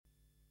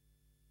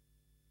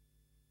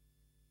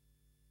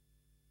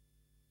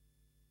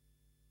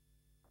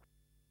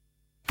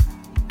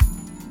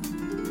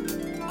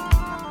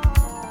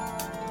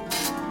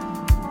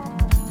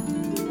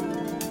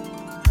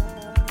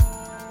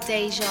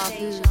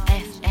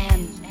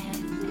dejavufm.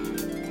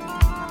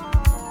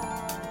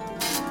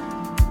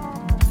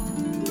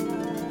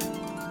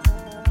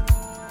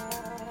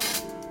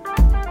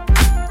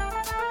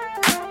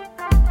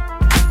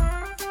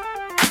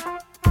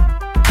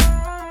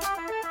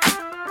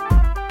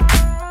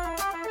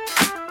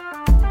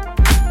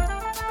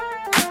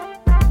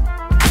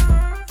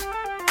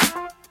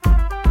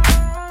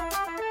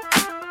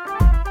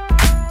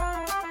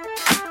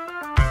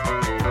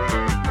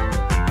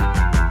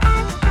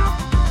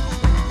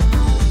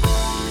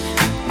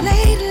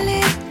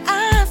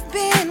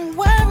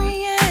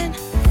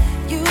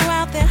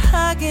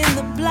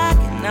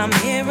 I'm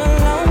here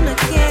alone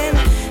again.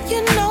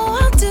 You know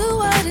I'll do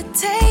what it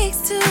takes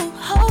to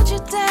hold you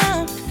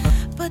down,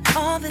 but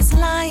all this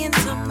lying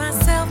to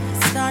myself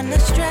is starting to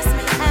stress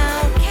me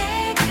out.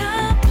 Can't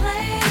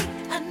complain.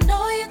 I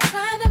know you're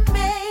trying to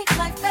make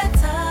life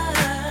better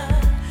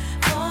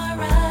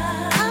for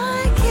us.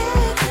 I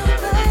can't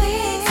complain.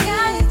 Things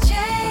gotta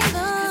change,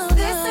 'cause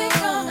this ain't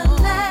gonna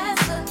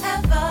last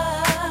forever.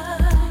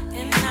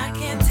 And I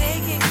can't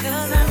take it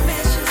 'cause I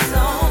miss you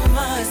so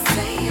much. You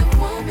say you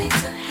want me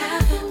to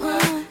have the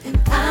world, and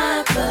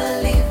I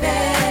believe it.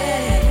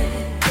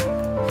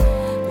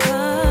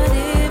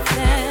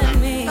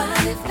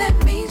 But if that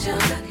means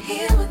you're not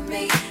here with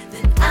me,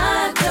 then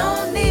I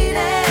don't need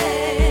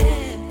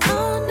it.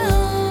 Oh no,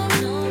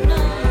 no,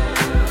 no.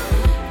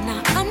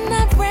 Now I'm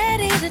not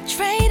ready to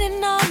trade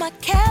in all my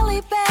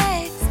Cali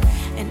bags,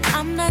 and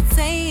I'm not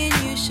saying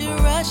you should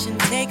rush and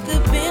take the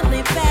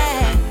Bentley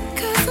back,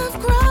 'cause I've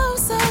grown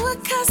so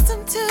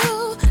accustomed to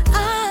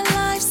our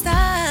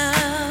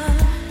lifestyle.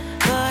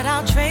 But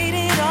I'll trade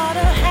it all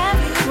to have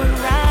you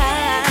around.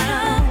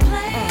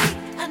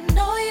 I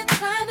know you're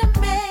trying to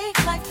make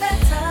life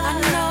better. I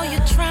know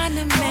you're trying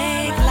to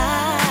make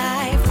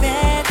life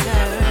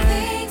better.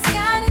 Things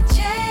gotta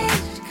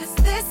change, 'cause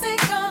this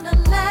ain't gonna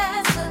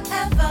last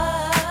forever.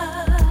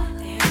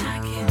 And I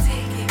can't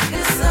take it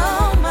 'cause so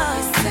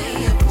much. You say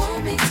you want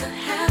me to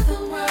have the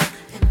world,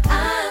 and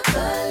I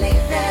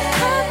believe it.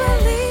 I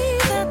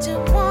believe that you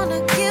wanna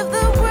give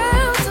the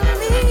world to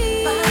me.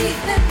 But if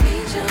that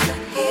means you're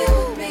not here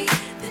with me,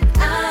 then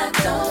I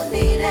don't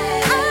need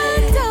it. I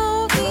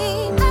don't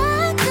need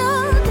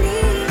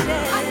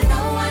it. I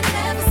know I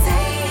never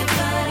say it,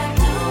 but I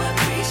do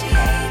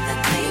appreciate the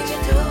things you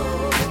do.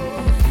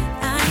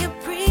 I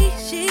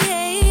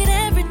appreciate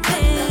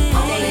everything. The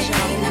only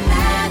thing that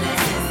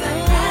matters is I'd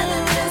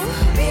rather just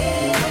be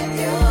with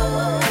you.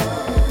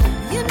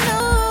 You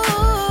know,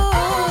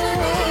 all I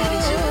need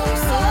is you,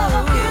 so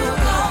you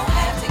gon'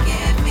 have to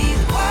give me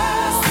the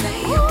world. Say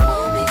you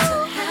want me to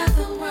have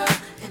the world,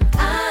 and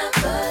I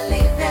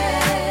believe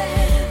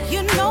it.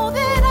 You know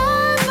that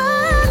I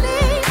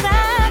believe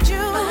that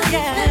you, but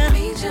if that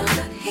means you're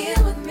not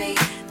here with me,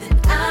 then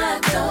I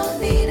don't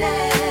need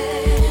it.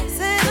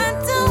 Said I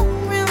don't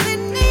really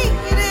need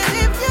it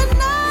if you're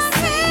not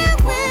here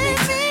with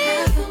me.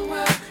 Have the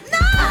world,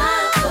 no, I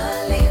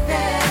believe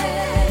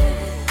it,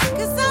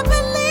 'cause I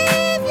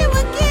believe you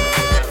would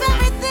give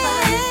everything.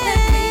 But if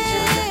that means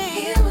you're not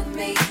here with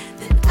me,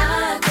 then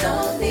I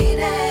don't need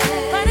it.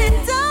 But it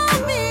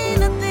don't mean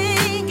a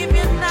thing if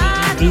you're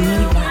not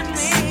here with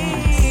me.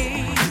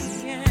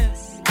 Yes.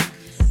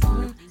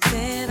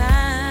 Said I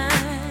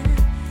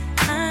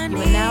You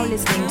need are now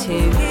listening to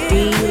you.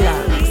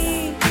 Dlux.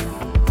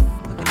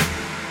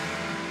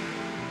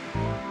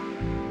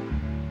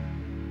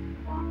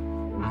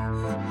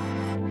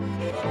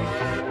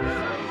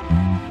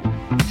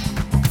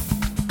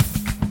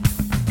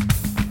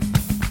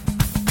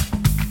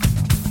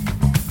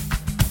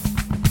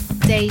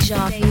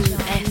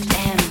 dejavufm.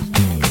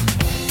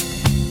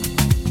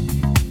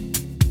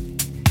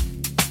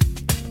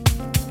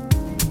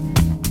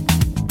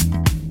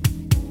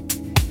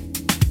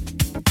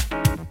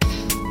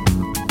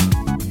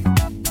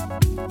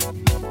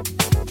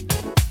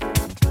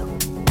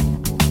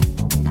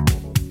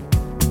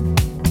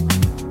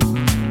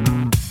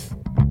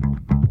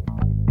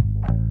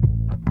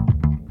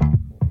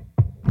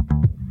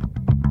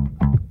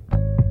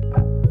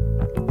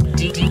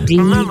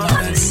 Remember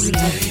these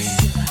days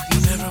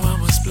when everyone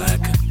was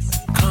black and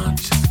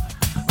conscious,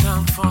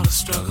 down for the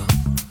struggle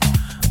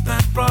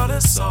that brought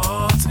us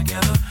all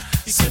together.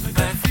 Sitting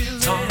back,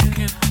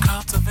 talking,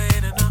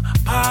 cultivating a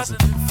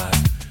positive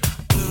vibe.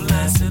 Blue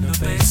lights in the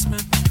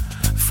basement,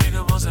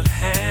 freedom was at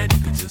hand. You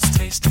could just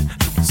taste it.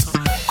 It was so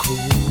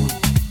cool.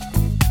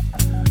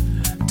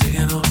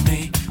 Digging on me,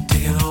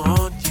 digging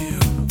on you.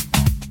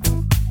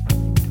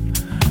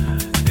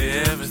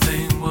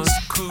 Everything was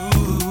cool.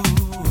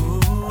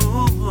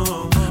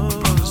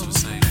 Brothers would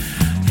say,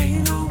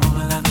 ain't no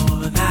woman like the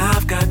woman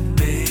I've got,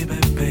 baby,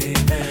 baby.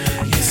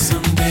 Yes,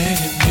 I'm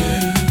begging you.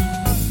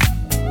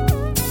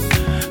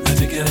 I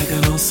think I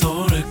got on so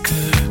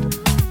good.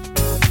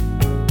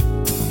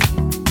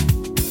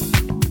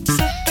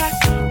 Sit back,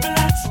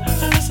 relax,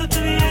 and listen to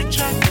the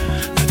 8-track.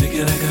 I think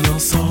I got on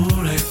so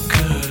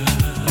good.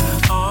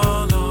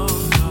 Oh, no,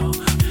 no.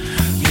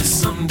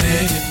 Yes, I'm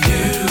begging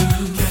you.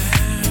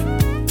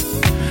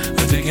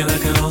 I think I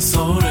got on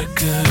so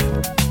good.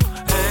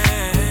 Hey.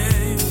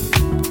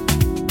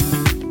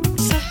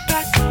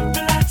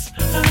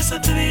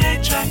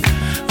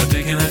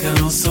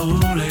 so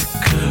good.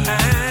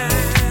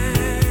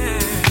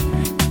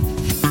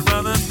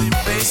 Brothers be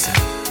basic,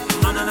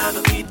 running out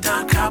of beat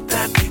down, cop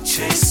that be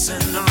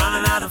chasing. I'm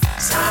running out of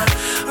time,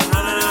 I'm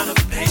running out of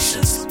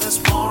patience. There's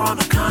more on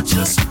the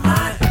conscious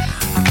mind. I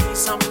need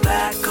some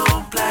black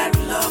on black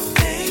love,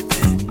 baby.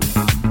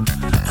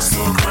 I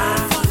still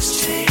grind for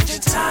this change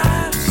in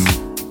times.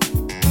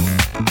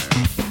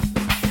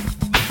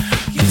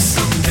 Yes,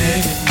 I'm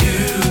begging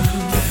you.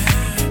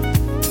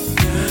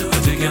 I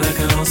take it like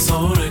I don't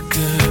so good.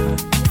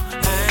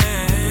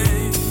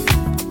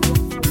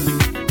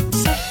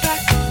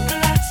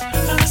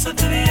 To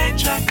the 8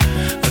 track,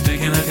 I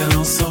take it like I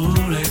don't so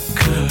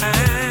good.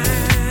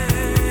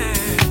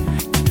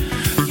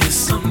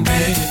 Yes, I'm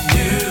begging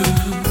you.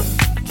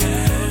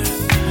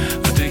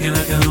 Yeah, I take it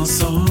like I don't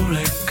so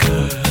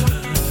good.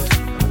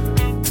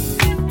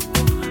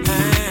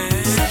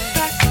 Sit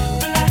back,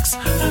 relax,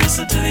 and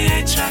listen to the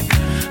 8 track.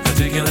 I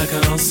take it like I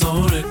don't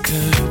so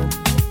good.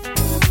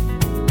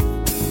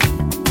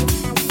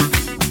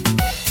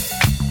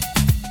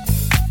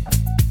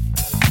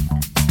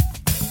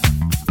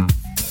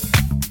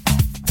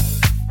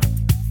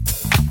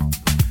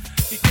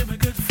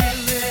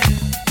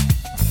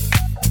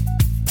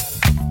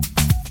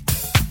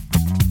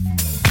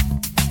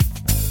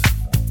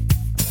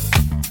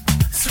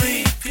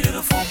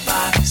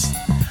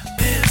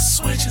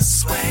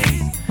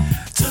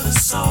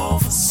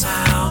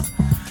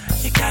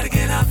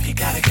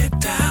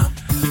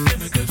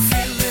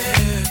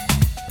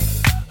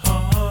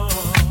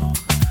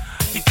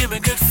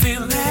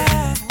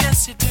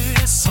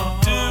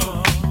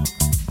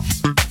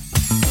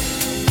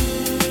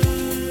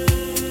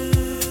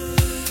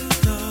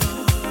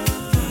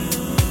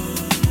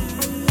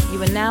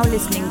 Now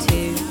listening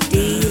to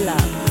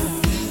Dlux.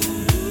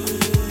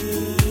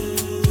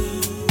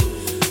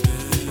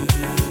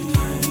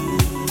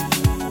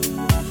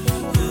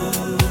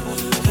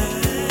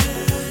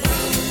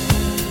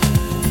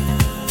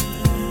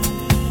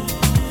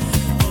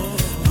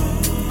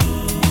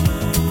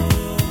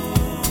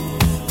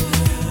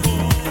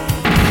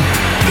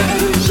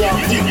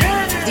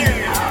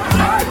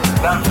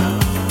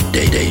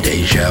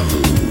 Deja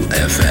Vu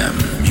FM.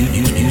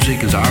 Music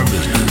is our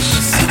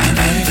business, and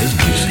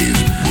business is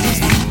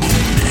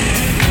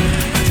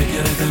take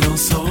it like I know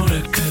so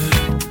good.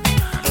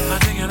 I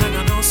take it like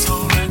I know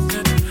so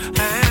good.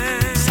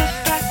 Sit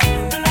back,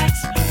 relax,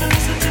 and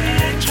listen to the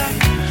 8 track.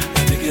 I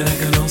take it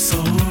like I know so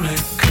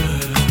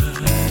good.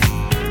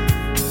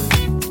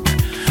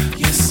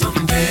 Yes, I'm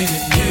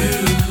begging you.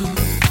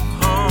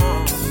 I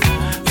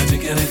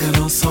take it like I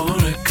know so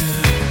good.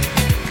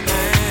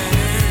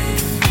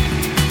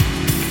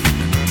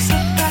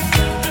 Sit back,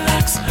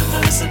 relax, and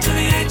listen to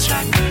the 8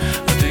 track.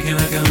 I take it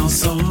like I know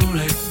so good.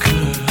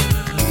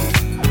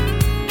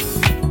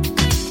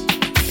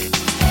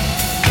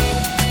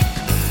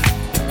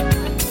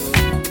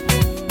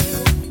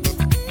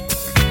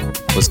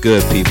 What's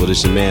good, people?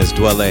 This your man's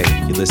Dwelle.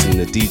 You're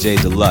listening to DJ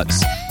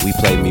Dlux. We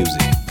play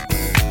music.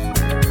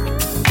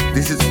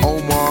 This is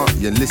Omar.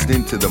 You're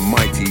listening to the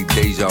mighty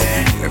Deja Vu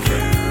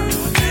FM.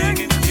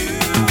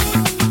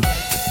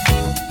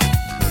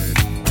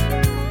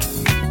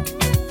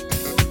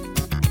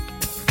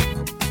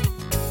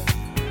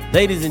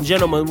 Ladies and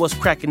gentlemen, what's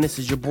cracking? This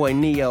is your boy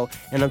Neo,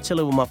 and I'm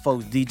chilling with my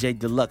folks DJ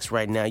Dlux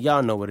right now.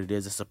 Y'all know what it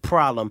is. It's a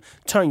problem.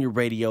 Turn your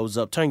radios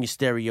up. Turn your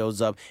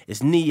stereos up.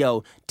 It's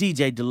Neo,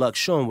 DJ Dlux.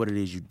 Show them what it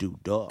is you do,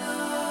 dog.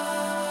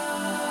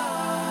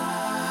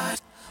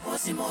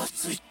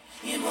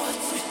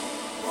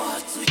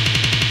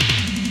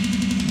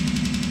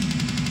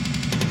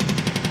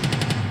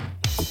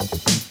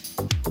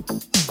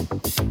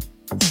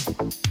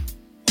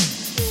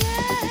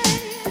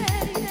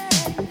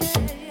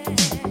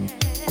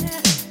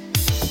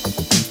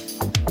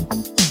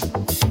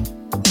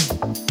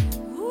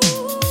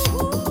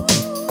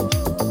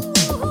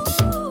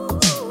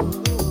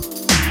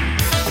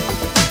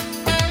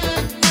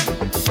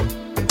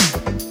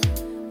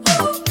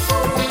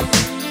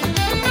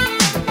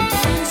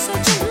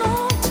 Such a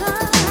long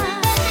time.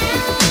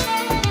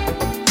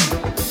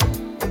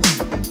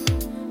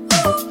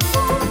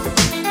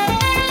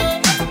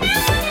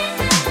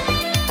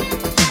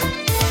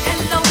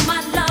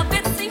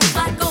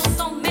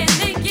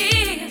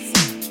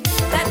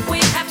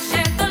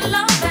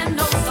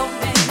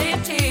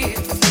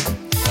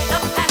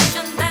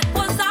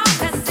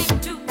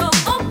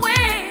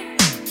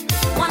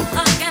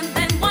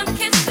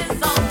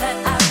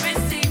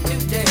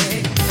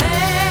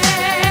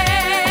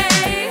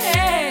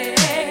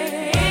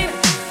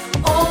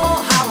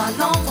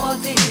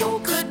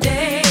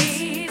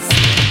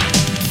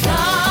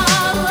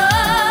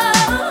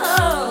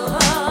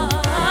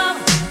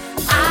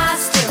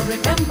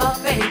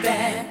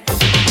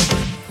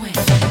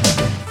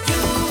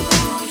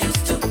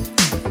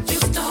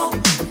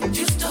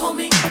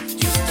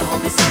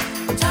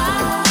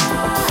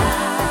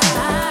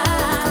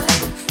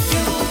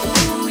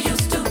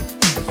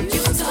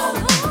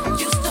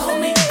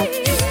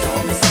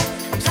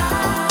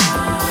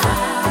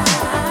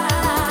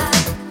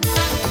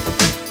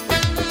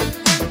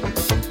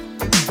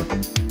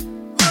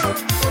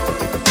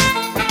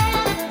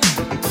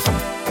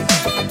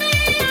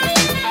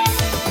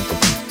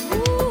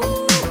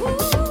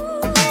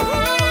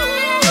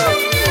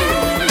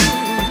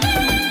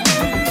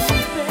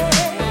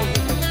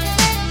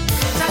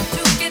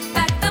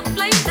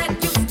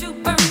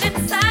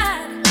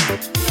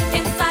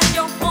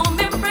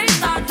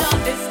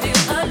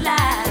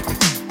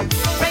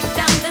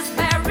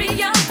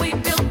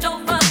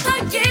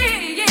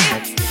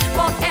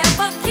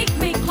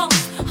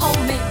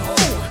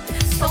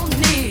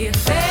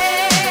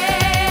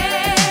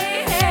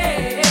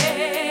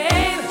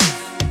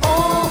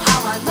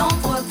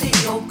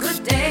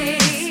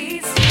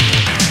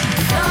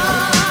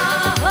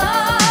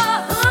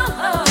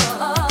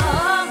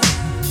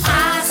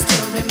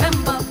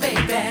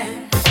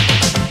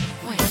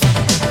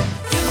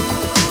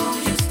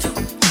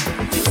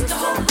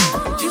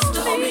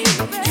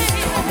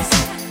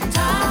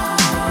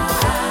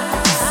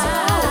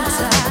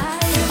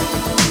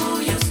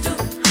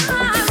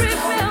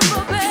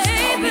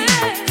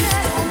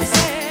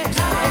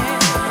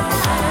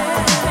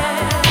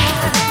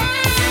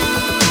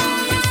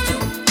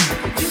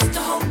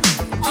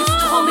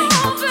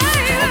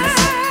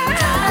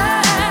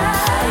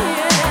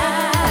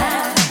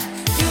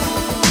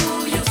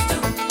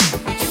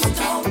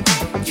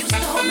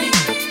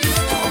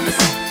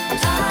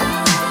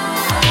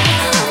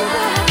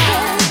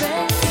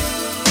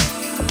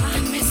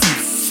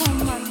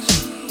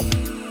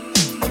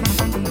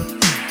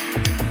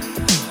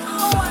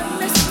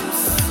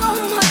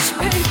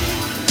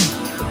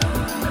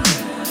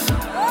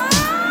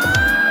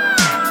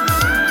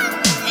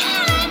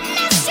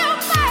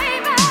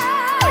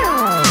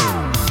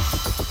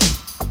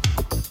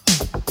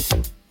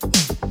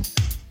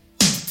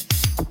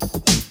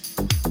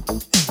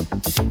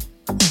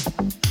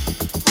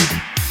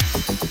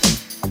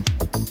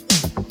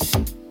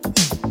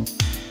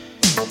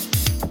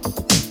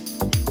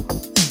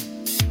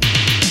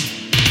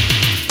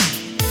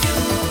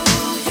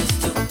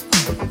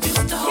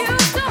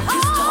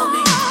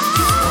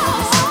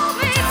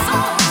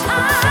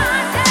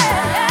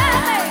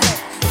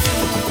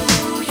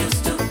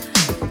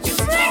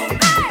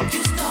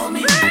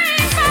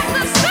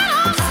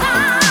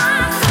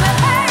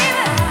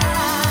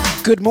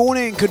 Good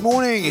morning.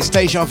 It's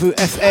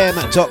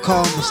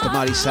dejavufm.com. It's the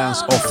mighty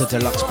sounds of the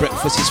Deluxe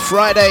Breakfast. It's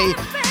Friday,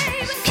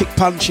 kick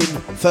punching,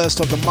 first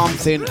of the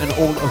month in and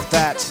all of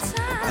that.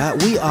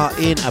 We are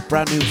in a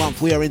brand new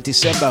month. We are in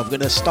December. We're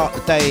going to start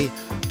the day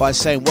by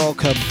saying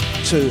welcome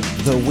to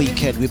the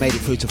weekend. We made it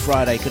through to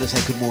Friday. Going to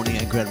say good morning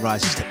and grand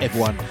rises to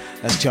everyone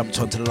that's jumped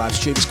onto the live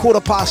stream. It's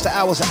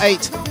 8:15 at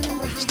 8.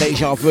 It's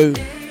Deja Vu.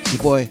 It's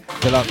your boy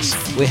Deluxe.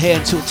 We're here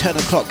until 10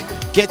 o'clock,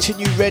 getting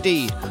you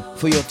ready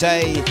for your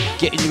day,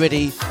 getting you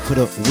ready for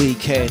the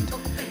weekend.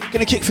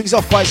 Gonna kick things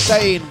off by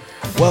saying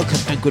welcome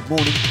and good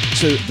morning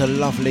to the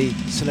lovely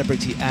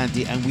celebrity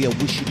Andy, and we are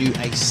wishing you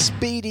a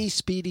speedy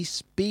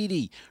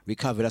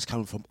recovery. That's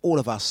coming from all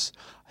of us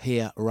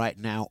here right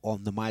now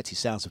on the mighty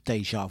sounds of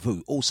Deja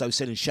Vu. Also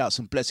sending shouts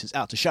and blessings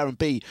out to Sharon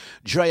B,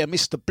 Drea,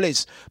 Mr.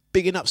 Bliss,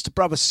 bigging ups to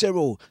brother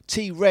Cyril,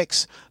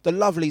 T-Rex, the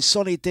lovely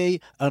Sonny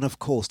D, and of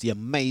course the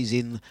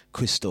amazing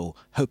Crystal.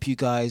 Hope you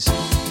guys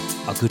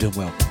are good and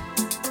well.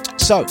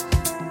 So,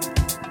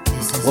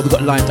 what we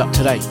got lined up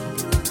today?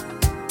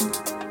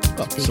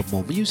 Got some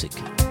more music.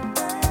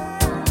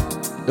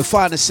 The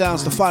finest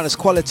sounds, the finest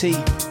quality.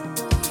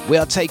 We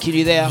are taking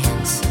you there.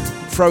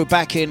 Throw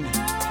back in.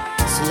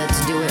 So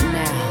let's do it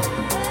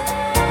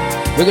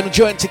now. We're going to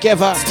join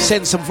together,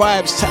 send some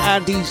vibes to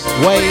Andy's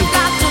way.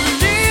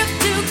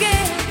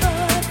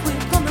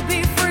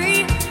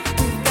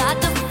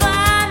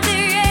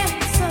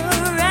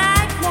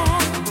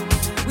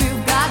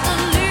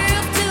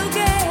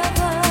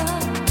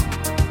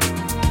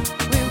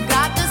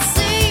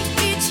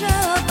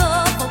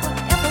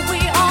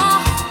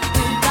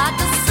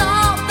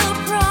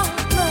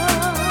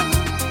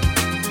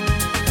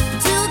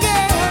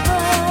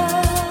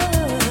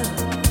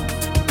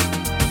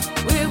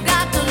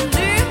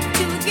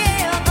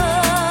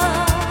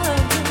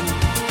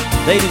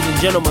 Ladies and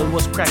gentlemen,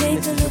 what's cracking?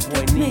 This is your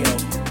boy Neo.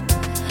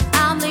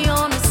 I'm the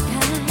honest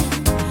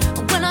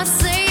kind. When I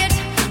say it,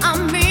 I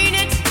mean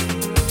it.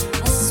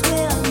 I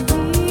swear I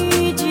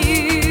need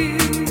you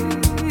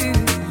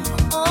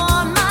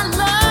all my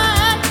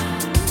life.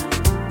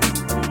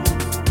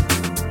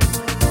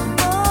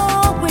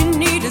 All we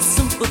need is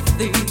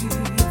sympathy.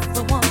 If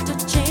we want to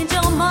change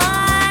our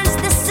minds,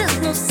 this is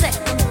no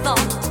second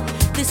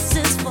thought. This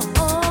is for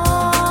all.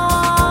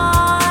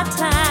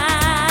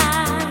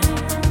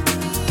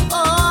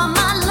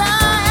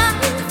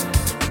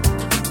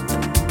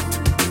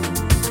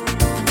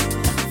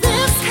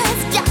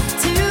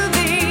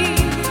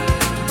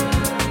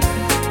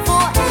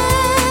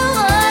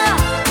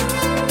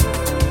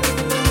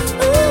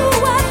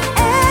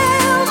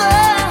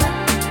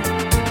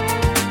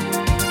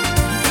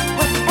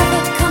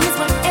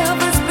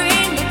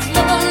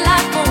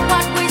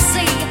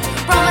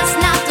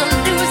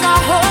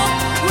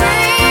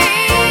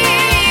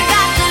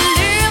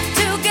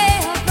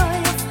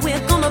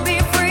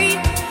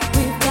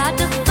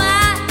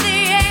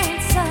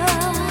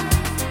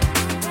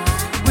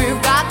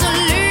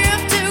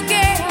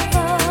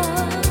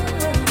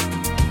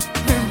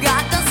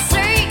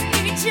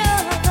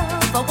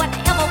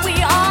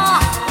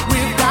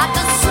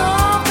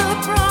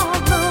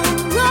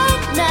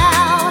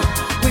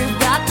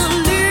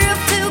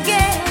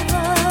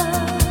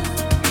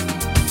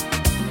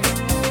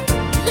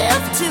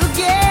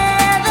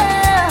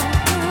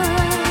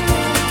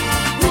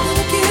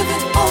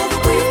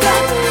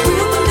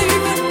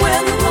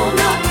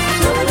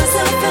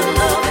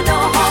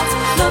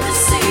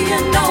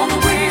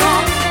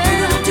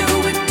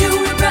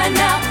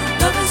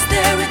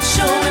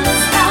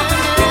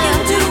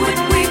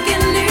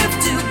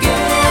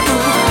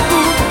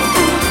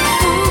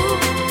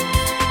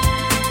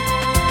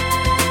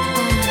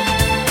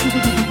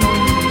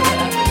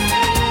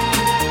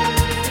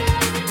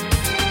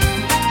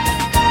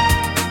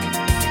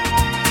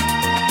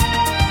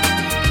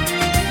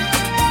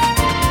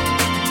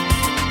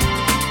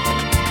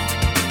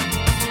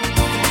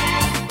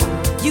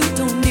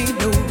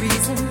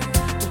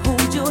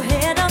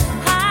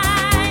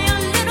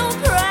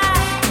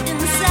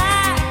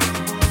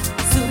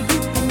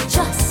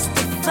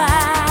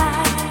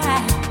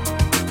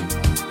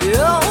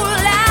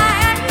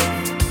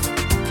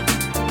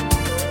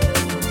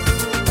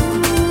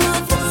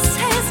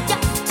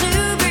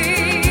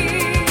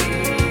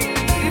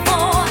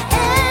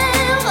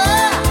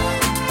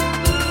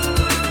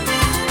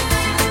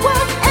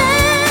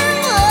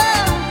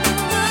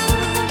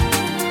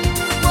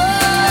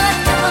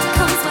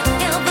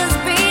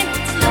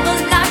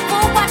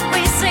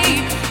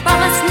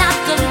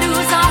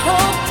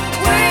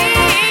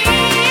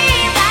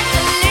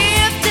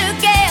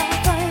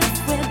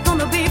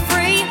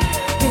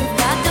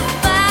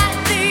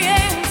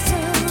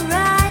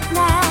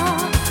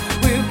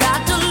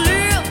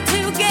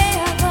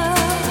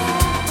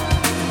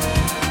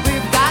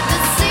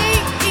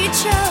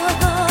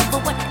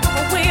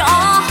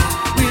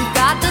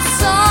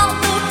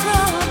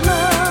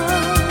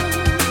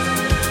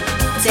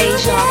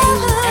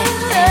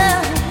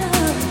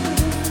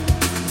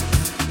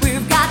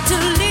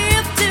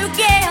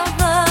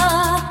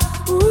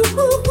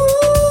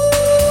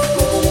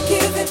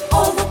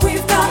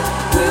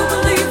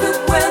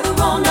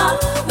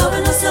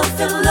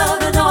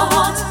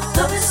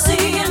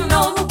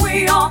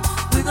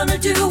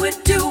 do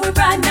it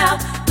right now.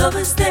 Love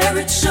is there,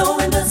 it's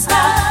showing us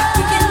how.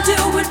 We can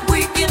do it,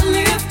 we can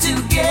live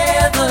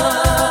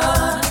together.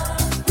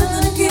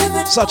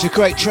 Such a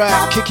great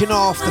track, kicking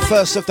off the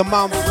first of the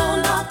month.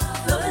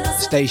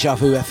 It's Deja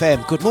Vu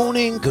FM. Good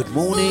morning, good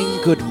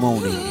morning, good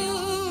morning.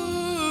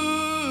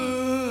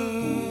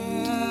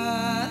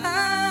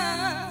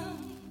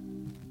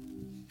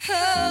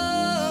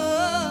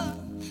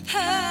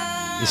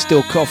 It's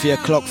still coffee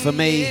o'clock for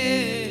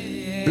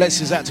me.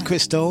 Blessings out to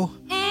Crystal,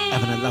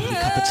 having a lovely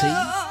cup of tea.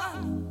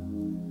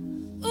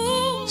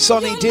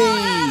 Sonny D,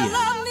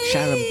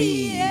 Sharon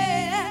B.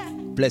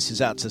 Blessings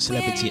out to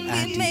Celebrity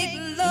Andy,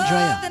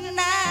 Andrea.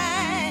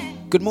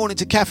 Good morning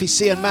to Kathy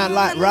C and Man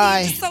Like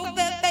Rye.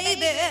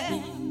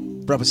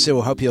 Brother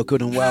Cyril, hope you're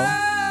good and well.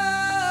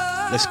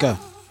 Let's go.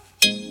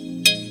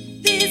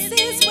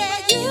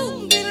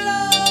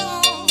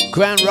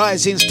 Grand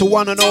risings to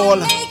one and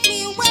all.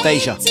 It's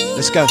Deja.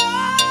 Let's go.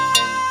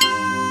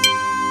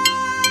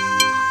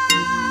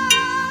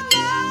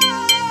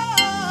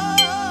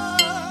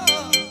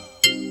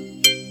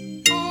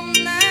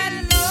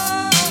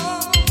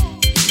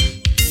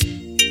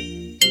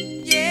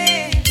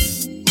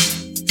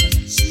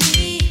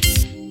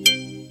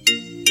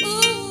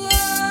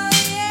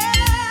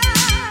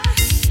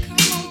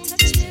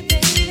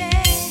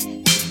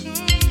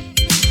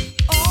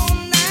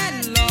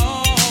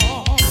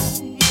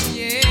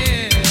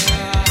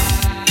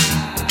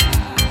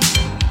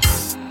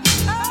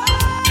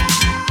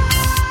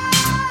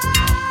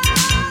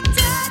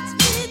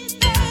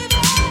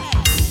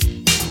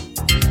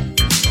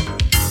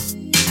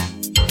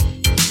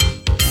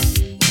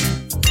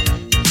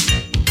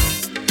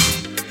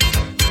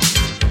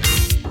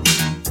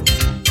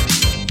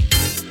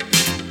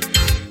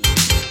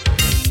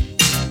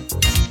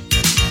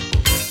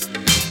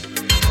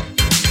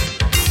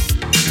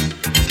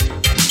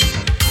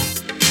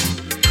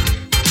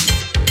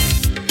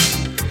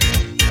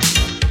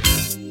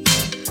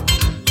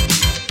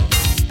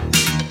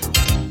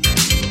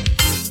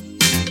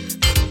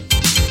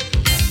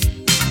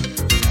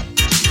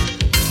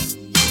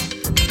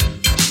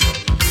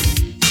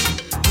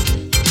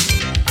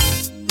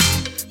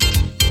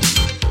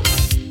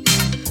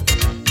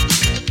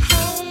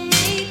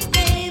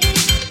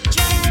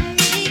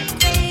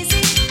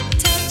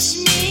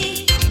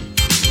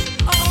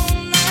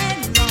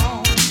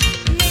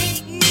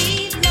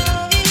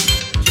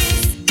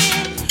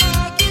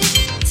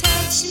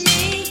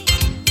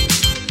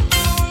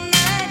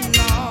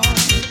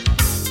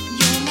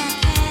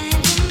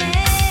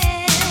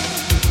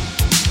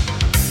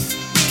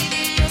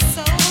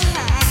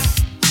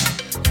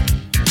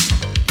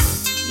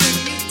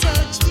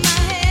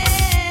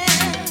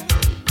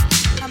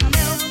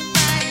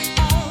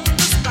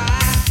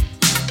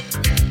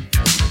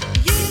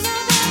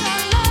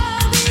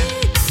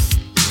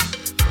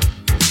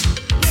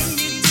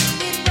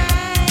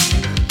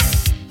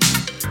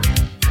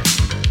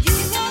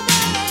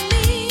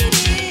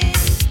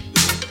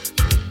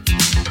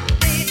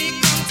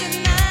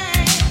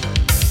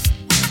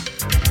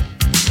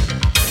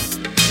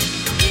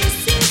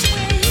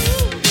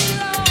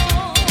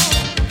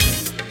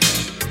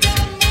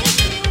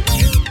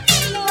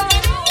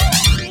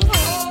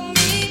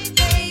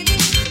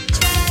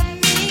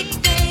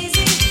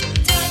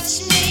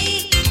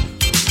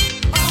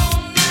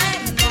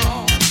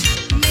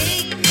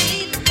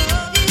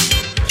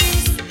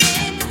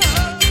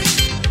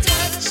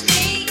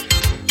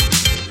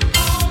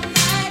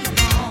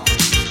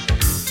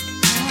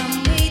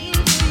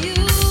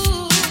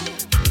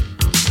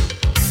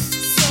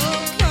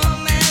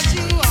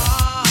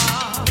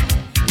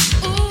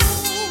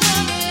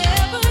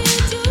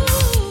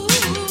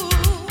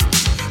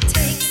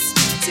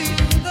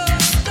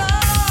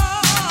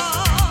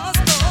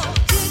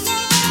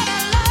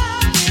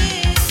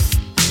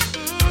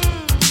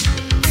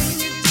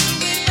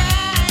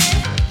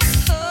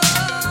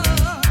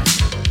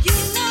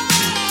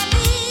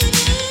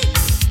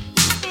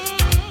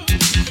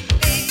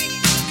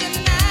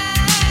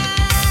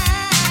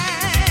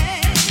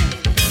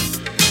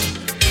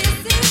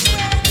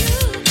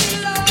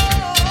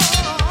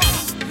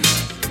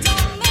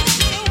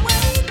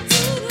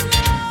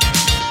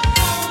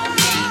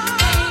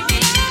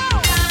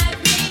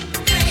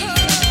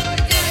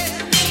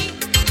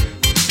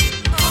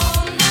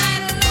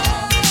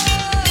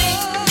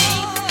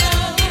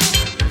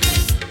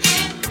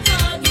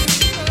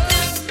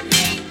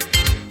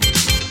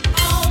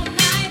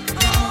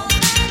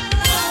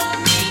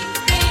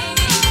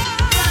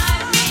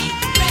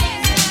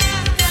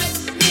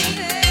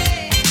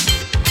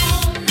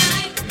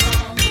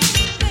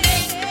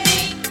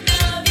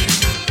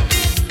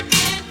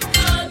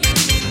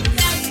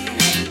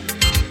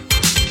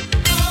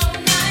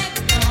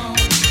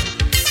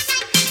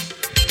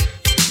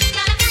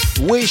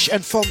 Wish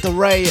and Fonda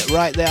Ray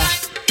right there.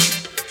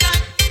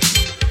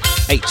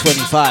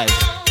 8:25.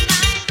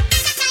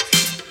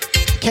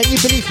 Can you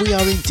believe we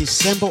are in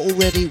December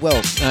already?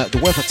 Well, the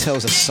weather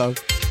tells us so.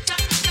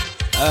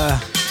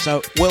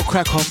 So we'll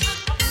crack on.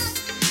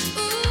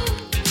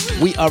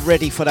 We are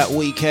ready for that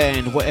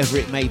weekend, whatever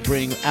it may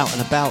bring out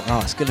and about.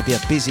 Oh, it's going to be a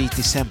busy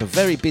December,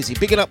 very busy.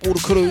 Bigging up all the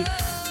crew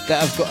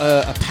that have got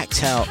a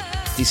packed out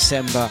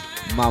December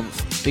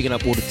month. Bigging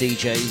up all the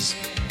DJs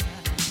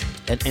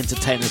and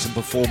entertainers and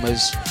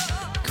performers.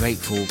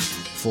 Grateful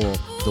for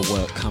the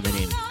work coming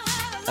in.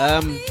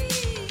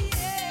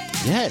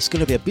 Yeah, it's going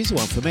to be a busy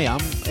one for me. I'm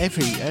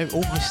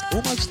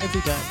almost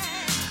every day.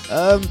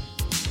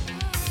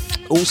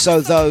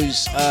 Also,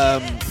 those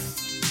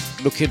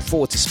looking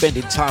forward to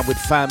spending time with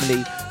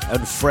family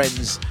and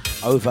friends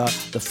over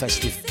the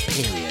festive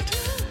period.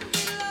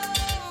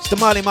 It's the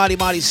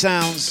mighty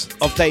sounds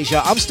of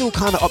Deja. I'm still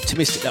kind of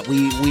optimistic that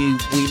we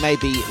may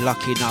be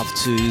lucky enough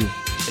to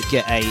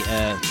get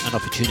an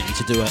opportunity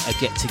to do a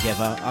get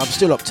together. I'm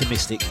still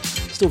optimistic,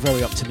 still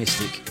very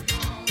optimistic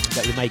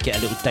that we may get a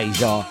little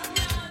Deja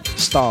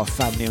staff,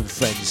 family and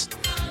friends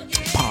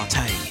party.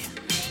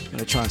 I'm going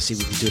to try and see if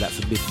we can do that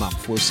for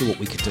mid-month. We'll see what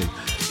we can do.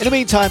 In the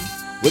meantime,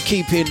 we're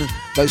keeping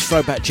those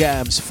throwback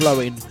jams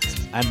flowing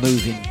and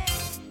moving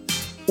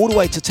all the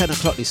way to 10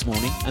 o'clock this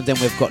morning, and then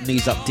we've got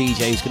Knees Up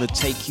DJ who's going to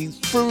take you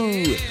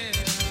through.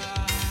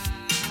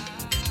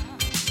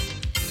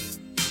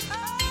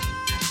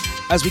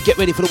 As we get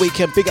ready for the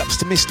weekend, big ups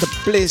to Mr.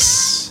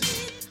 Bliss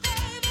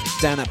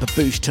down at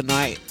Babouche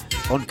tonight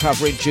on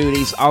covering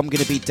duties. I'm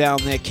going to be down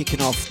there kicking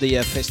off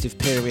the festive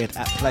period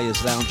at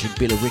Players Lounge in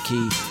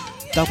Billericay.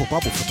 Double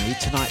bubble for me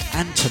tonight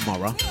and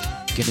tomorrow.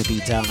 Going to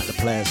be down at the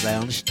Players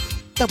Lounge.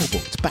 Double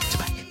booked, back to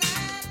back.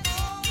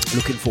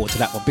 Looking forward to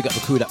that one. Big up the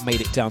crew that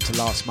made it down to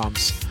last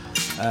month's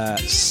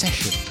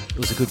session. It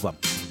was a good one.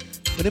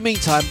 But in the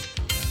meantime,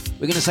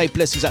 we're going to say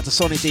blessings out to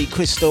Sonny D,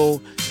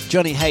 Crystal,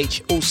 Johnny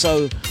H,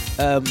 also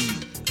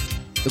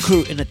the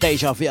crew in the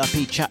Deja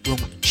VIP chat room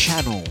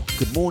channel.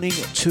 Good morning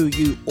to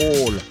you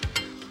all.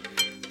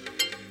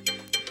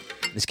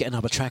 Let's get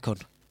another track on.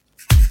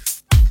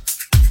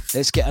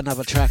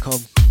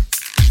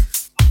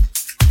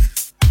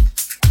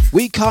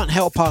 We can't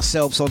help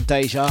ourselves on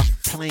Deja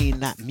playing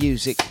that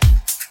music.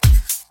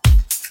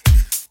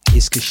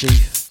 It's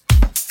Kashif.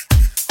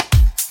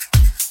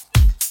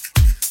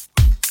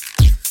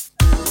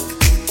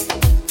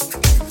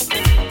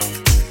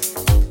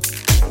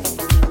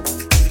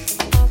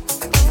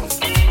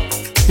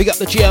 Big up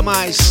the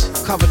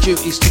GMIs, cover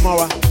duties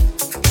tomorrow.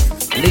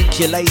 Link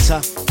you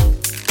later.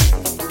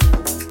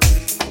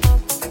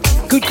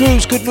 Good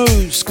grooves, good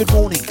moves, good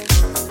morning.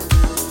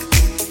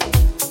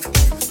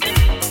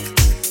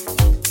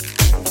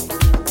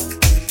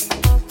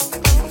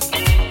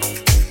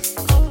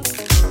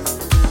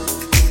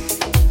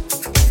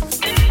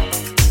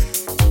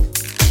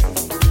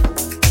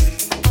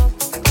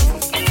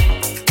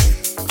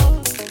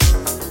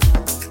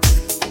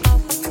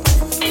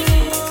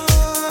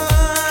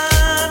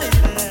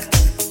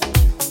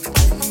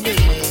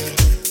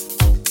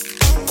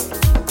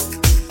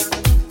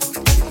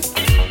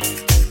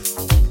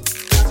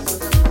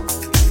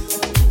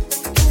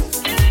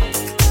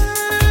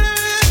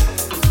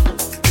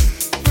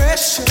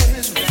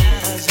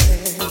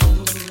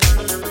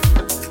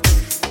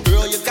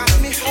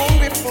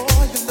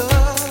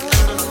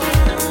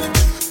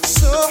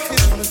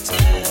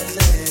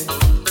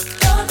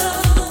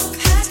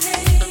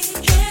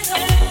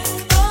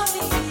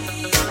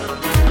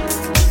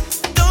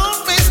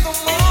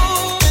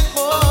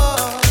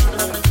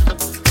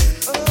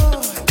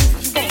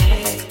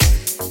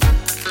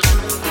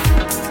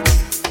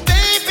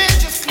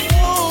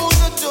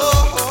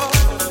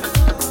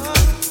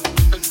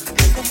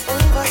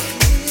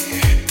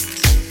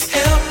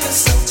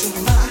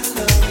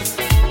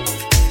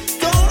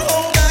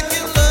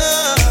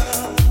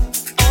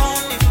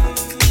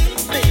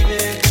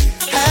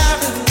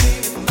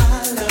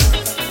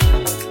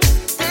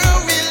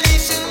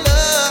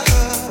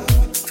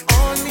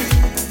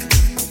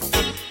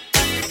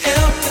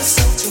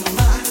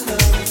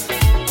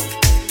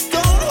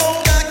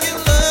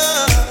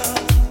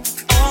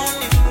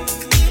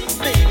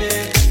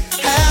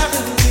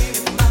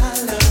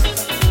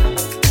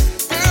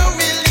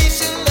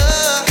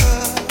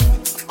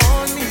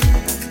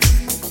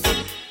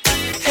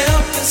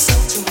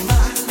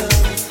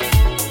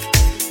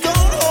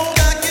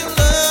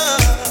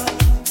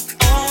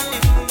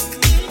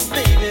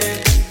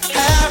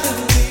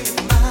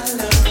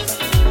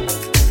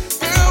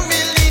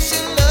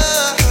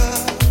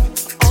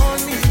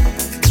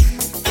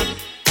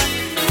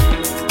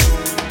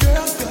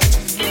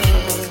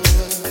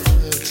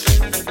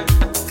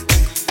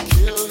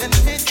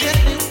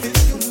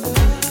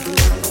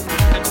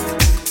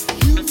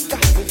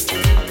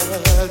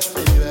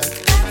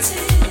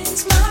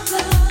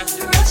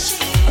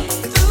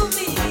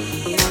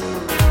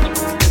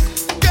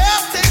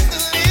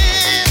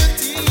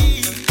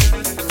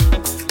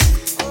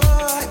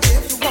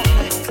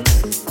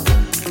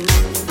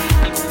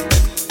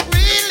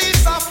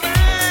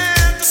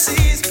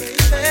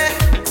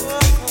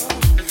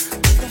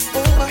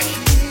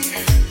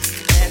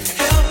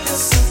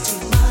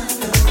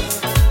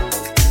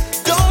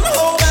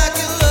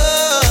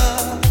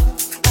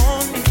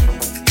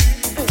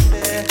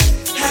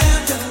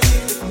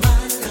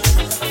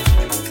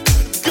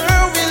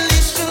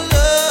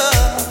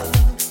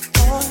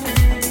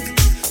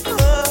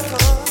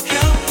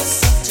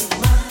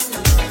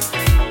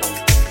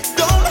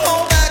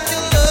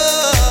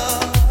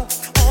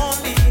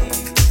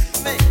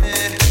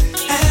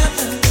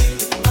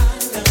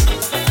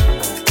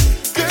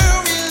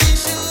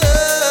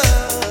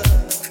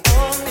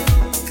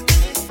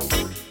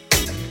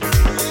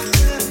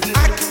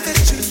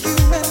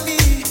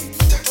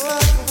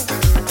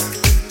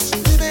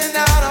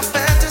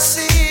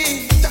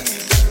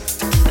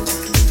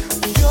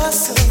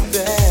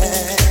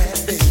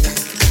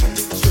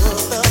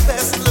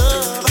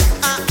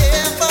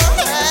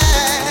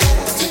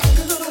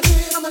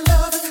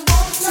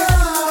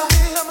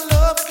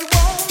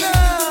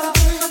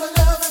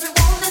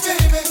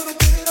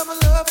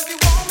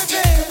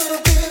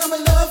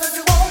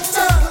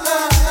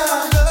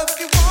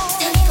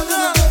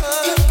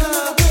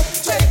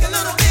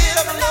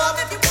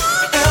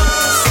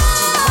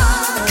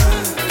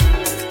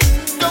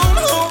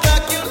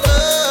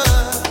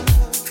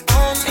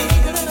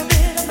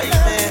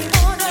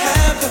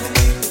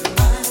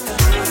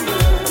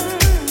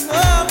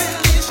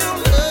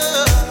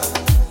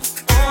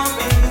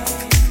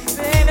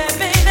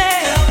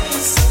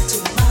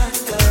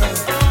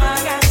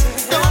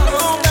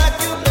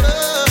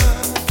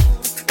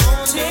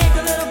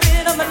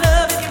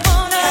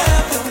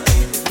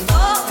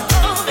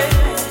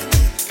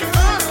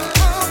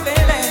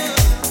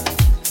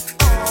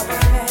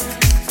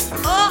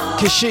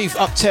 Kashif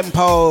up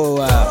tempo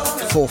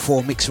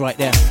 4/4 mix right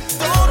there.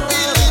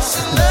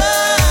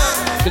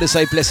 Gonna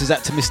say blesses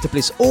out to Mr.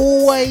 Bliss.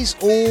 Always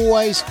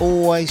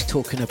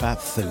talking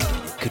about food.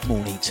 Good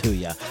morning to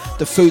you.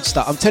 The food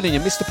stuff. I'm telling you,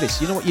 Mr.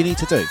 Bliss, you know what you need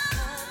to do?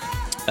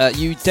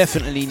 You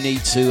definitely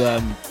need to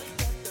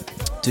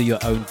do your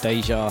own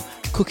Deja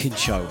cooking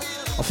show.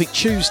 I think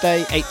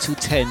Tuesday, 8 till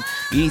 10,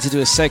 you need to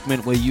do a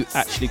segment where you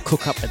actually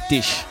cook up a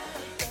dish.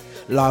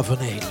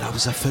 Laverne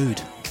loves her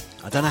food.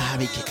 I don't know how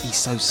he's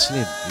so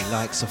slim. He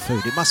likes the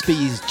food. It must be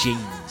his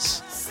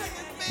genes.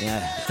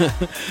 Yeah.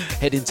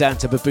 Heading down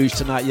to Babouche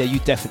tonight. Yeah, you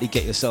definitely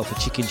get yourself a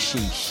chicken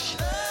sheesh.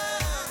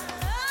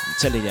 I'm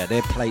telling you,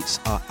 their plates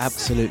are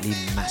absolutely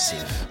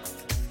massive.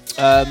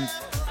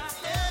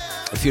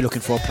 If you're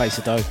looking for a place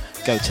to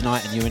go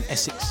tonight and you're in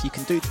Essex, you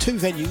can do 2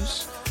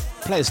 venues.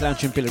 Players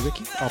Lounge in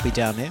Billericay. I'll be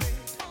down there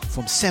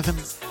from 7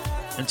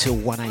 until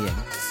 1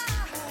 a.m.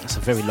 That's a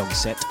very long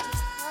set.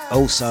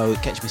 Also,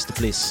 catch Mr.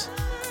 Bliss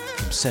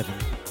from 7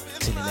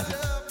 till 11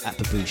 at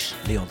Babouche,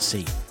 Leon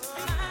C.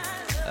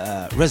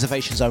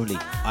 Reservations only,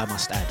 I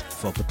must add,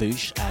 for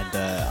Babouche. And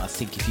I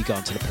think if you go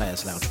onto the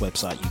Players Lounge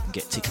website, you can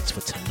get tickets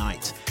for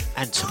tonight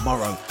and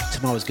tomorrow.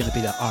 Tomorrow's going to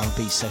be the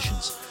R&B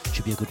sessions.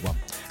 Should be a good one.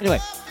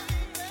 Anyway,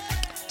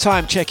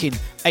 time checking,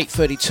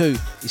 8:32.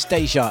 It's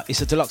Deja.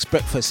 It's a Dlux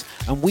breakfast.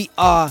 And we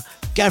are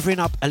gathering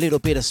up a little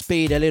bit of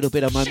speed, a little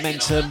bit of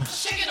momentum.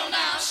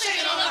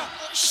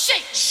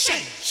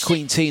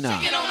 Queen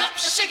Tina,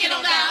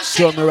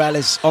 John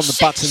Morales on the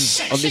buttons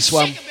on this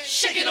one.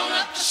 It's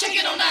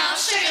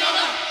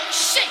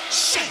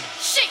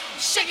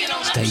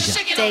Deja.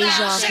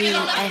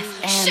 dejavufm.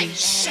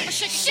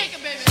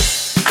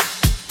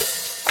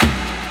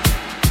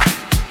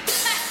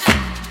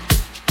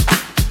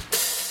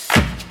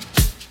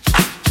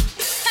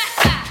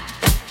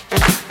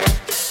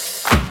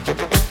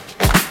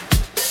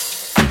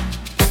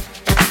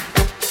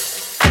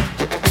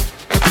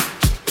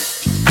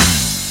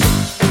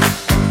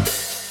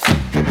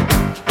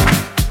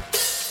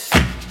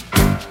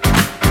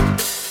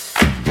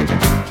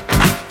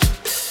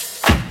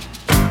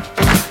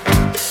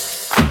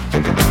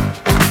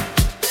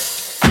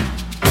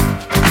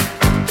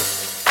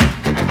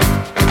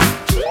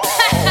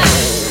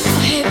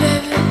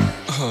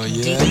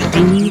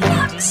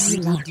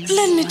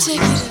 Let me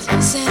take you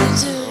to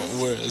Senator.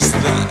 Where is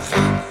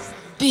that?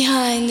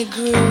 Behind the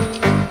groove.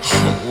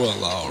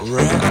 Well,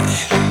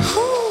 alright.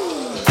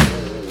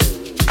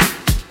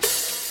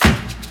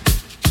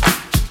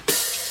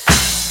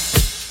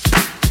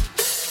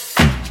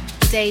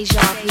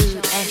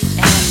 dejavufm.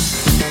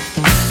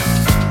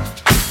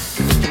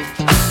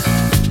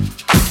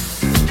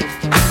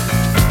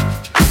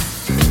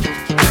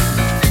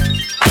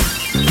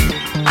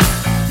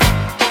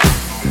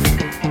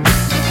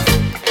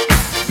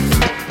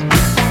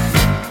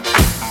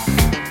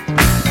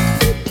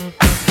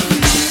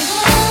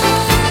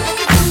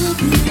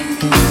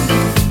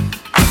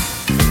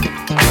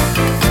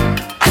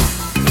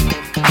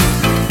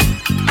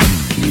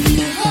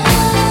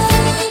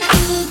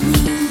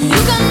 You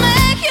can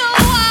make your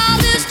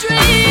wildest dreams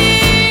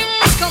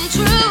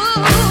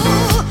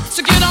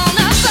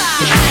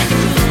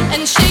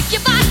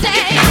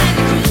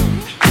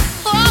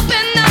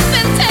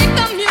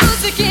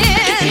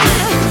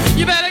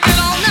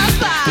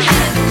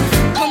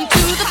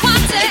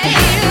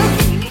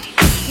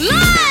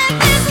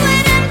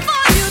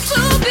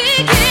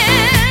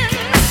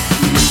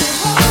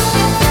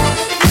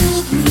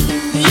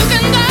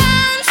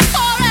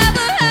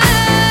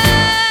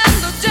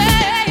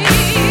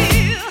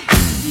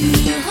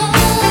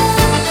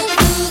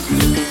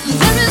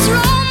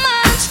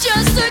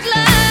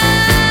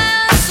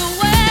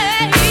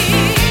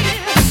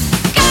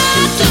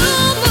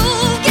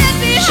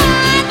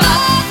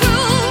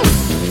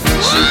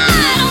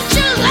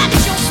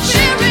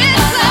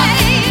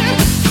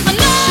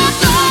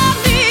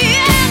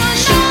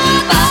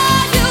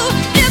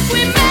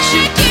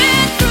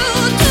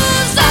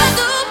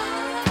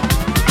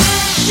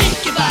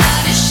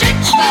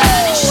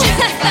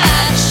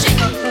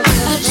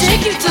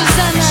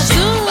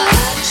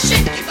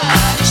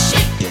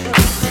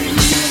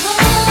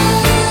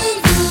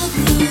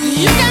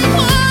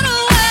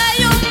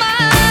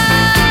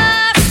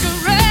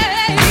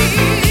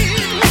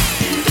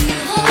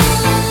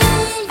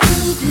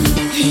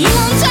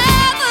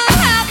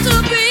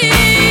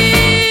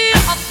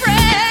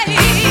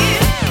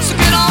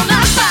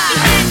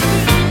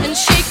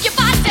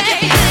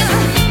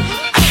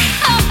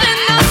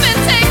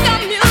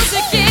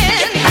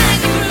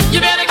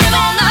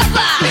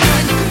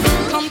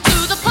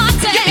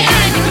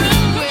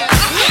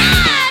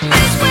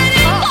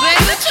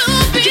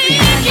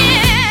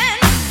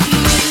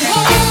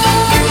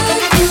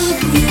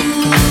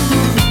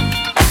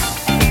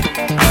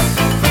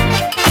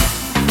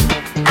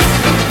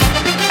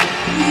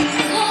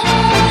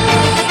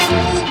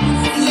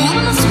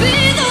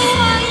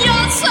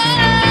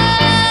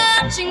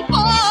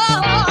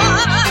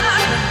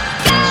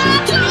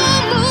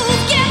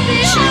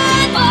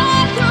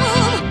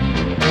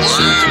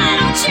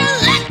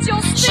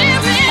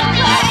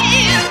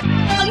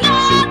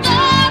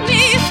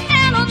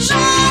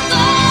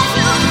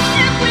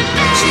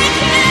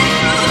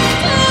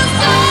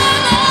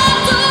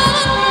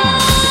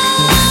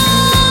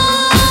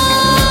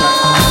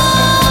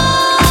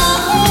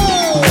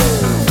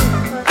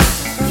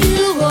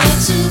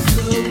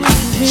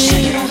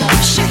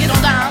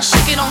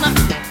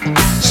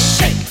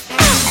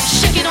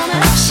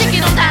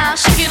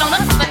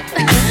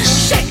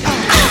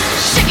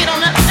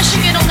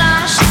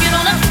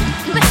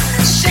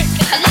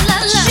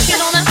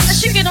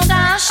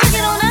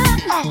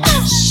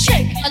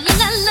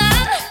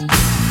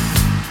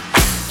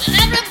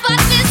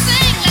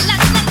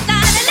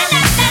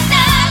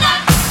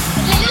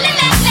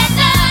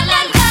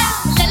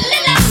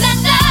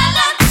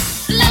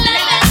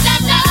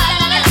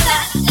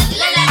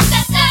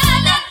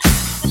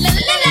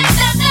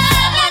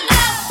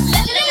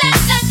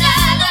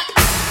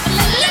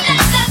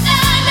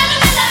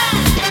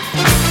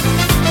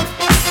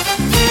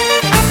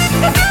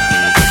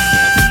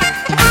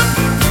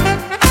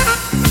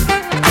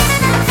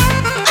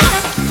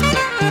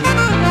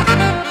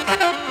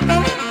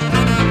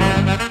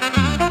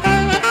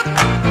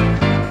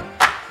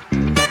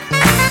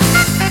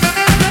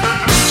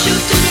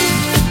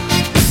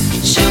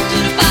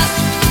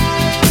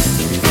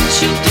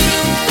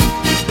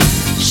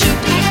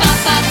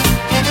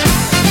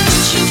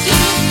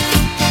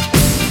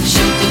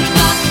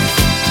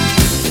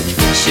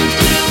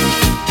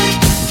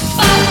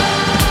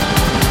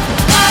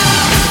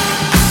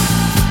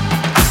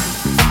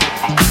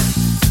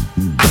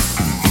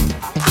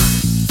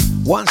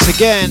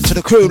again to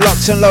the crew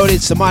locked and loaded.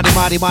 It's the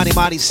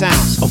mighty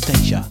sounds of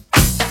Deja.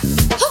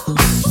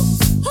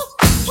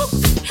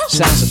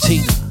 Sounds of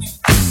Tina.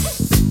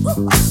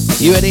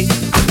 You ready?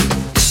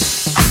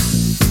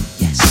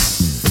 Yes.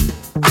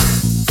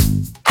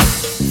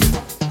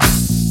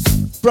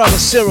 Brother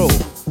Cyril,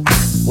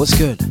 what's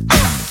good?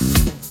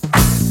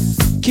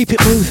 Keep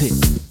it moving.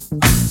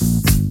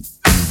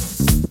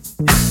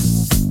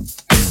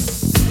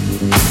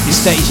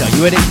 It's Deja,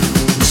 you ready?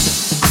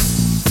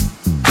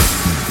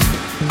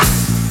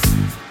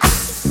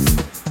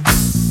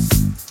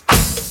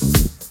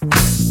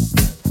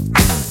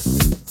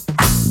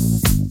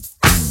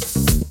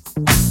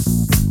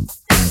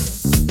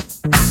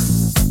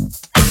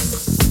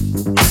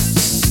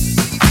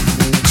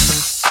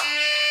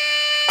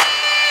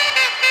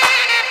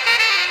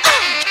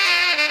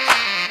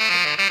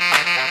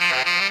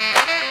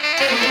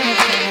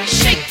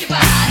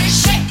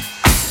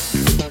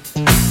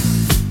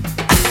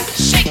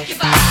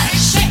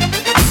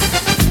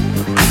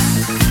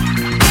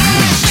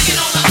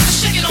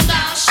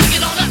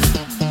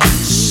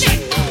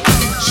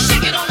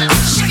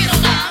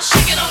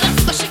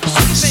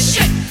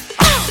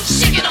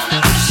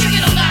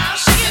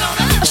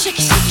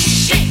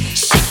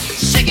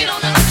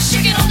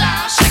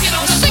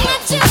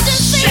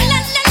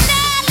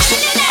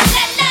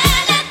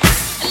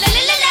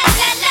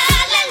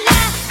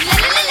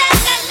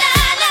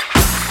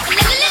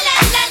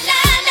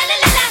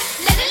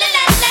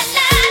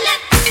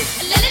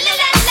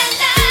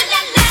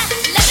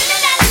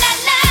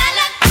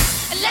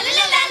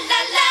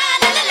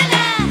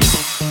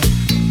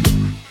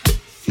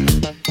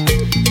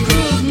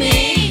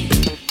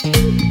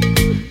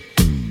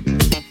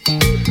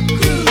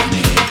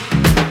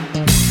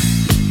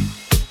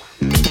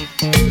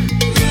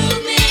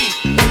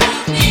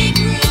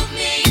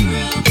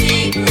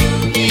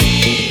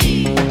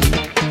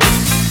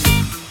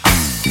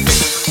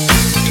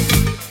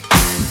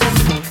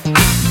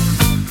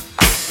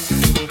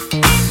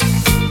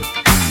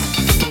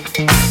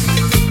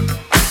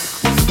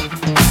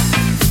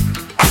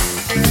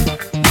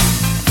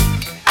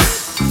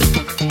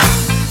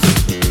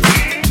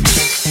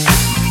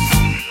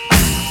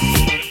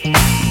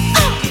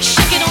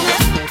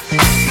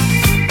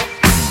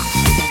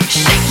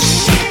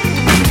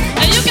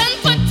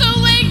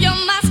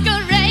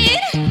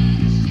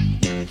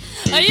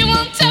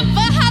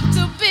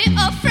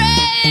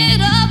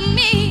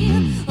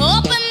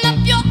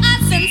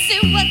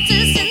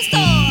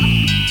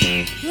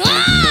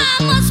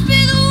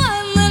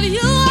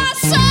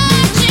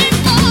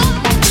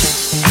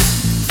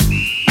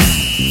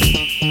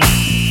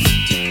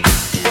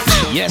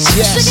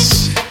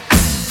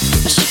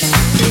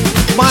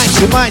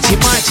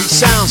 Mighty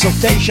sounds of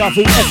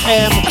dejavufm.com.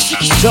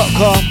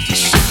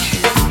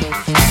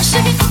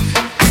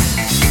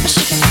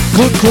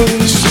 Good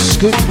grooves,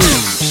 good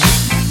moves.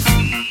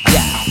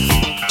 Yeah.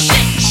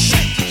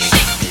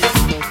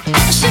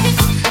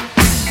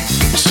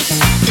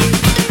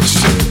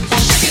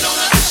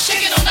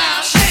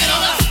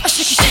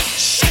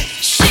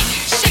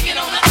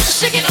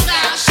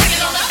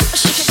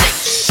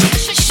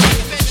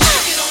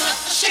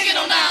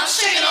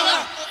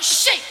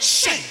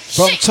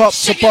 From top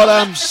to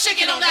bottom,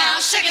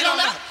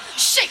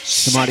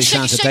 the mighty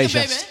sounds of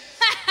Deja.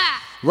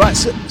 Right,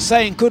 so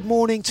saying good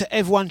morning to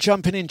everyone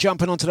jumping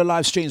onto the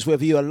live streams,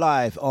 whether you are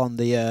live on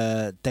the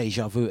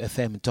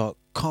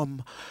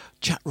dejavufm.com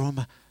chat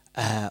room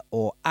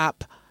or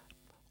app,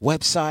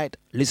 website,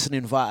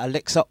 listening via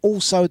Alexa,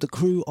 also the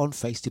crew on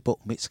Facebook,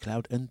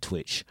 Mixcloud and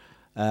Twitch.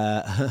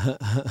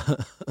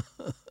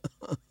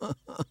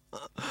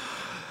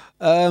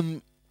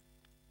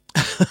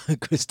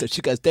 Krista,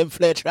 she goes, them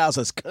flare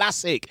trousers,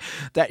 classic.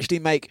 They actually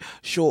make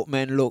short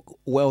men look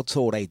well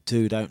tall. They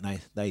do, don't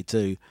they? They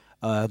do.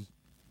 I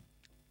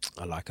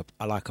like a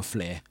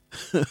flare.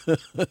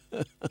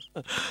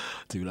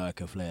 Do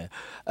like a flare.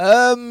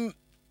 I'm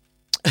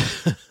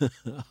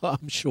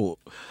short.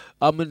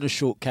 I'm in the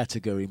short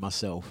category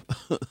myself.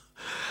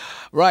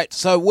 Right,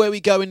 so where we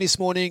going this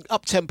morning?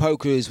 Up tempo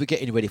cruise. We're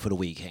getting ready for the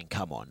weekend.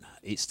 Come on,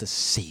 it's the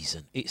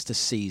season. It's the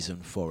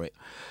season for it.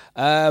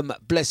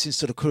 Blessings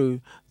to the crew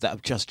that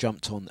have just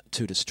jumped on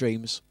to the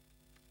streams.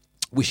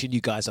 Wishing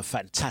you guys a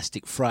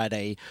fantastic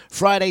Friday.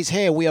 Friday's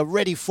here. We are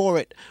ready for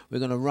it. We're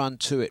going to run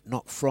to it,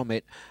 not from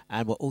it.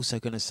 And we're also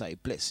going to say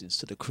blessings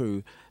to the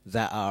crew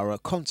that are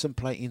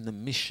contemplating the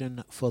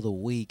mission for the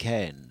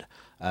weekend.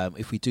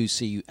 If we do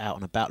see you out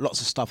and about,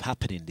 lots of stuff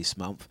happening this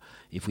month.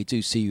 If we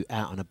do see you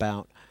out and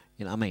about,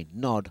 you know what I mean?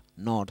 Nod,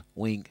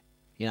 wink.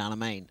 You know what I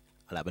mean?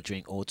 I'll have a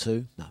drink or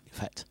two. No, in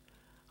fact,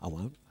 I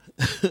won't.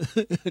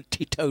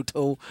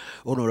 Teetotal,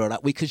 all of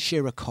that. We could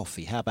share a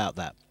coffee. How about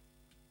that?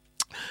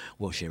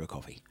 We'll share a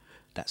coffee.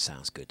 That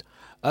sounds good.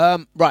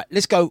 Right,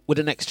 let's go with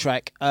the next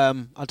track.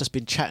 I've just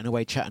been chatting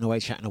away,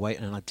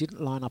 and I didn't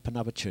line up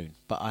another tune,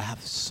 but I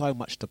have so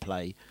much to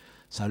play.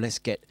 So let's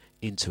get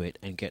into it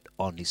and get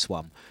on this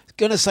one.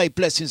 Gonna say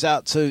blessings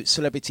out to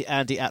Celebrity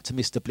Andy, out to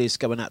Mr. Bliss,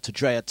 going out to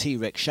Drea,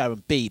 T-Rex,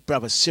 Sharon B,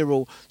 Brother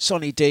Cyril,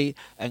 Sonny D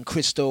and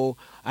Crystal,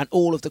 and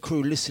all of the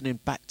crew listening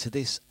back to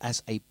this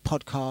as a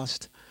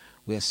podcast.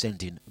 We are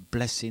sending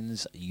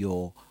blessings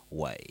your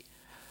way.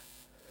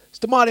 It's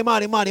the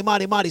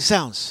mighty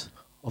sounds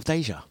of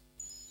Deja.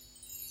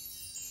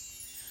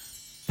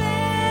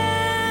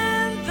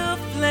 Fan the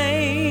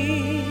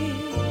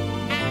flame.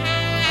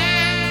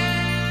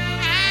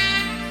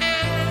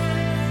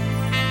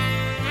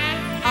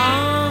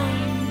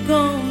 I'm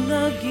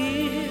gonna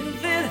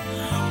give it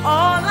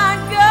all I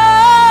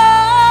got.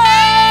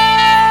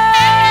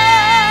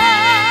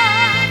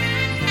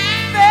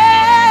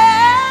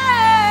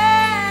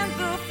 Fan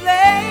the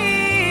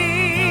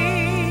flame.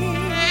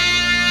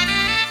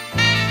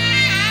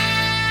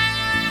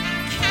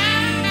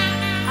 Keep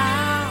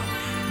our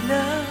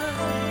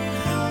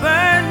love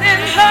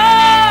burning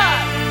hot.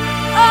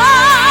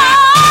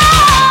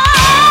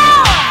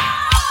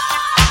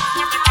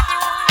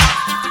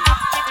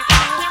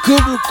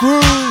 Good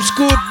grooves,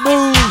 good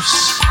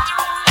moves.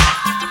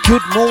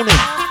 Good morning.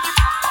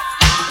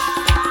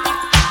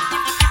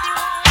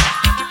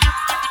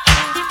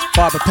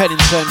 Barbara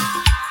Pennington.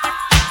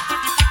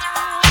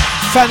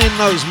 Fanning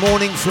those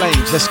morning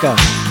flames. Let's go.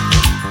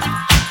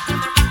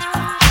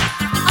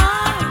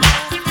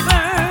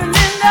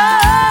 Burning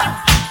up.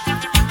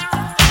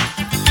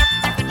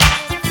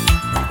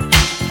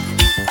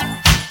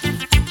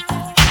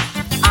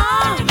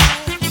 I'm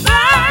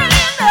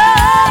burning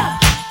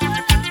up.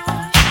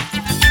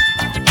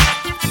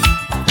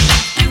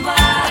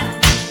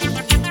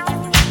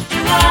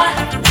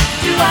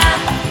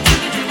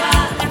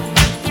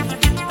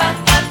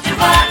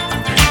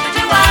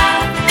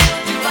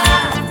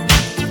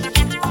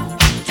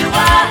 Do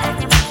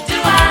I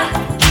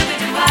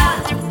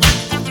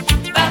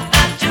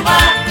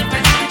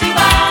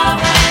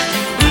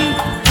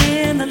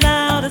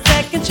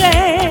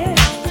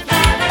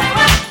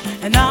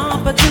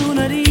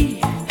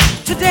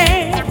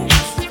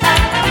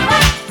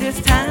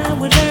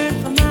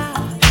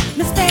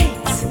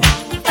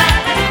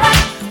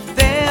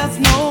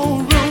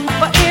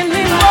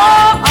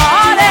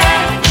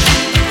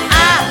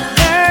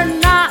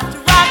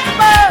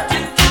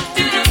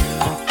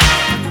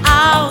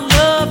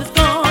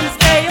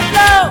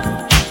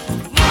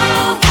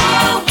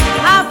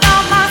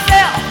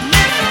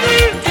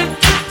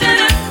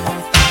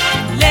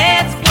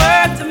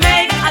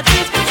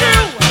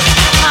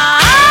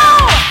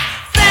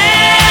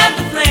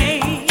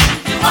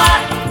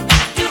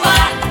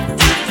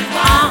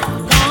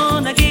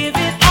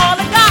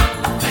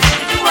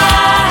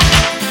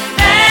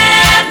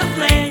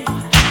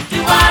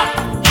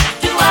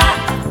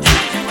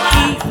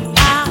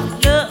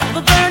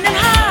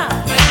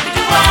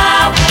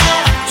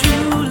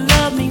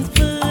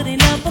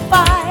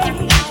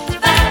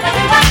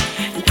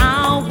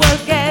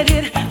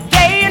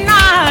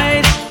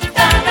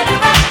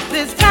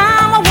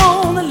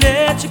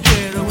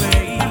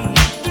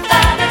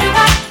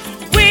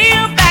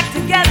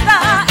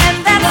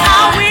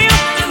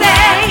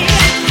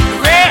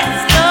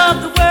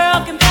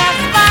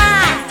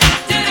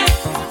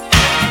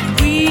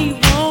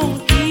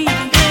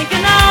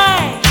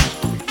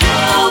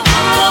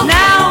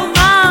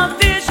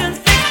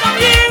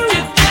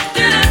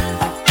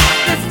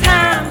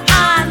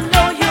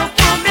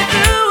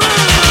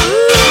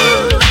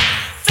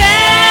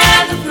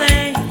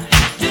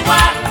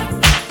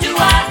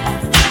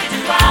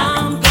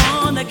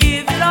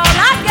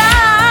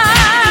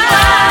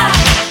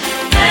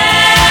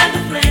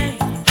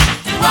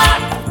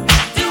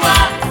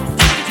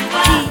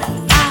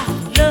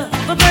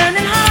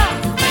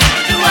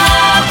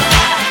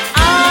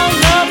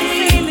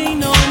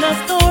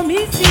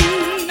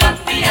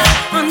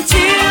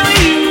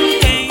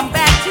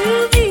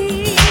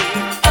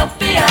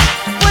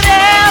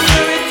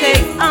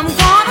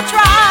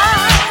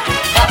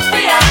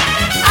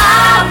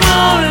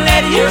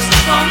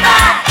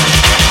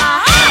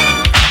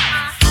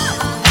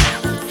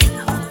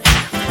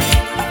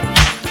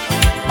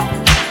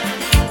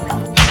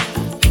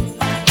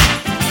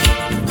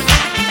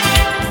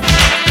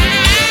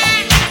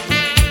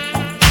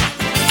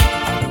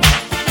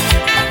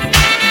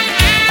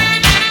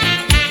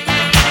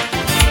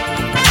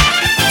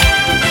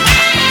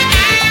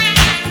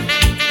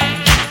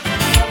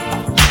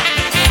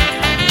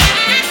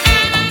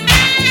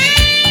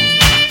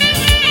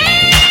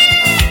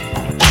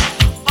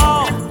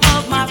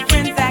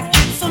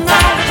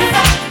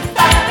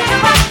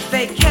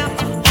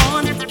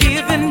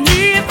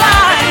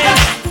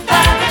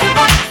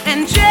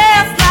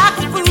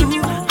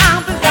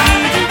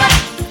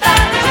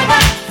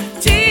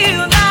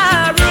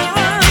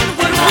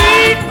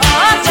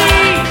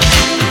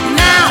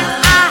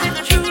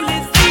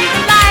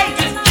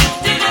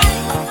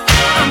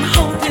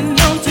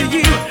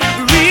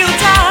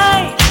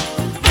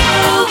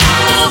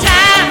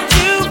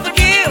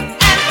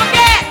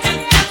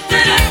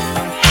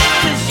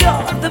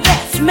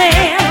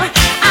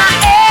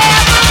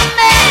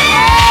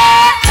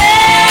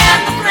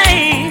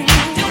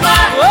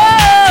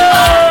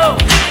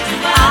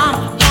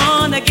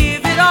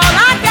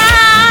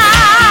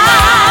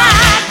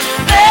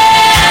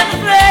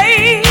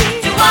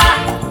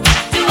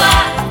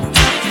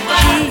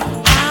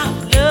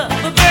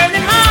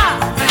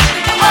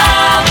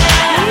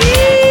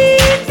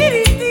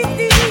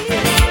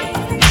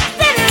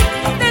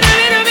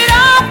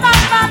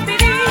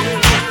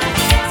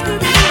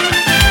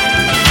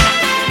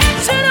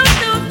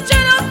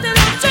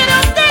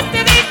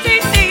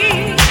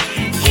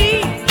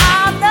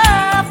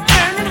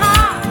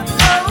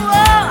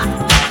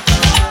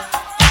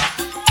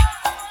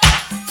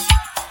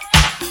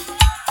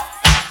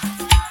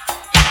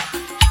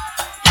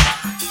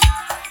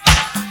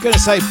Gonna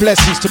say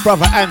blessings to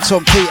brother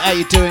Anton P. How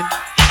you doing?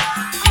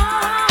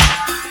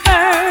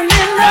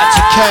 Out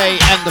to Kay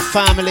and the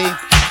family.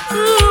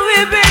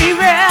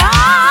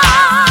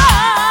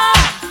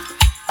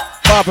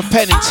 Barbara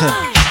Pennington.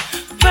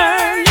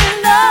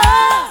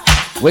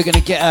 We're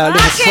gonna get a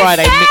little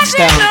Friday mix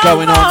down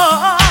going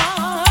on.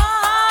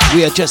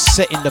 We are just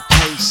setting the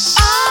pace.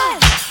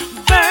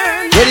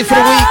 Ready for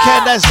the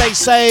weekend, as they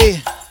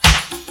say.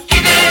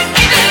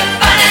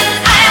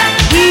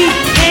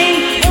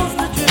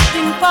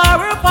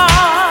 Far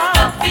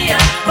apart,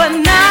 but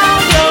now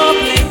your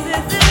place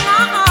is in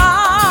my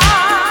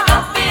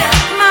heart.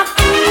 My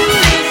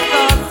foolish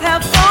thoughts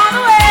have gone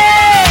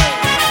away,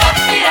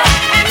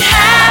 and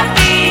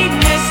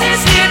happiness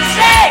is here to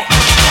stay.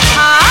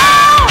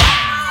 Oh,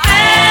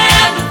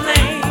 and the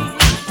flame,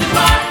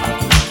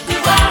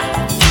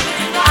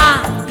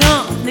 I'm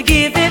gonna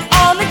give it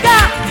all I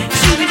got.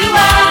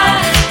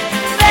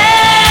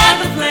 Fan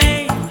the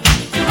flame,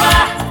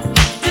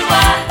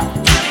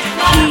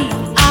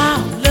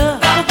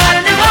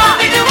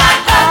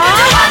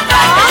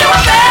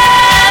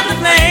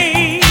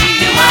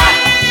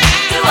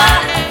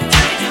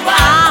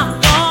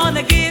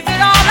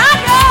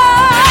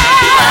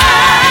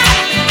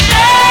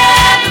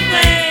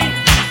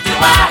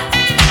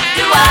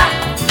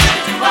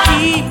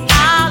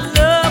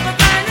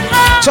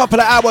 Top of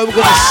the hour, we're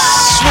gonna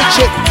switch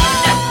it.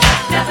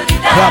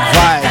 Club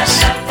vibes.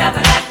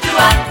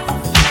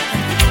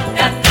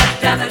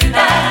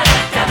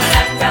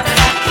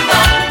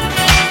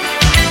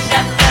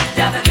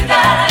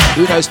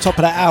 Who knows, top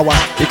of the hour,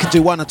 we can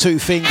do one or two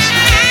things.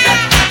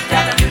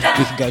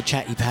 We can go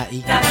chatty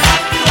patty,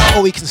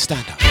 or we can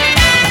stand up.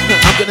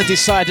 I'm gonna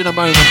decide in a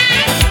moment.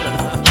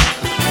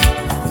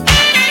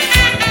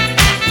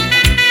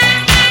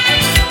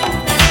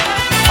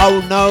 Oh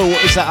no,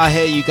 what is that I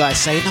hear you guys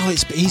say? No,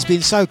 he's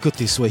been so good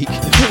this week.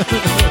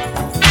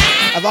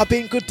 Have I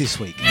been good this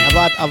week?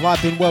 Have I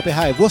been well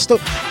behaved? What's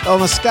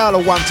on a scale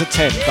of 1 to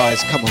 10,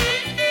 guys, come on.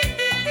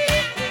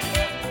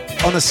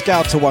 On a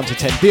scale to 1 to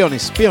 10, be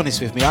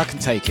honest with me, I can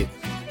take it.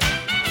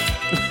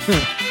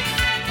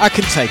 I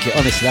can take it,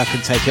 honestly, I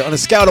can take it. On a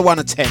scale of 1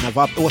 to 10,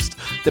 what's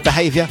the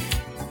behaviour?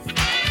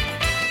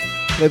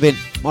 We've been,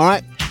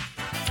 alright?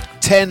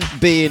 10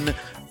 being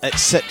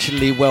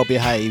exceptionally well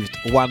behaved,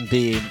 1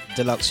 being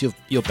Deluxe,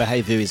 your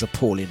behaviour is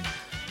appalling,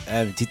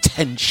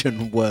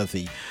 detention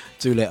worthy.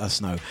 Do let us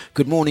know.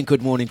 Good morning to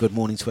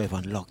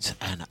everyone locked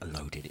and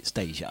loaded. It's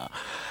Deja.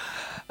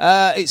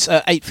 It's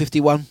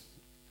 8:51.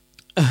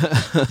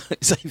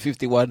 It's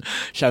 8:51.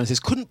 Sharon says,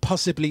 couldn't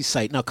possibly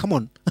say. Now, come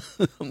on.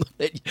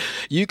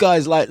 You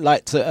guys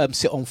like to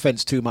sit on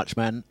fence too much,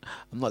 man.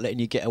 I'm not letting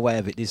you get away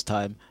with it this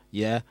time.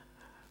 Yeah?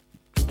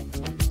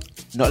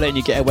 Not letting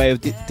you get away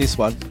with this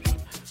one.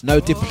 No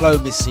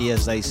diplomacy,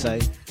 as they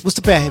say. What's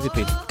the bear heavy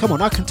been? Come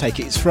on, I can take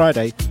it. It's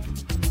Friday.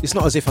 It's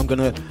not as if I'm going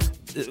to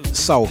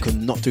sulk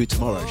and not do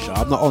tomorrow's show.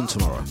 I'm not on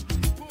tomorrow.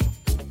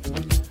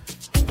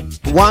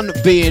 1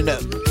 being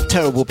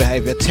terrible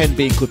behaviour, 10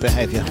 being good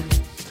behaviour.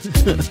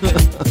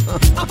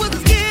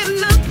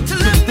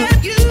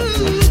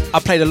 I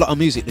played a lot of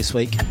music this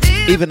week,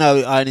 even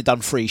though I only done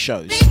 3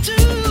 shows.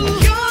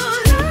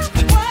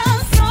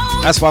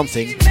 That's one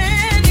thing.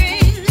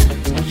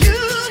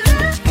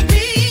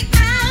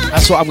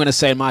 That's what I'm going to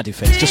say in my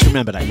defence. Just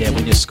remember that, yeah,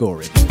 when you're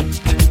scoring.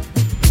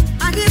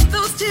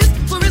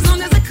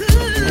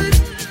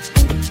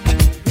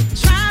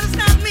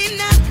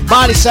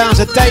 Miley sounds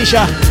of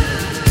Deja.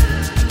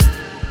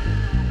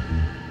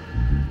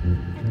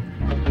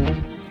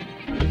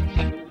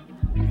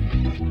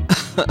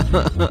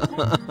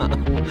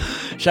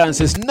 Sharon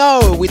says,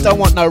 no, we don't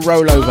want no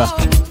rollover.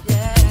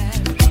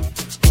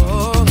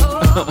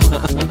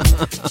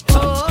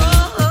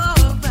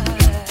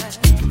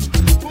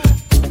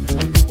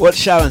 What,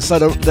 Sharon? So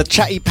the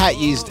chatty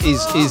patty is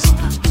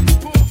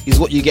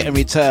what you get in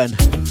return.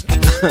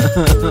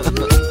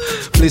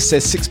 Bliss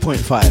says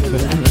 6.5.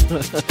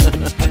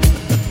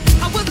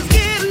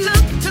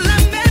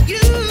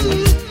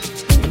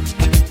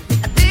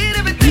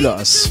 You lot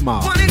are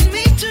smart.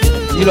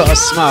 You lot are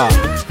smart.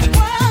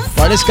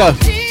 Right, let's go.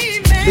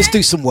 Let's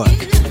do some work.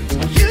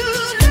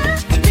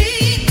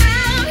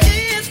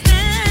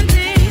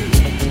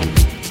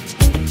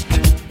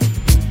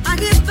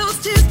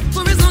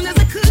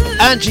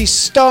 Angie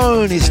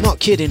Stone is not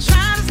kidding.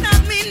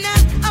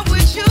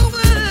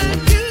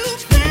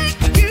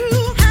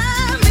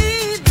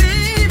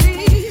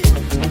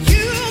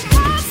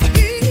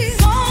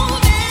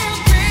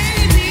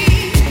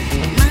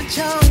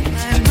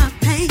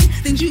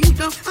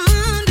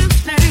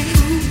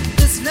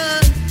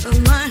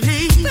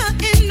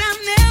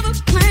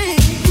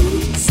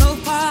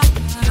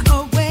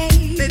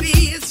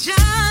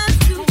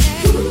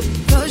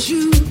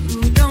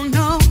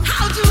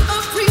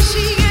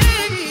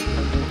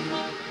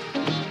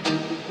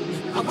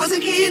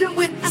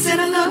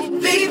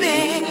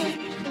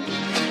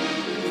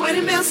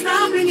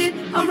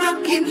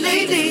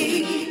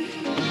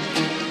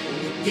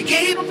 You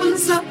gave up on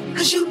us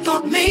cause you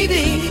thought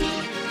maybe,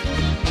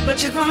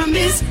 but you're gonna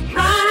miss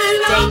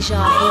my love.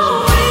 Deja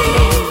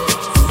vu.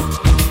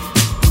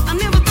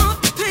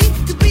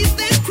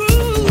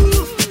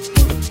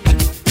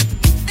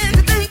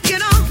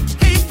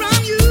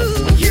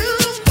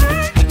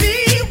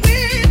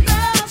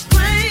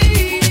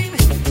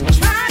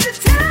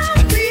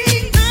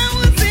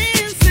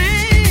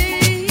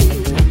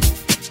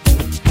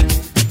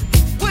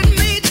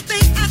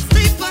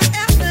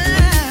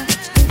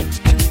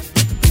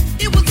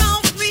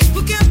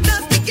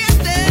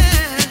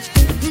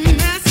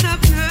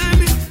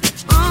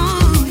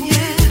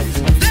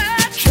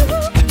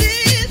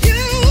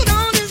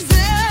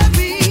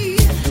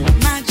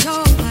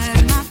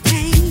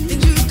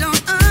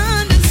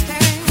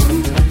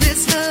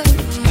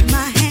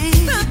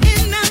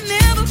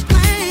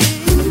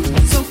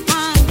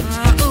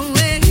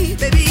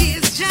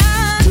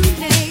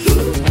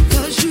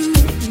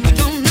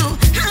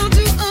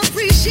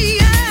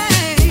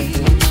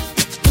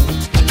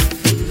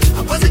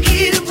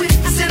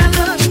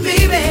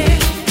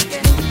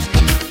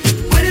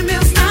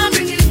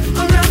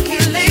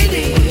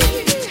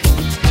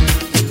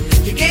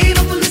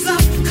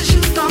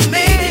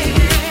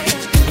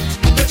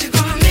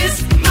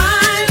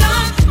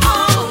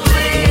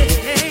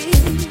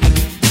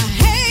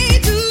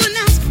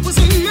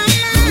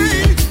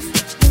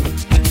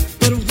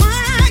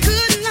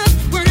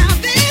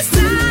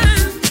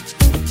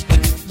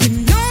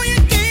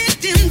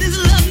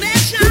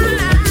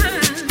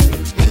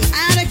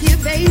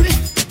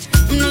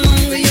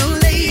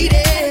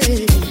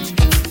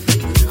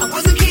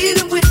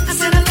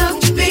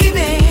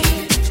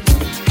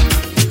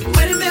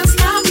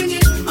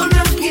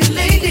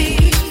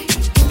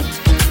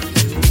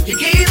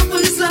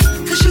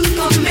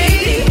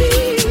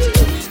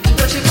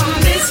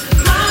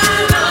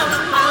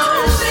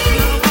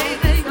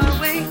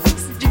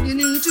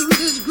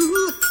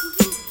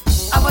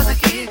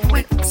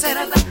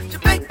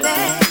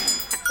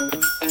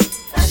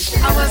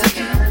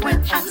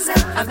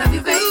 I love you,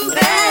 baby.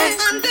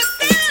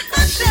 Understand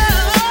my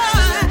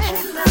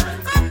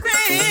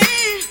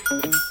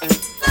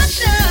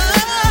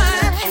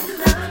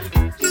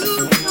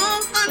you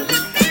don't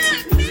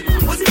understand me. I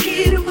was a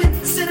kid who went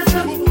and said I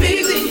love you,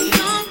 baby. You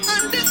don't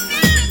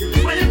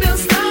understand. When the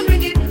bells start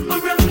ringing,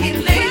 around here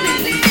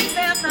lately,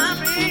 bells start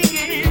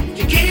ringing.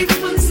 You gave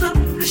me one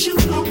slump, the shoe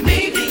home,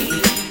 maybe.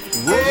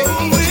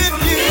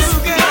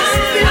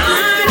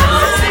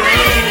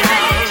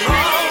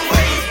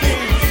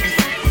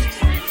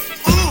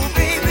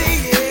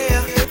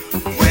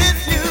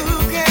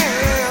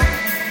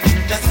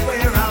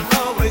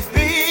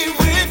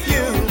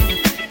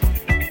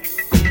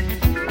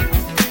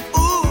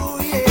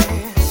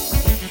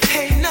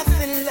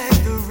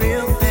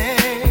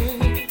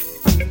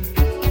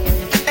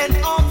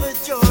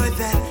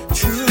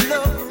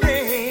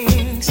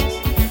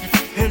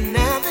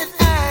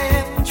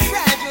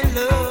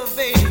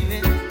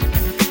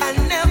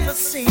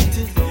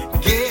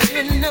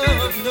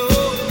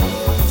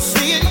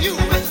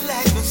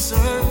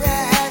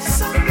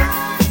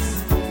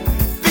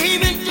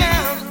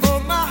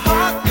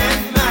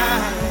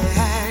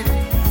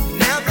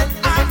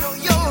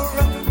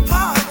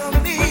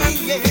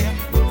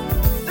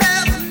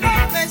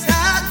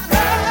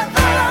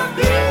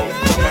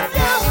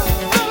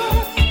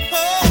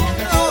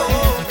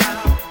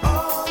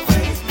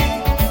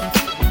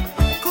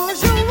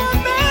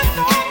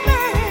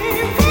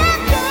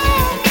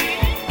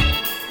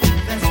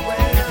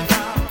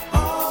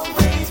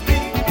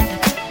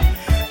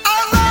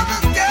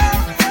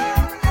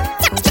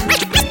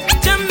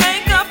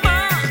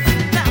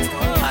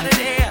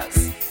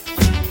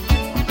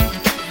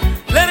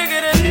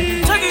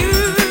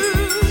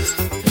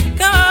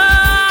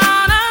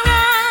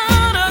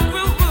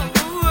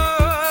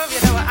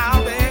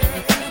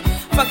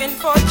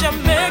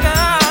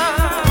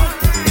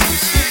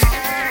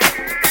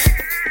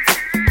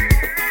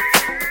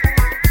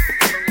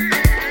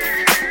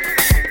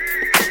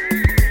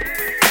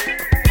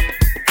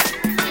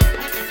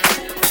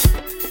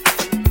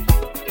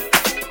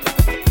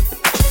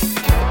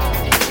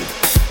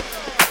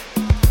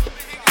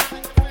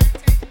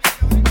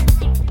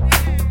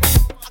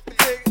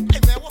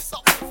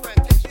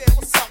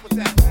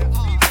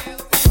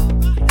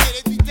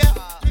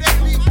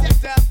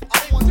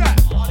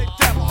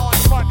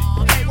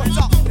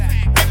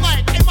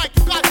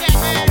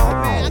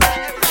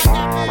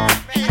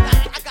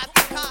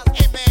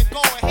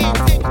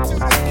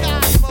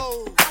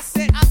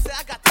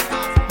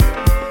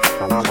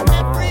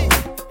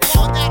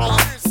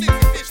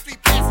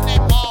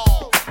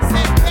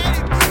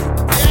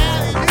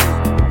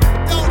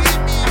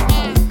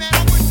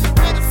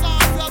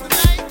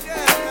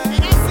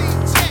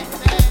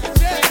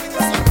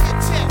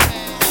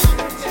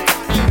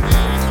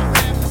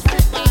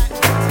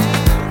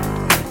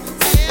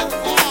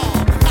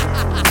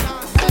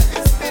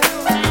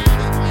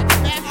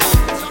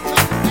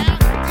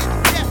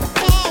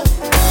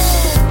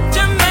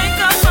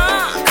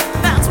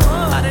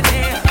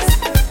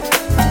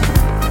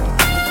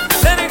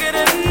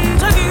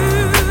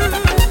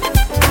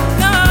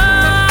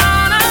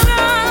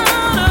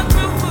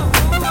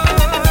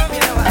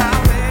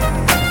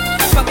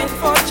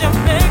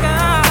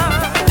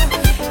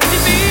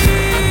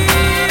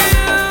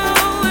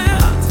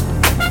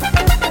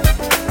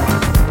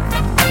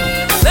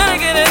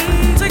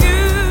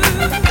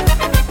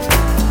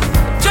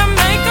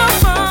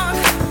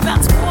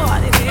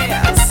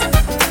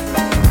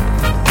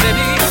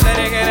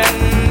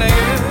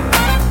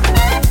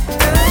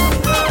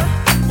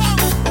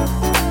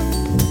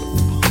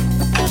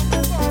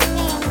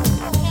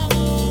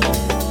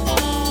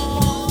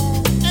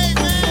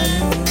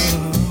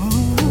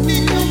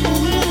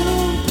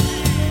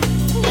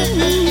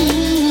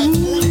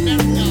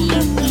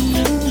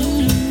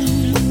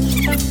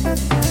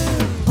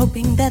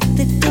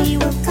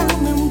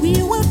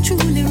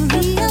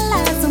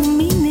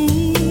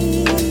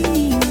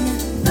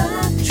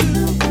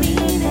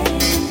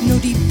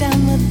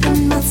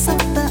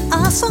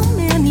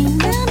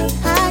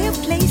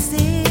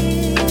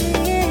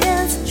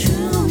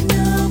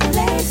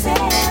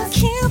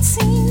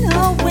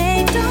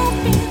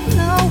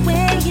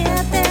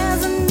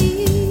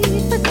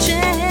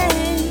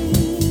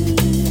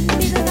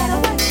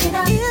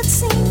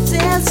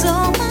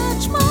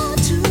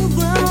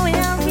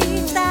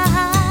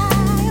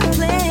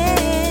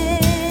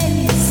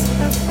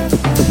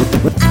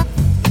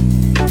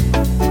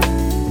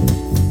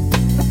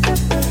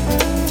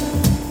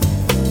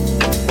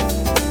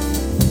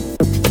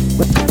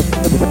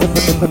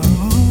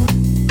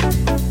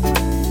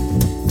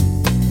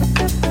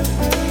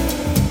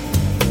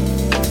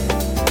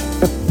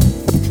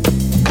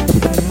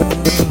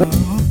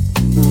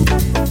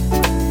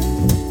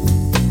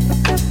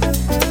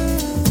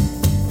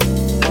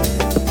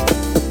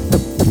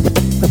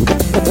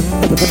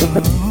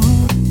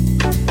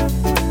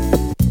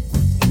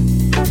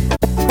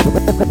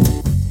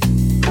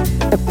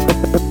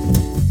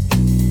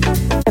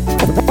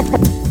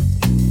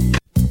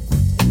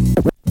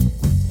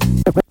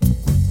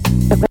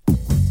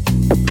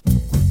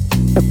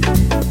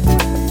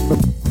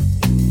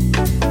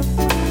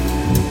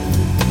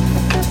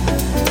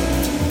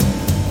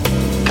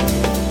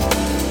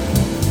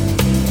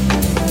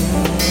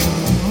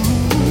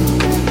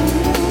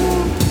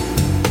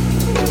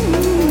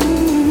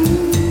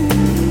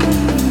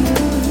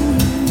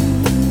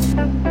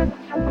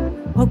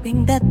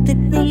 hoping that the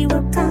day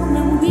will come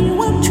and we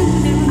will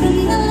truly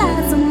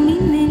realize the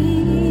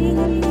meaning.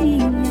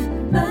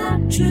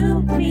 The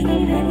true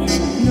meaning.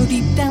 No,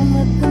 deep down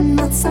within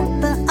myself,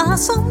 there are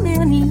so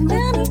many,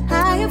 many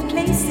higher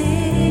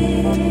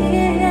places.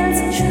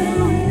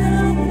 True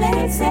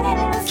places.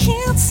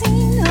 Can't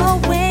see no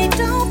way,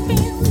 don't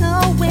feel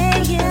no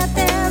way. Yeah,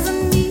 there's a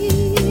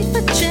need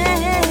for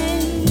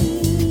change.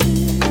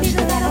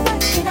 People gotta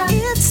work it out.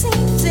 It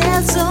seems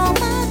there's so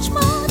much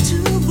more to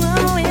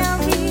grow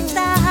and reach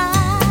the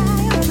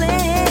higher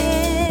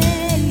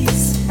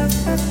place.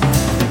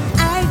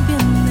 I've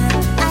been there,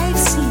 I've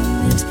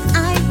seen it,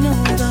 I know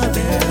the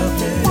better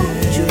place.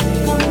 Won't you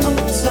come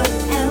closer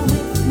and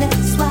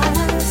witness what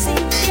I'm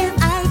seeing?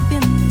 I've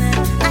been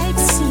there, I've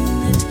seen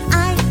it,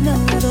 I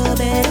know the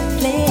better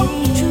place.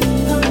 Won't you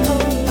come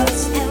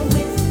closer and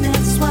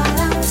witness what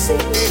I'm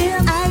seeing?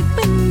 I've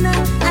been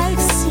there,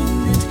 I've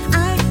seen it,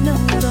 I know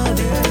the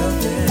better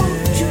place.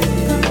 Won't you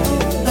come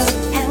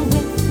closer and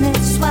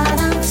witness what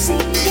I'm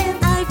seeing?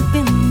 I've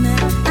been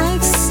there,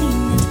 I've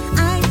seen it,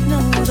 I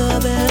know the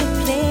better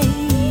place.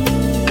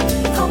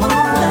 Come on,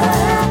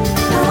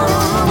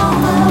 come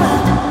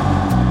on.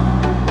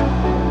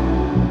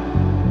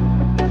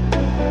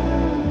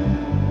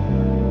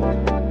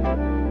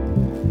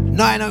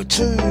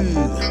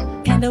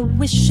 902. Kind of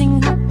wishing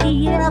that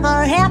he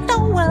ever had there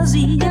was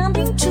the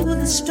ending to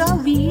the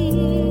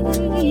story.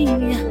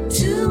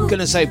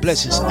 Gonna say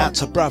blessings out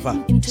to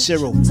brother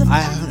Cyril.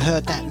 I haven't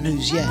heard that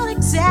news yet. Not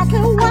exactly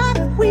what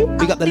we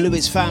Big up the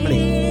Lewis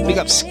family. Big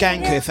up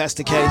Skanker if that's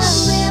the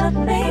case.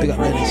 Big up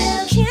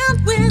Dennis.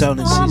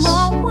 Condolences.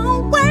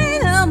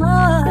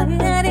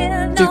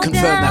 Do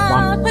confirm that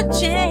one.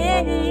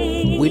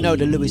 We know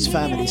the Lewis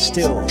family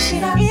still.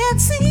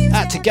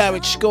 Out to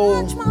Garage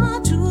School.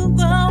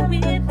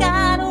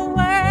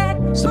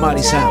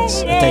 Somebody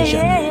sounds a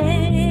deja.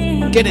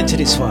 Get into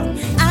this one.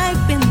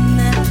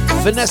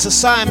 Vanessa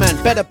Simon,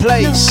 Better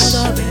Place.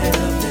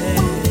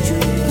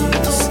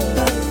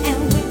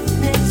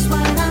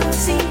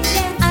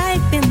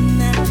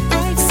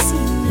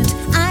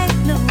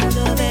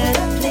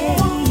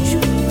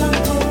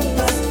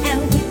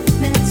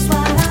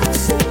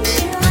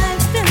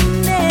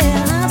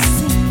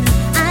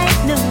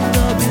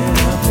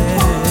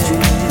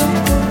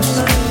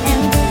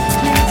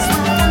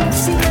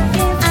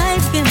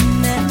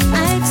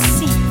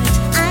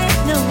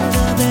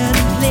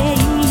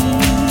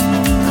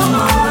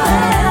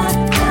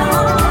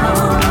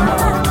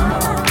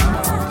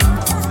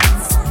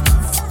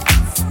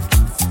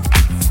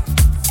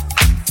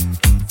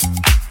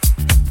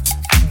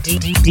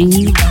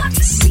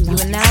 Dlux. You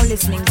are now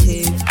listening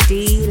to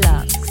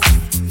Dlux.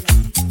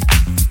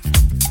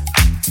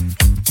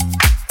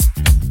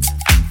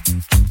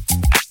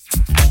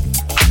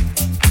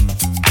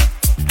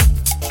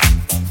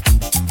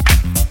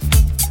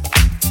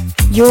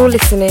 You're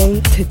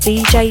listening to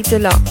DJ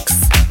Dlux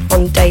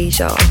on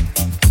Deja.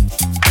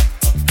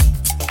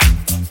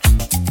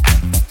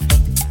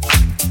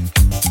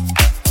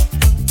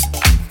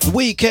 The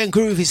Weekend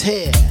Groove is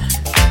here.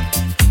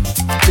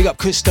 Big up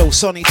Crystal,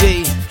 Sonny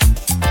D.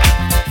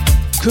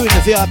 Crew in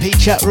the VIP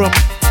chat room.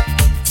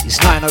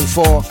 It's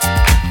 904.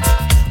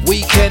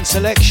 Weekend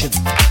selection.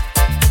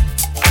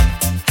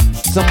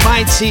 The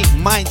mighty,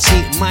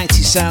 mighty,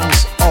 mighty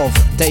sounds of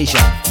Deja.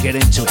 Get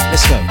into it.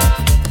 Let's go.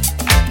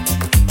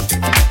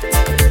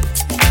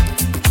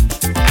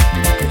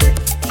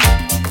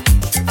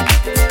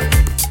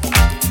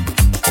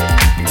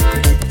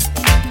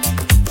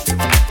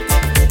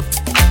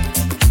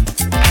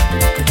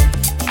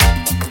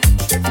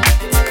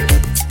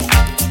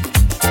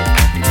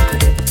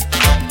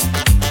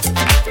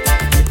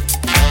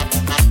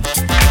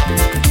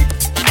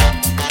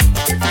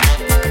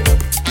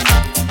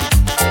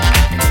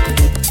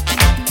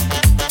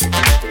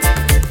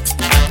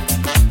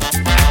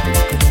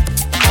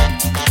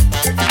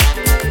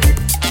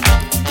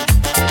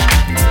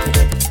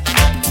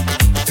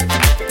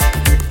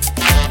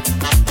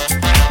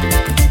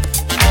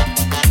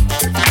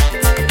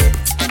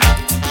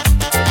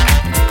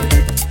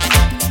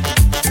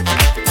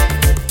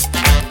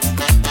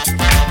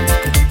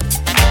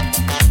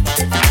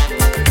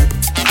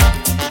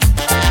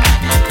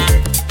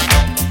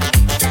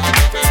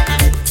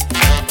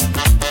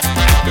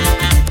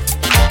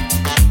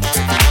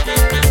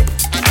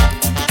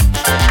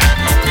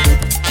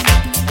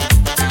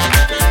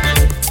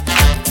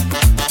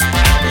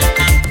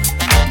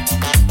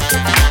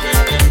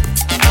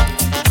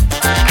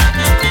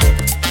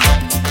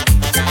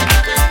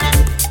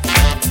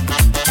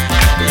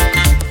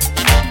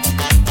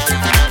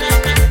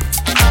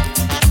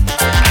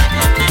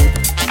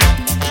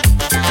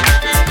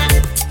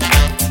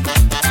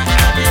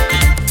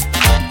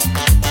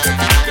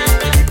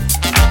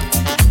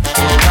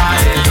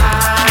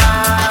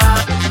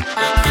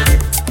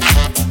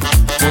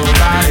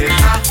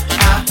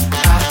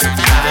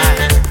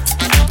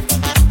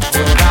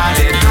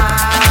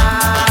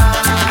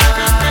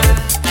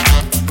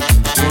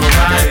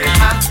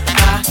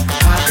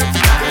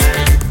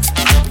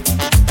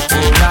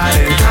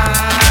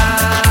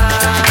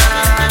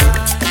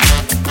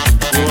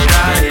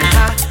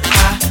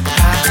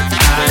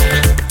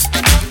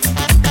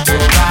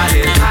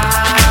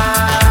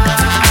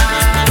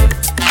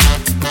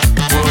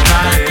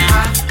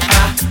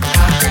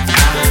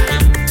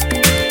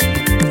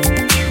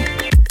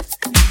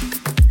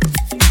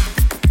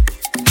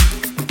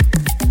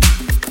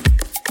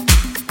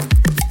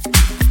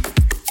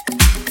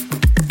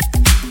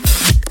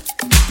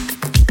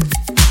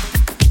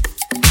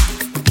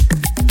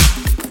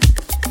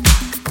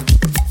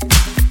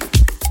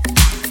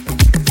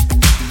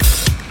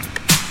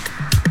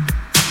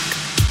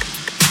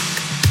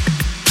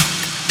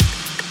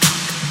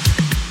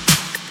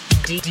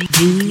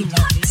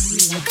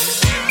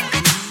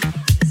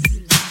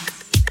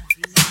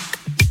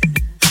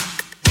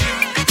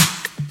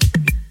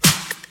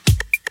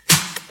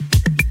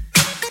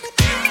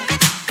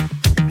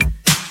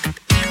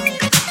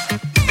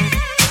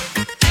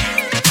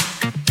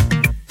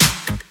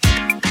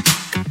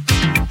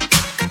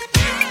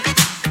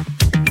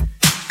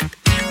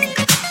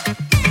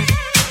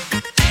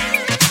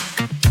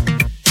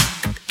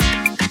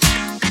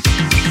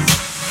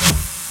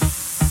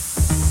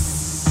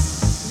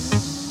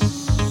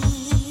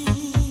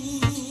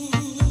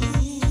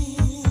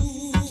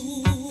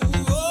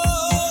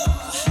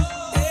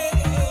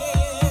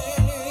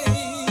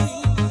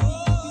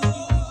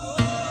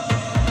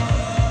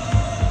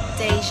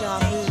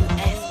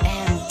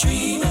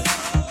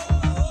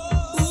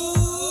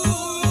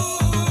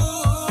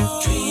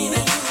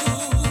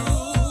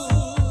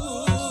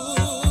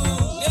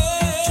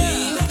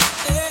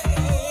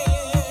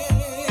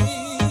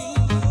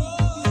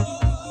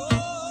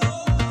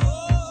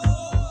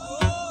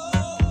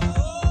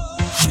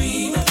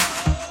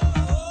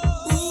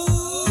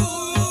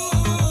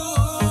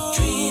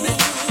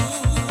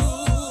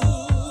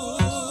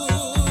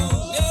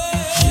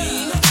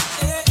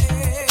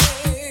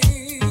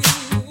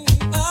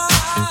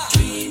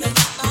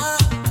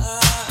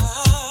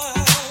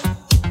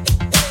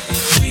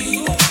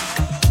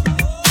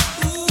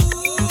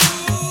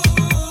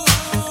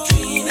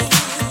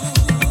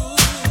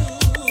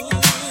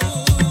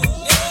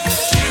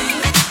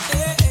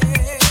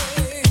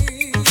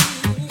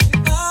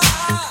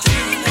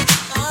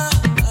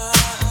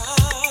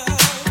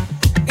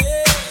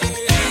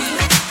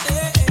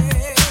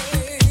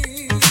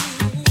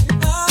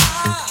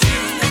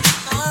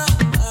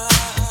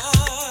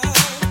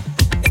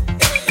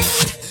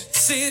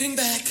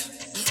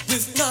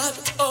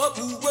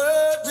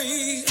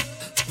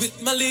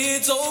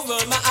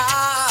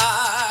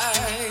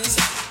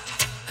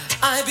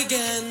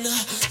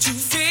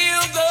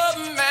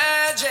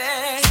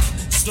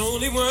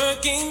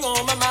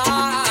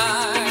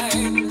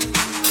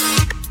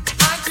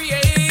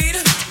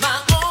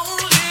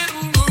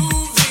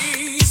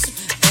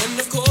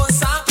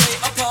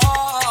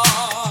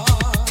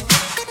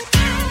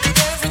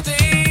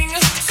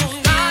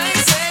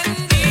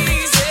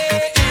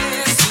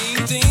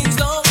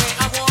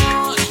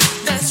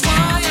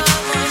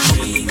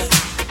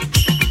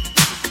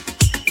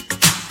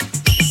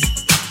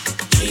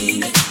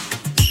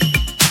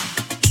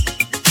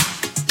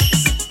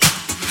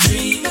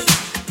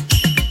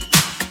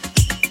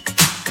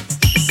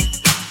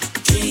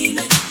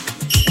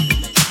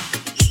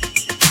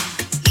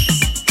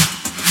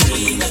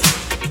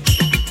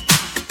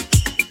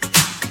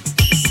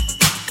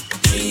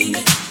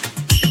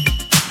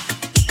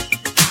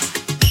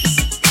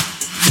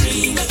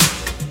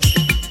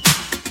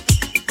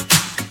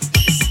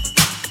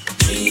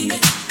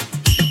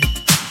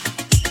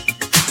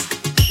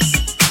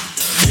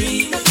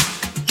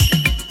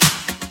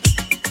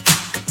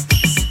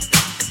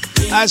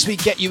 As we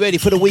get you ready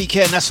for the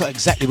weekend, that's what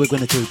exactly we're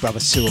going to do, brother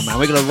Cyril, man.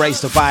 We're going to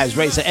raise the vibes,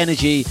 raise the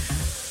energy,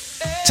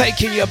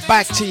 taking you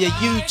back to your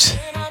youth.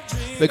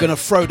 We're going to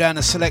throw down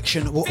a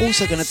selection. We're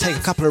also going to take a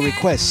couple of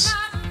requests.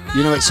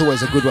 You know, it's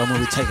always a good one when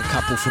we take a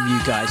couple from you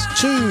guys,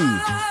 too.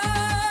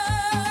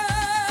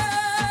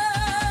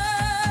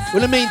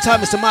 Well, in the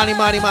meantime, it's the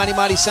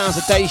mighty sounds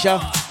of Deja.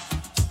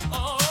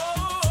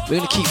 We're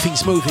going to keep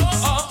things moving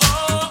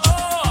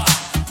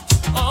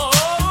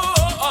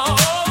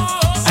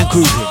and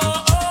grooving.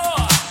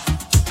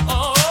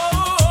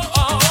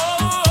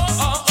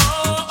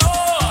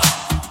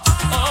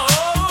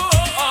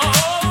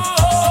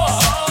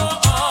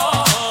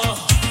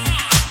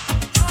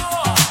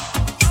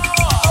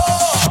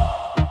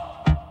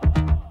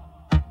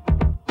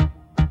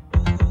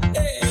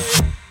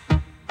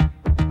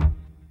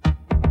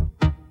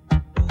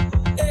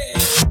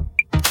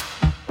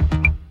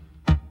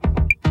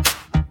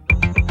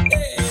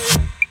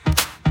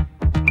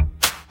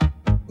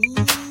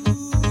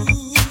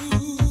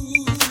 Ooh.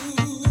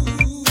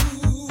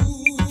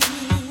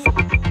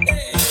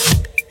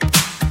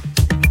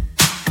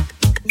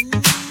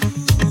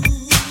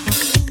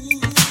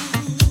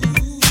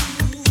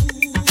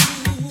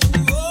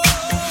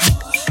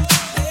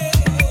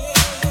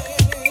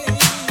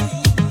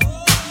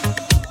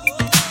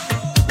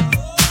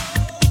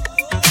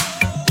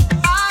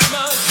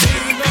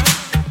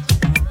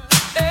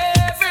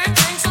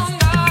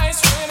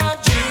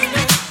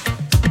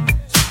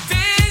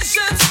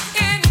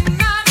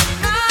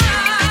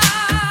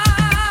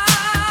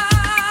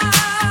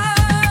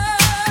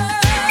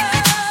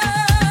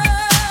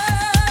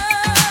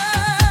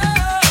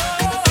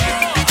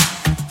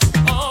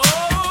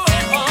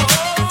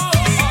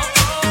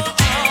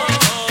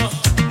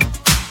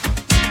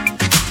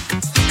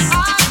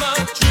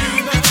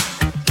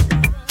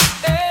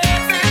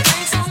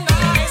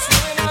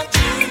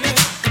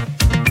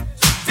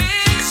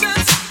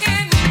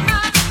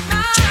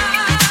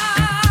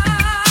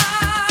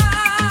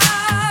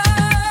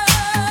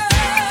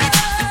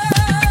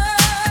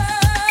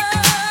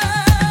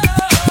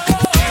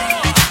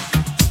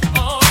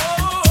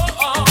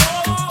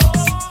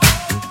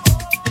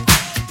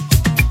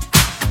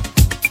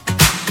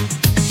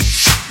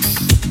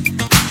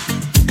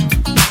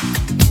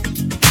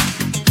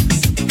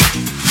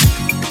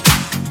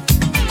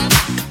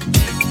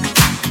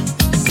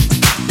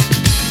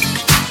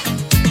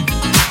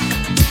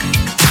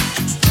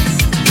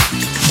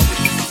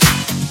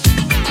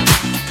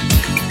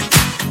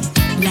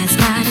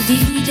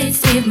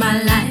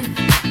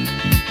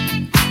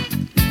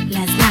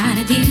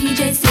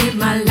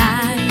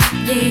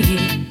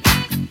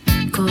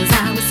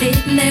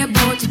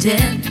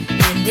 death.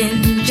 And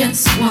in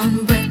just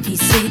one breath he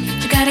said,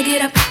 you gotta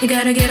get up, you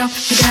gotta get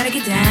off, you gotta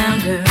get down,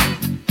 girl.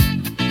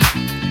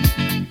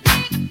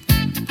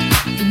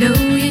 You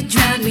know you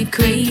drive me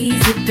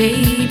crazy,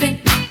 baby.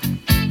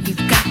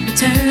 You've got me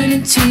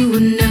turning to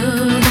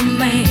another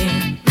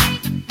man.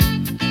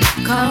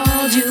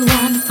 Called you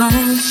on the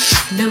phone,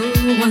 no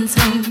one's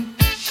home.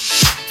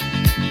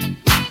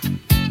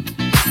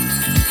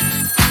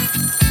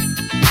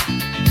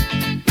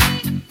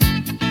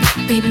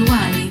 Baby,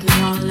 why leave me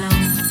all alone?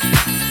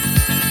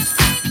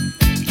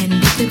 And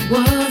if it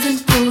wasn't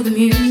for the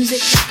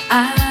music,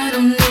 I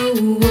don't know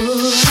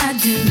what I'd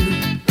do.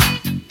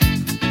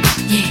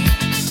 Yeah.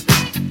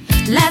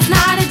 Last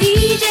night a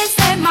DJ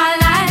saved my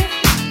life.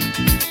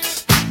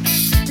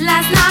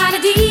 Last night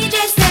a DJ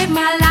saved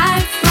my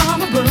life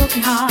from a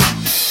broken heart.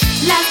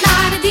 Last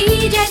night a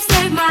DJ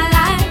saved my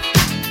life.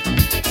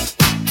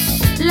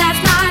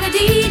 Last night a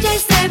DJ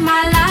saved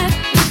my life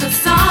with a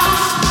song.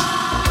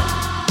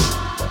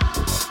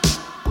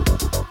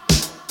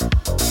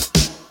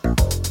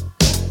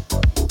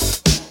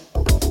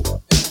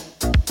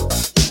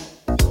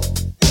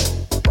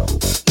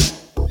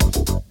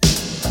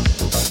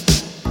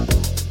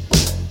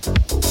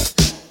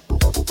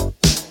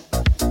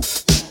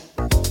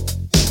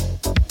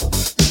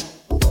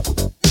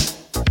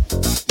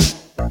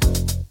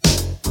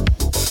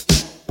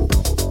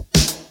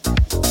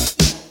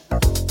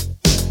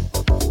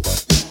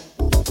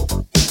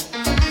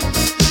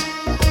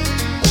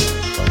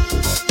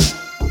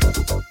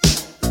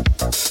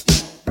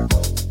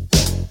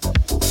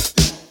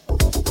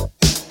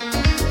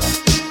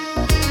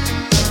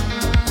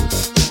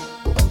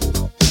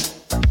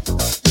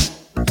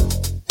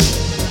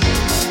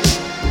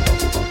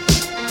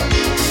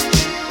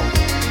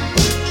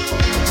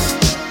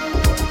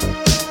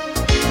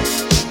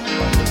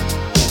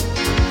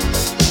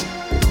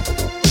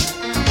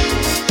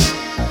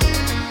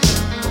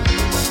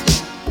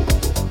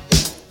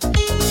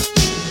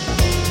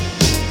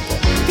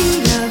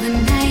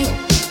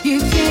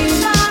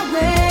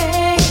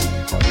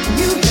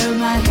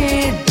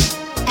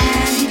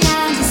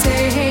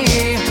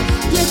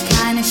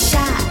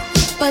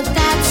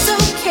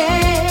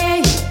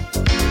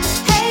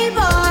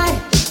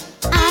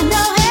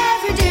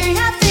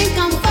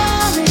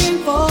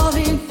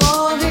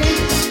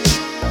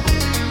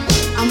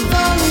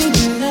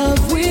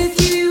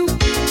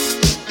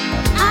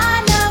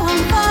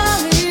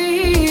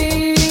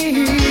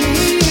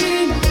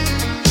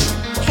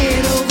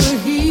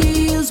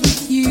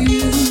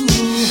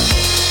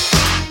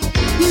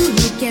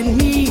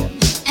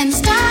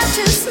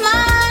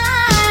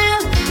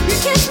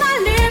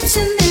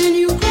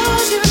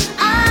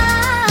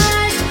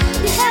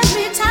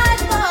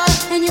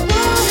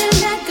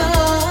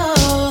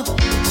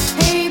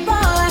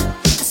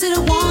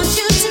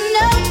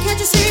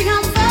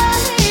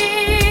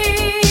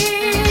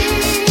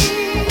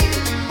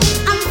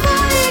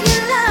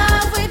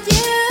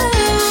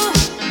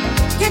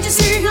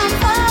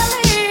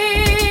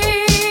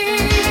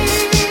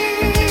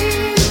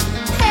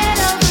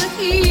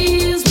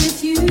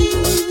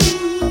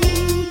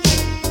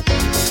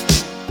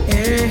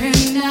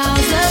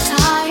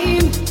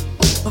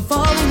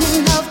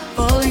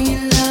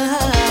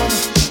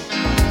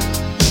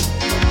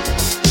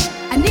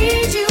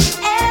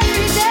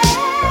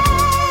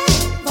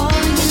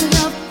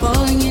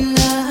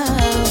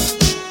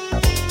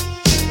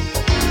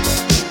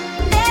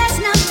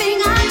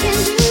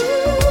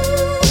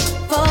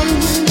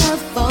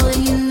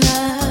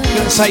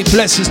 Say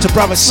blessings to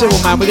brother Cyril,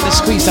 man. We're gonna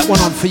squeeze that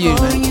one on for you,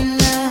 man.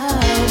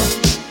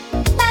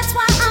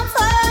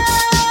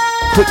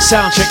 Quick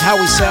sound check, how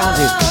we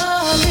sounded.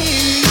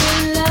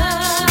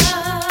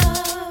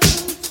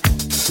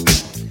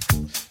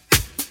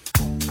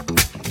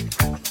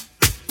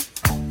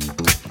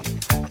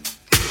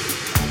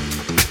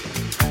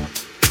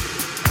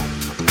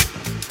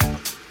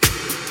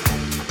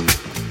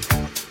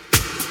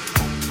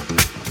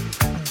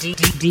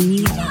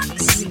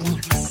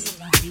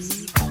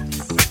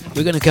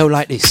 We're gonna go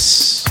like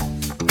this.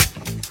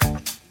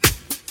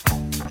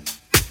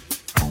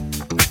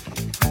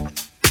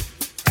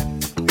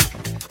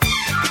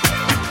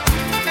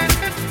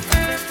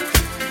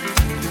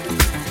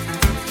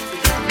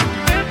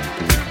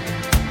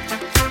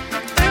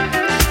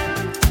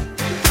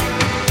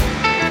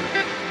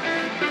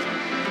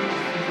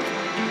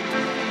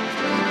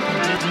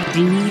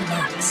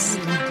 Dlux.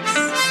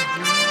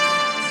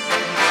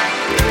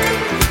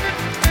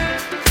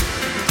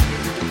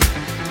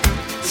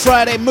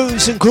 Friday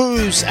moves and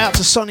grooves out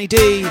to Sonny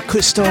D,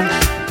 Crystal.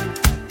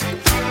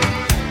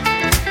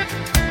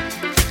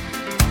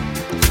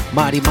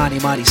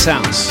 Mighty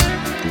sounds.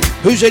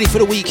 Who's ready for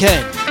the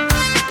weekend?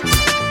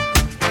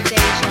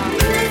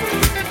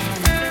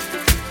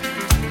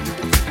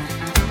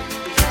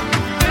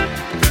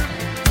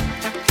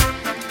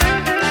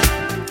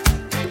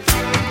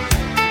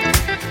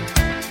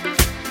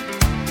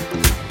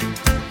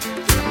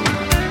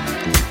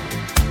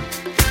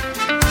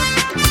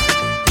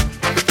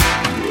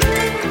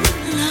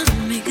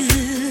 Love me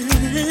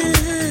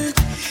good,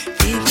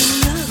 baby.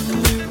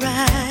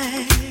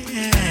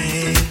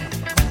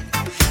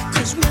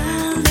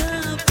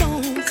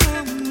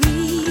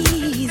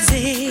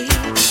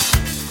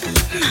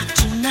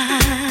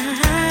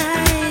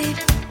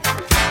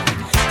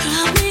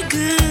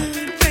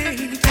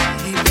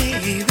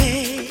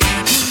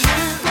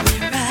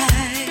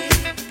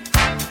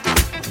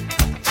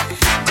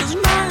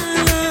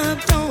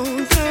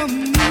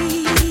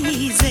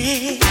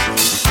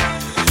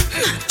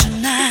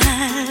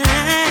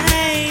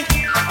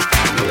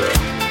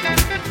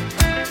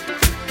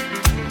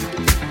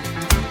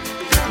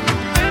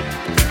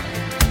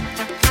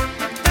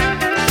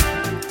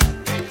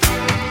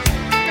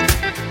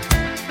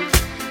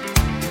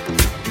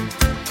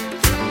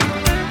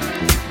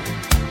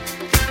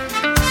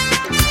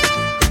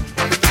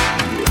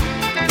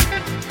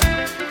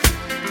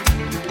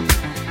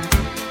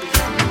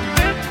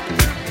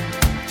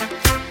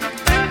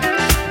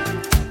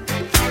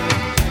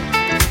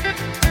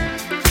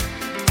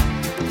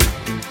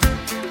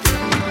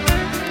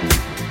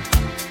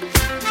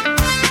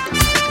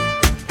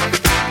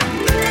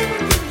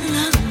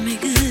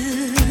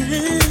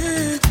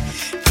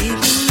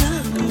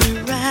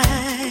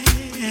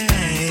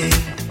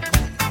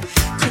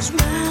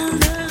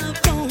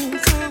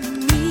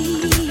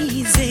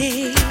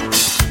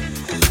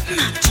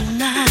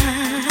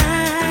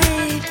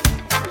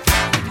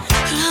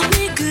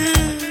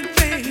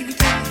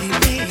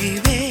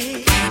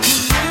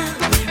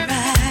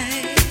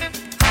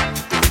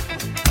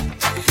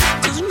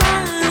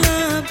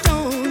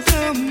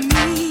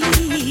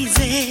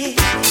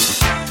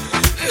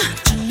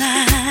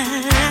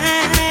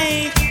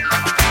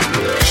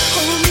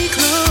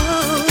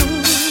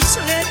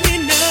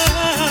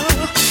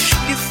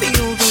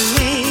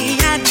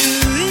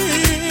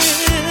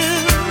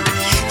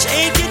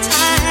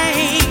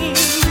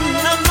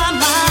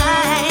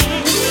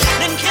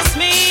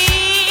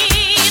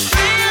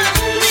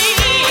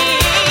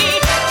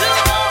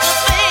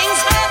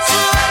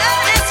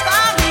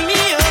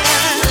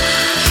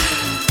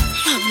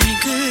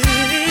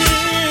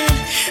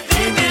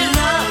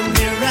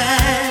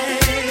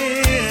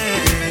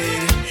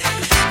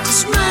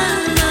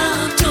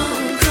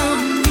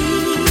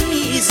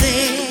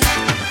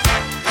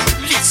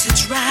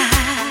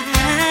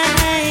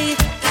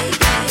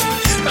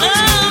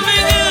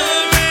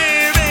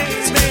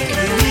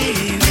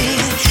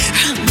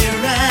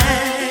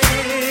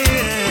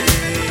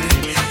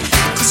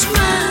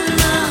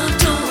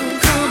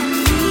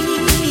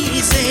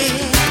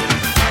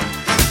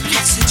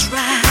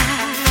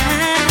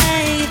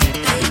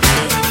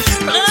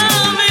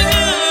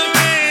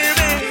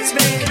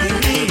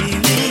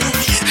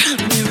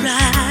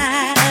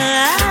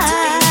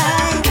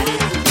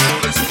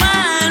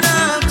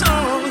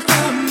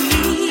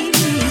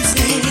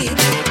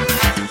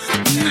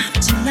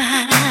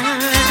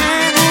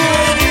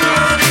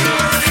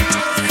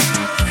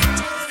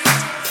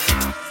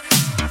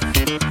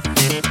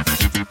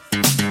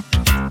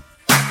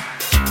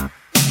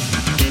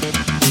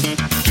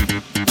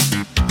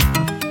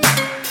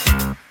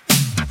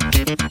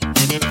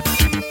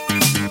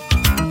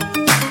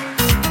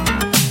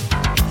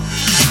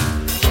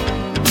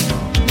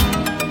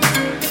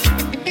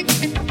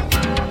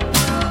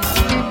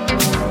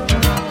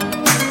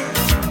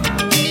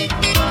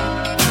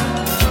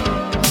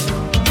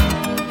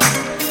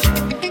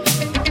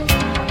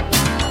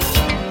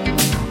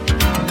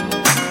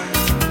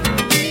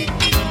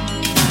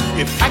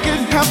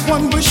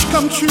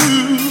 come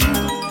true.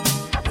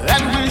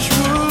 That wish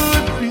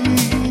would be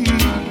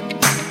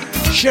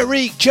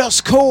Sharik,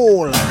 just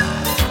call.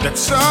 that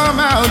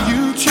somehow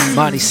you choose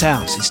Mighty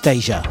Sounds, it's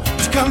Deja.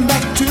 to come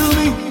back to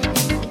me.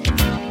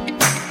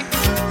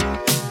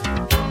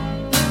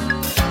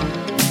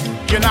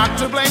 You're not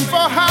to blame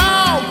for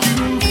how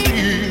you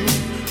feel.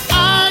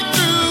 I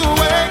do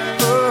wait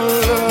for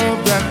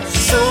love that's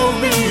so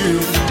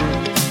real.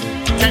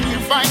 Can you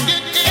find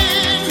it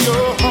in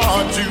your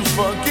heart to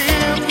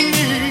forgive me?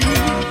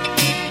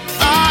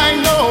 I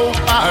know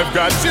I've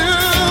got to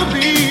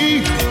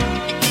be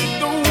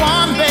the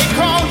one they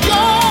call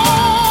your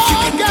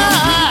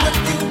guy.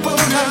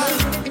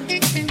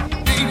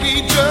 Baby,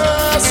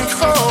 just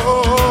call.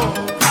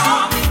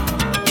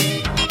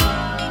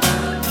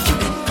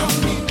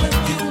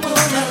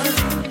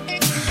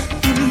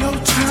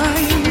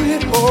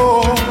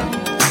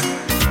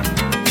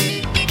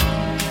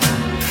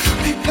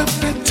 Pick up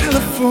that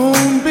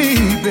telephone,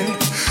 baby,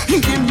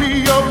 and give me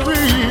a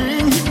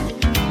ring.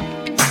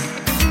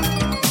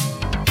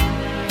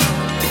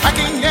 I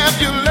can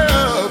have your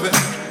loving.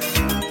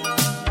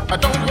 I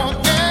don't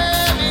want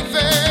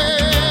anything.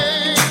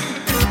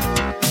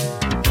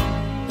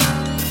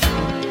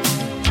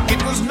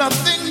 It was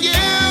nothing you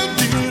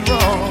did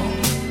wrong.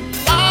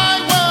 I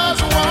was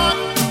one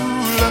who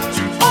loved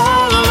you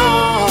all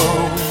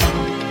alone.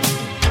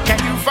 Can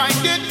you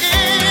find it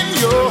in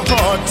your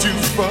heart to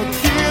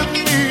forgive me?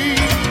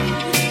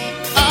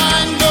 I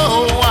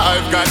know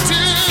I've got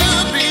to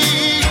be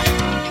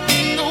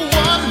the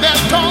one that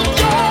calls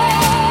you.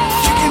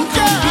 You can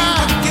call me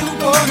what you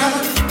wanna.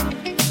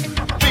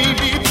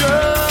 Baby,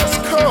 just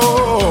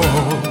call.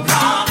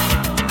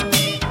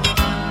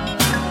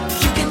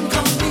 You can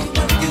call me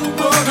what you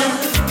wanna.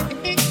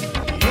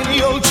 Any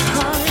old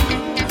time.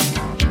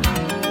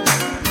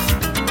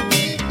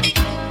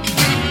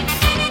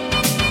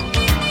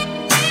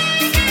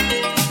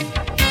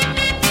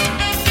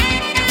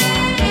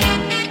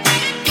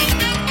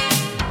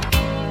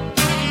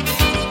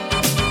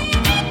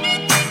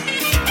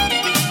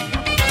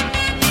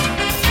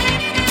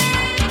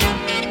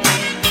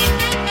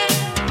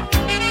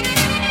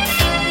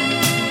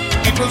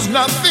 It was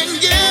nothing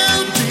you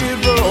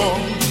did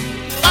wrong.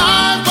 I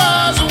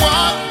was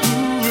one who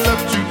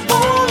loved you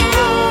all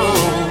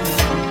alone.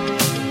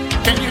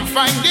 Can you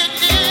find it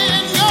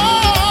in your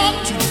heart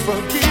to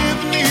forgive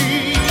me?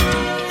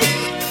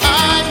 I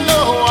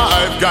know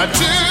I've got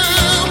to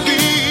be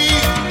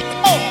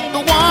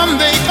the one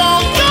they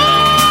call you.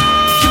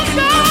 You can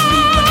call me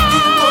what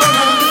you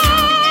wanna.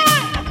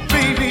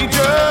 Baby,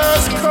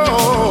 just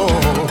call.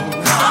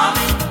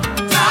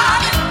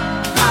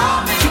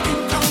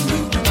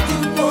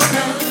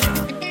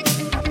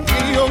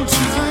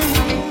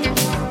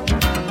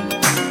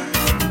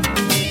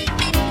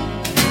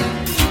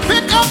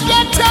 Pick up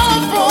that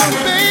telephone,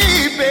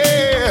 baby.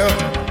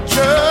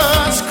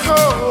 Just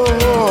call.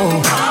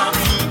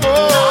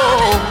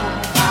 Oh,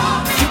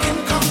 you can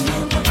call me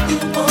what you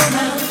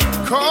wanna.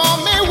 Call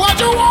me what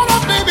you wanna,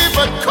 baby,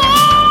 but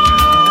call.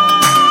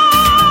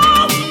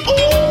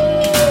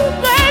 Ooh,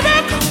 baby.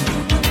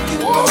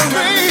 Oh,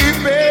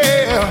 baby.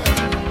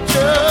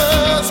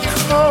 Just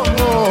call.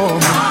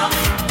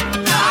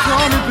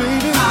 Call me,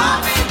 baby.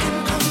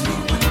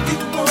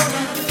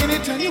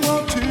 Anytime you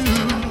want to.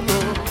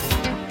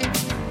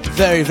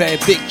 Very, very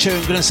big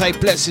tune. Gonna say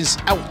blessings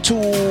out to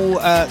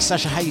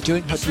Sasha. How you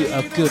doing? Hope you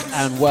are good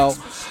and well.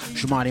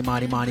 Mighty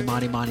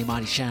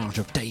sounds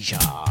of Deja.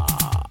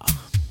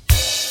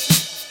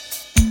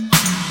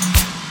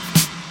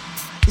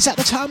 Is that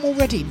the time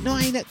already?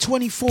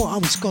 9:24. Oh,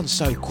 it's gone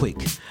so quick.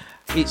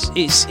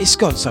 It's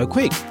gone so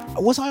quick.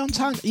 Was I on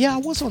time? Yeah, I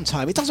was on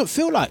time. It doesn't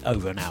feel like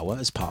over an hour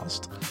has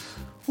passed.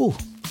 Oh,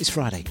 it's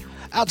Friday.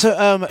 Out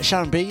to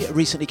Sharon B.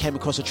 Recently came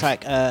across a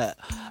track,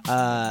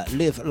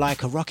 Live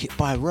Like a Rocket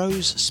by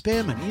Rose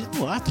Spearman. You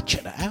know, I have to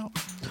check that out.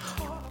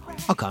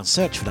 I'll go and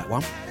search for that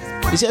one.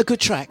 Is it a good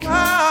track?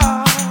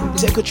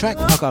 Is it a good track?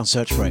 I'll go and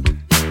search for it.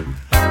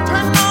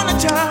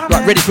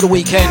 Right, ready for the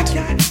weekend.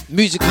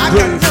 Music and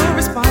groove.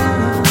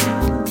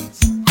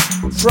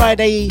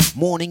 Friday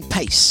morning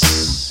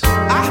pace.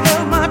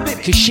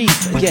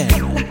 Kashif again.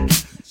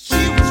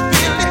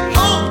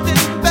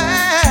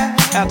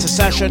 Out to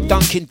Sasha,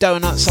 Dunkin'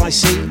 Donuts, I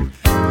see.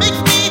 Make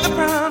me the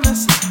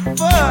promise,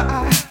 for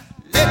I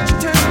let you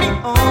turn me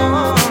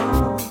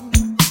on.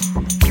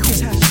 Here's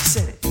how she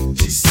said it.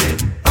 She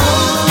said,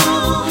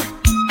 oh,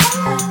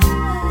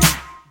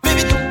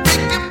 baby, don't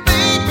break your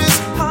baby's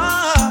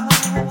heart.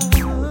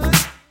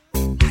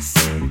 I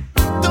said,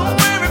 don't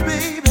worry,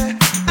 baby,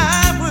 I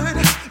would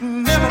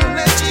never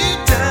let you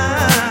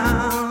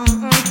down.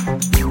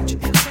 Don't you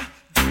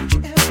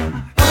ever,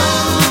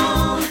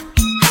 oh,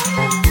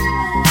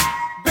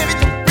 baby,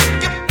 don't break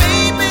your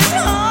baby's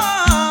heart.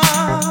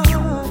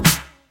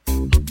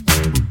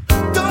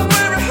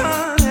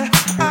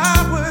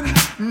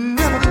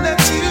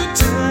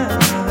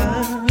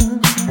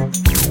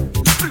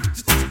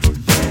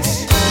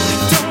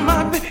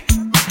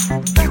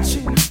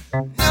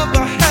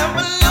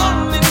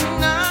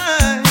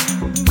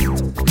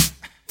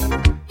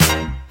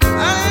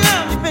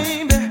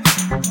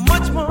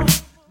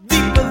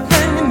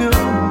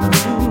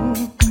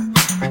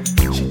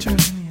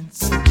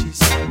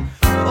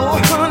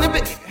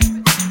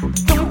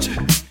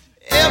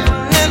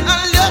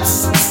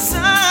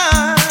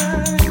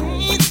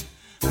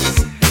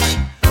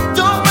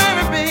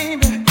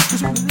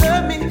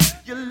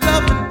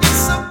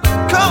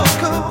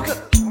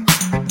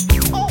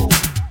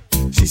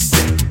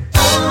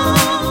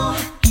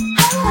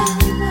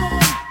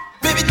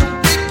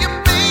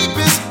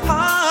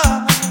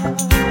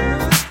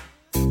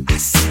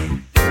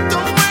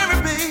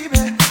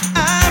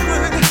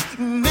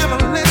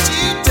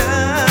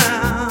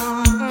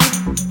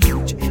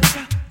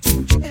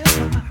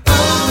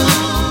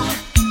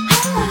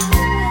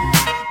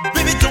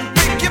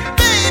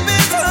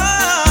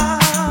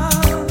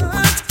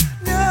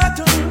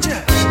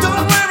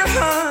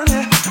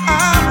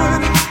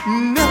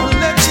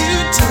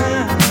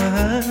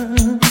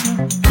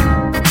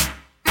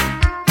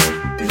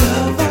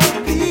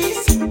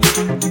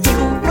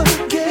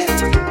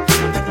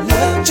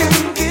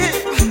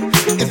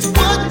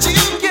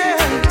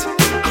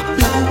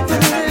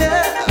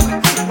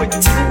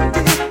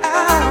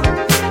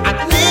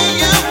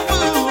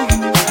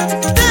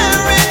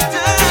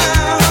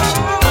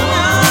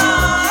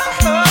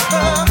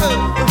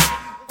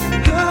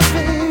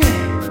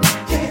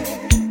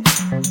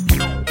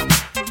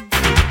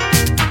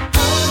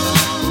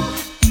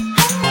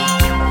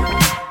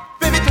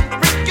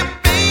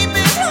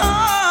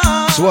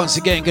 So once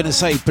again, going to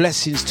say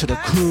blessings to the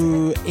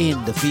crew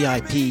in the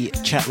VIP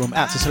chat room.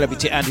 Out to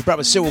Celebrity Andy,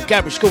 Brother Cyril,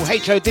 Gabriel School,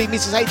 HOD,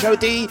 Mrs.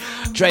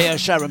 HOD, Drea,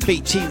 Sharon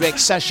B,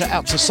 T-Rex, Sasha,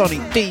 out to Sonny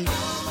D,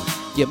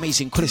 the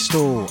amazing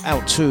Crystal,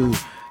 out to,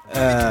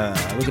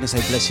 we're going to say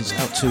blessings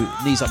out to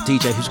Knees Up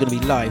DJ, who's going to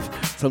be live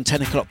from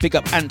 10 o'clock. Big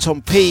up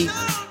Anton P,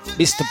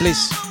 Mr.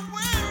 Bliss,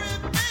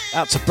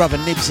 out to Brother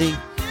Nibsy,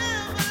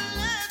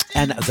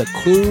 and the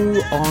crew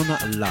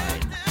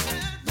online.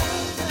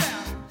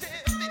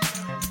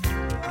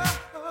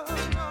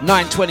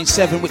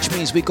 9:27, which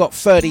means we got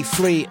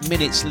 33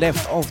 minutes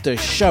left of the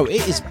show.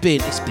 It's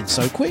been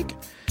so quick.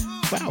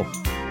 Wow.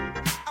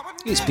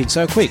 It's been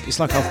so quick. It's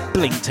like I've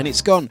blinked and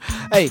it's gone.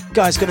 Hey,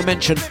 guys, going to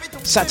mention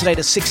Saturday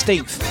the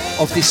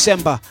 16th of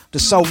December, the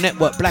Soul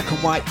Network Black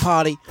and White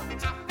Party,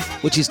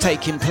 which is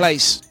taking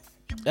place,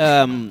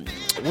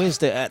 where's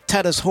the, at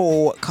Tatters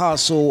Hall,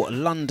 Castle,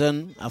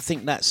 London. I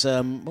think that's,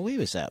 where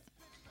is that?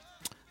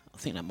 I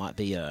think that might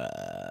be,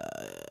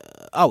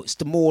 it's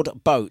the moored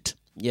boat,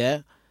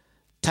 yeah?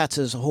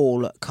 Tatters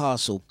Hall,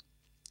 Castle,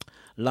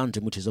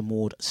 London, which is a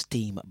moored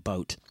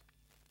steamboat.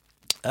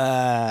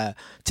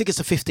 Tickets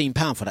are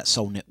 £15 for that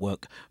Soul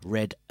Network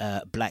Red,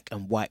 Black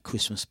and White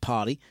Christmas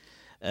party.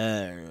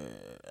 I'm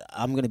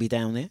going to be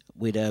down there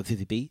with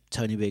Vivi B,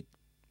 Tony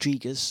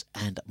Rodriguez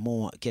and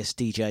more guest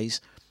DJs.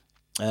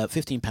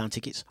 £15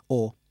 tickets,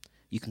 or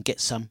you can get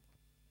some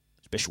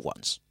special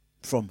ones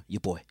from your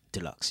boy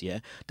Dlux, yeah?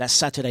 That's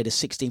Saturday the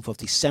 16th of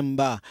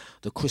December,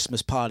 the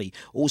Christmas party.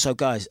 Also,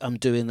 guys, I'm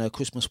doing a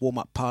Christmas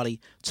warm-up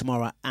party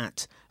tomorrow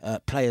at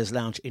Players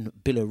Lounge in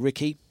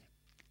Billericay.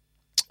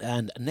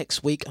 And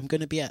next week, I'm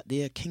going to be at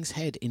the King's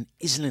Head in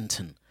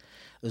Islington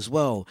as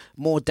well.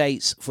 More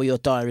dates for your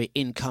diary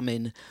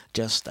incoming.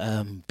 Just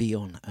be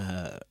on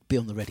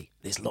the ready.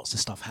 There's lots of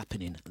stuff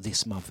happening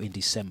this month in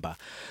December.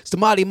 It's the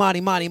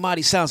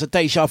mighty sounds of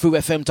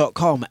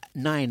dejavufm.com.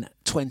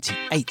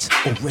 9:28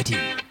 already.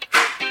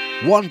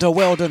 Wonder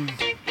Weldon.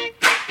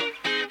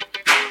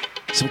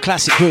 Some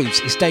classic grooves.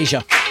 It's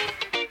Deja.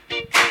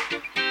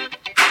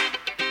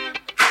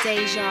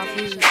 Deja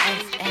Vu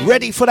FM.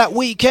 Ready for that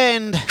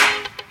weekend.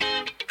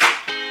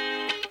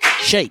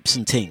 Shapes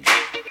and things.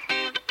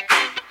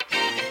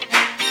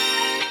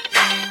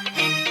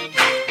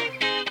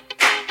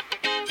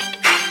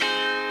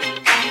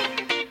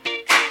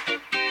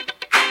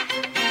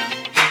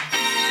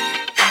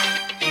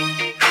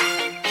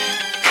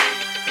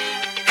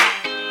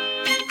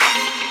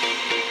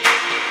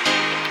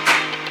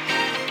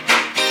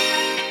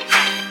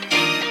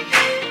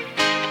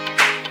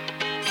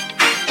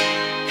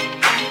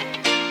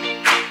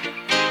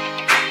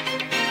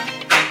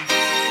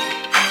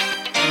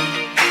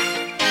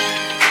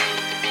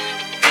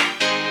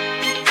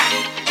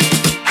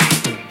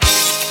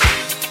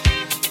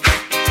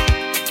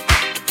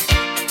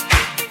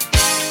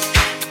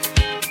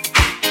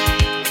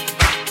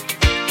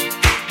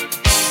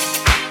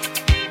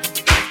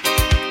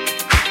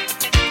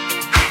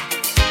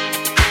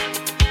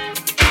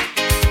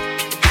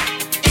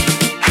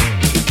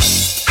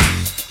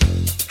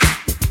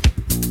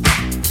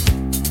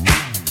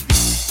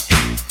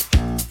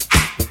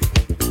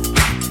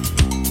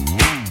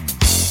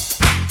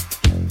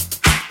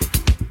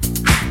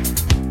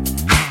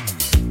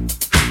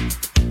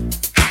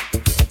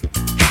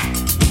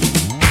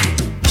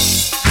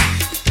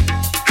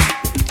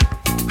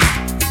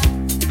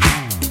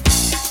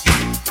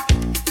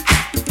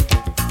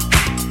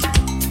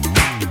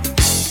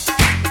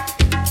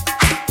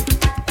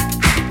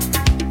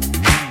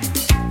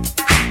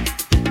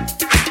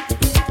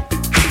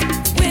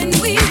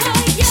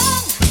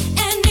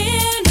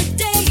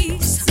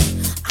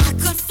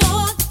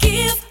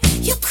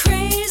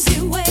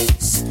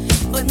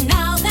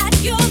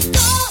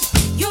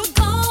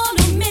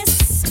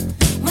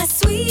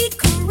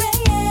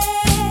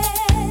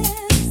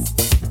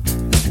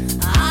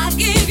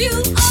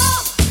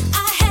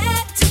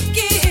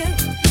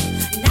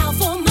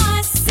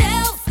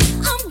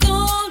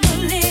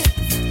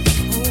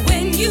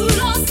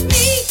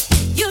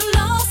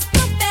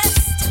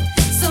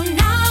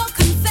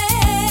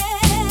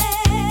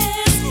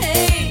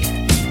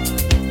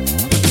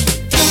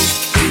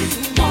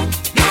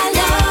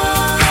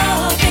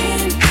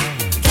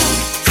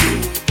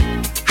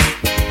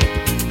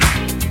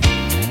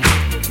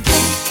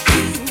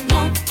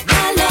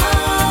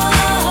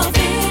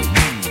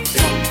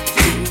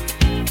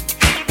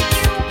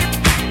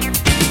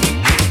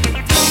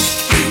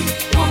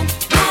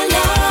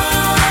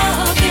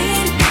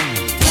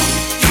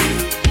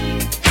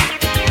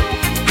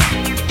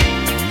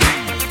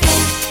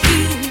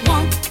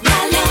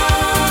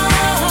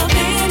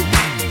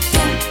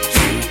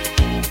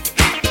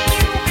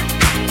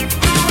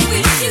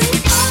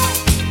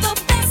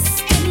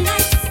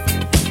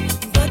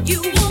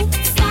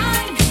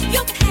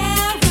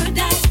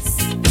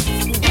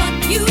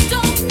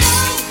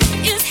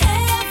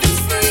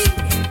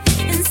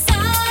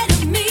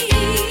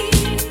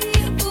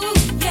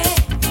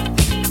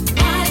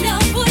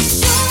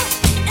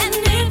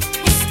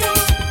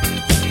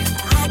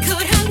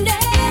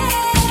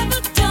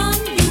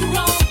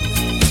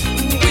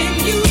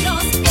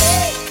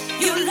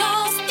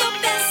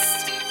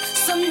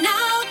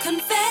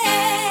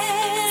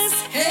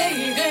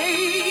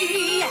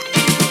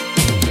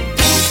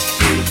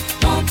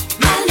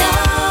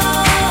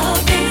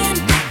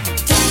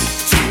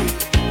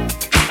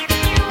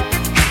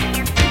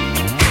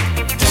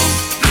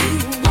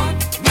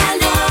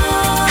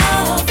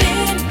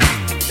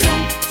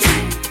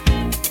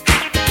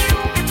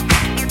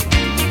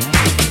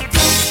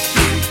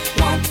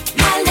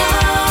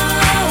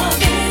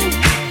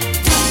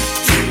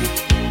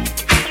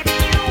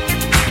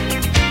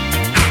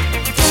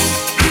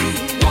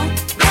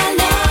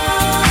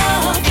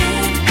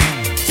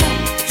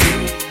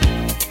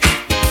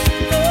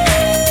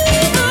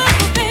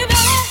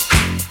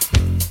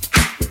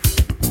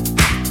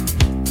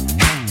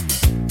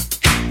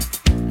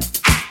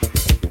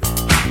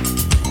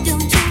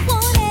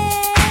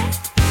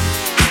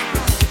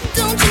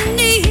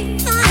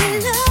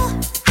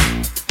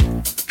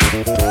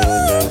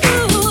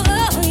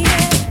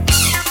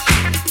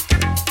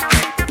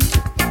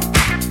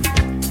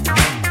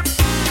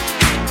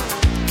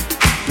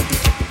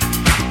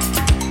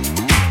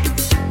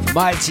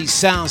 Mighty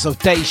sounds of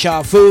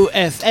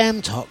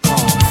dejavufm.com.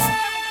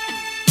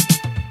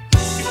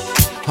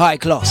 High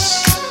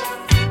gloss.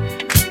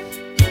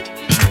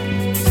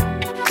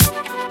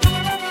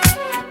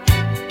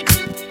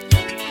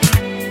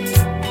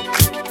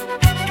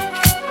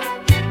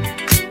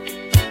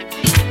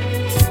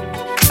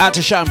 Out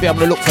to Sean B, I'm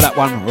going to look for that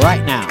one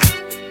right now.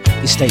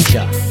 It's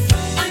Deja.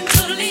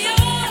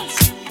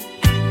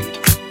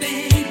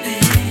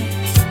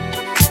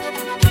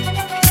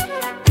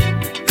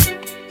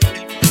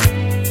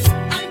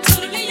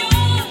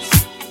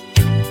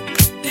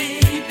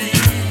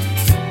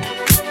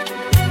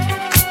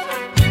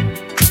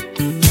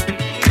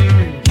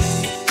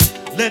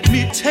 Let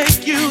me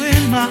take you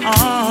in my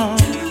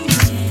arms.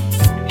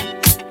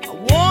 I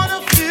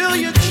wanna feel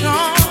your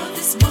charm.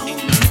 This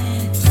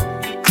moment,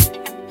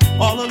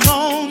 all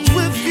alone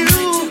with you.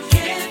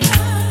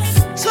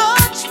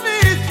 Touch me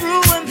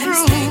through and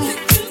through.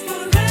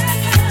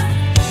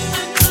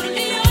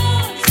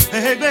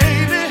 Hey,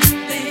 baby.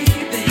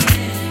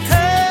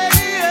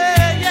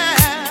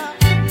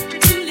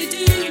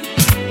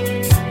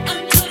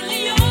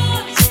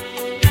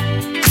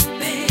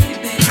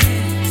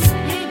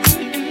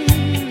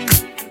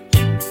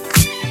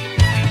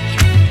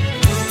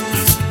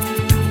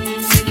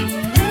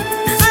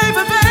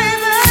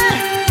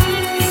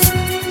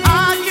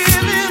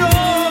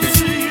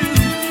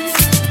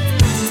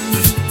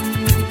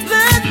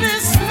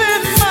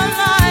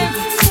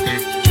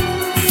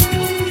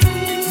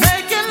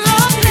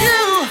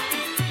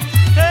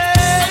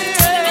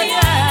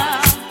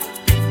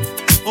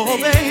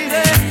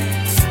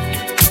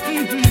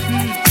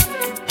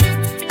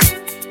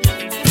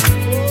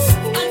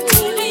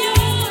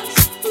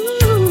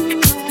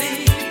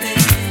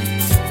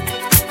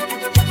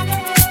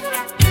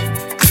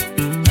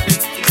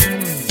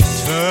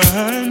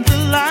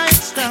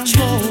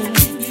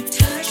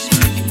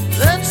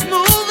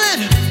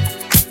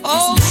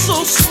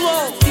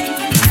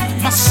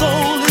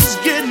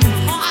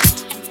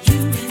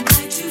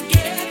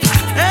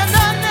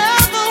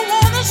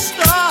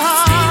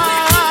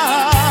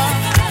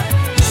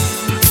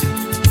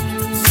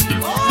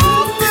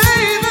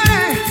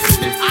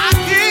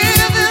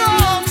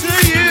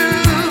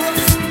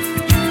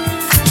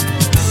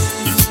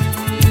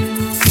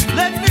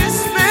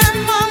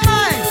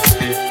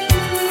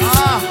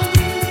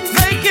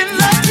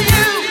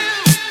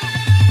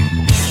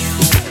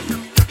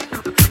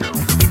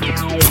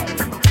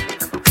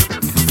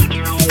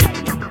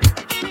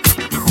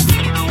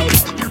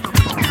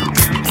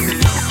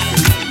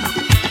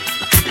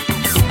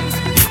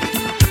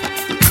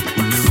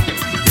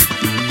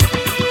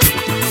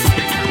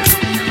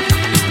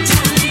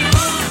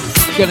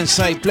 Gonna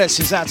say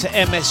blessings out to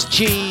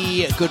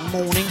MSG. Good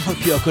morning.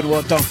 Hope you're good.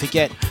 Well, don't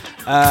forget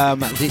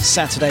this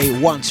Saturday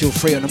 1 till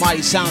 3 on the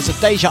Mighty Sounds of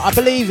Deja. I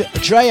believe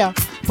Drea,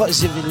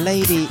 Positive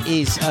Lady,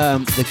 is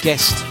the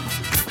guest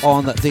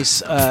on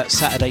this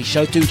Saturday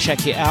show. Do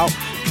check it out.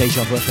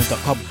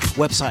 dejavufm.com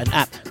website and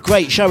app.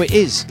 Great show it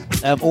is.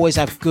 Always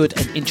have good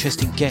and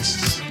interesting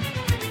guests.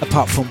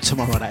 Apart from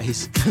tomorrow, that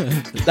is.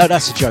 No,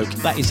 that's a joke.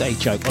 That is a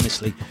joke.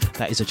 Honestly,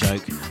 that is a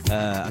joke.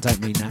 I don't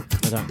mean that.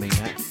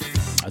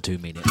 I do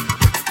mean it.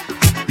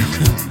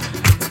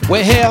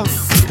 We're here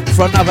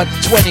for another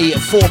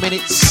 24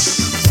 minutes.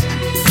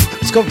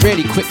 It's gone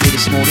really quickly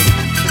this morning.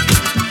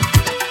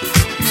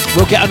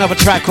 We'll get another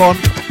track on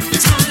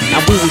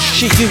and we will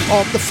shit you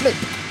on the flip.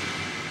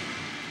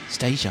 It's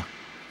Deja,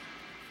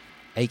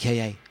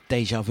 aka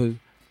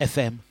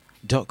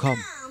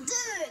dejavufm.com.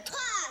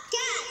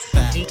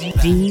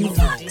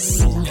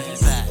 Dlux.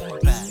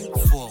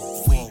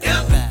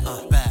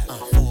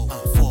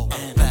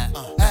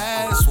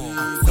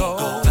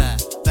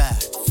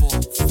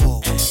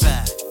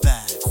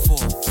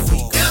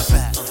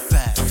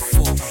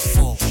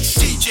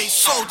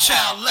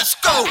 Child, let's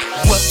go.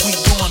 What we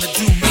gonna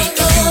do, me and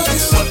you?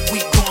 What we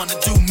gonna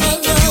do, me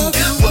and you?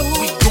 What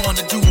we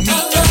gonna do, me and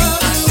you?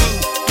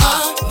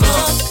 I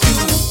love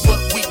you. What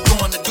we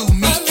gonna do,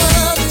 me and you?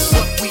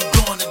 What we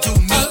gonna do,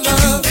 me and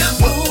you?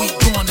 What we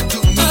gonna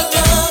do, me and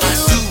you?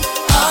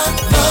 I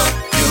love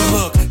you.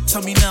 Look,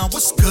 tell me now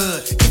what's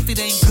good. If it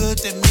ain't good,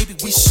 then maybe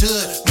we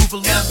should move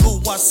along, go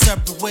our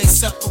separate ways.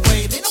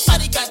 Separate. Ain't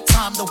nobody got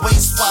time to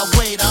waste. Why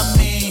wait? I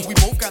mean, we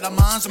both got our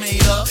minds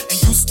made up, and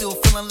you still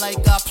feeling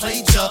like I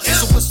played ya.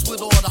 So what's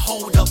with all the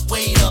hold up,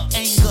 wait up,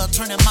 anger,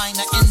 turning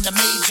minor into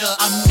major?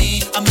 I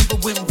mean, I remember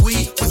when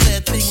we was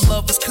that thing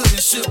lovers could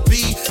and should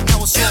be.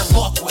 Now it's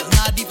all awkward,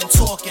 not even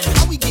talking.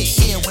 How we get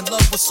here when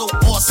love was so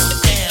awesome?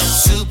 Damn,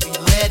 should we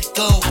let it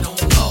go? I don't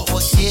know.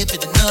 Or give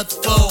it another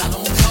go? I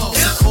don't know.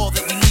 It's a call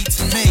that we need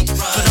to make,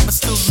 but I'ma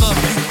still love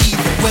you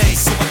either way.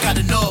 So I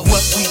gotta know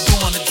what we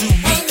gonna do,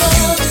 me and you.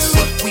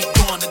 What we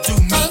gonna do,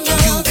 me and you.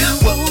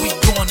 What we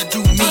gonna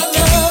do, me and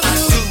you.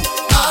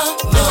 I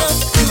love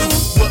you.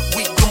 What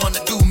we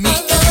gonna do, me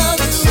and you.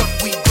 What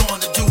we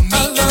gonna do, me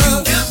and you.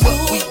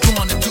 What we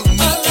gonna do,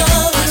 me and you.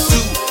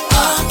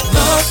 I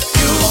love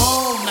you.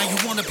 Oh, now you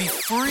wanna be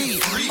free.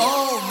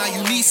 Oh, now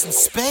you need some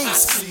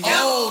space.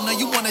 Oh, now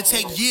you wanna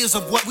take years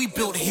of what we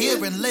built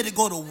here and let it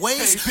go to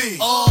waste?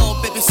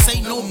 Oh, baby, say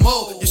no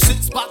more. Your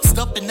shit's boxed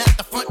up and at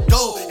the front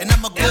door, and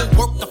I'ma go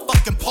work the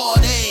fucking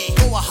party.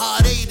 Go a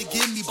hard A to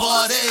give me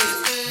body.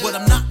 What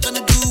I'm not gonna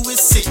do is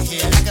sit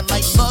here acting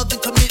like love and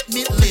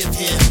commitment live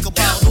here. Think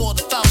about all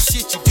the foul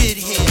shit you did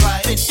here,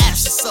 then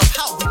ask yourself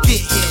how we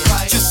get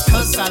here. Just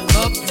cause I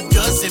love you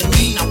doesn't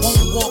mean I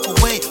won't walk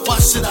away. Why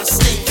should I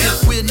stay here?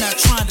 We're not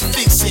trying to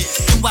fix it,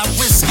 and why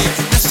risk it?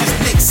 Let's just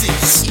mix it.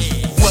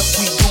 What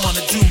we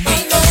gonna do,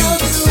 me and you?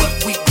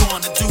 What we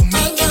gonna do,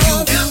 me and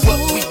you? What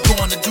we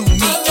gonna do,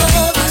 me and you?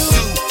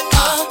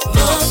 I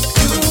love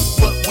you.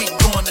 What we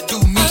gonna do,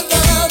 me and you?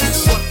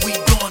 What we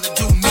gonna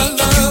do, me and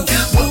you?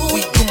 What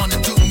we gonna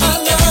do, me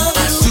and you?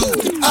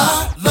 I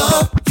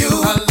love you.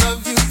 I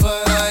love you,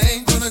 but I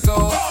ain't gonna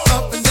go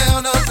up and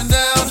down, up and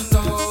down.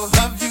 No,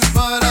 love you,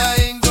 but I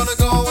ain't gonna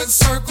go in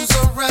circles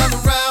around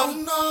and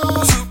around.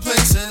 No, two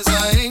places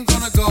I ain't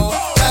gonna go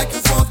back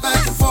and forth,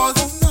 back and forth.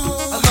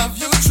 I love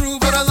you true,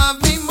 but I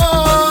love me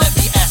more. But let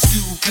me ask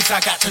you, cause I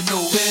got to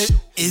know it.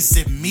 Is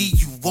it me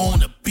you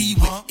wanna be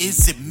with?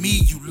 Is it me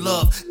you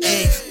love?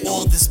 Hey,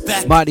 all this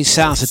back. Mighty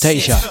Sounds of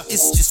Deja.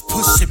 It's just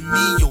pushing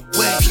me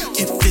away.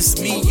 If it's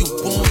me you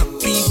wanna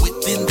be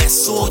with, then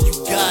that's all you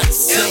gotta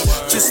say.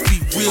 Just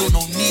be real,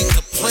 no need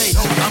to play.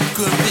 I'm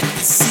good with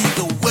this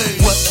either way.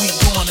 What we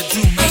gonna do,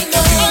 me and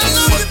you?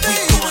 What we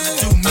gonna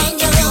do, me and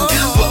you?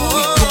 What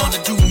we gonna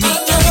do, me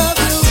and you?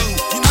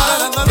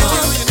 I love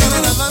you, you know that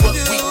I love you.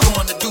 What we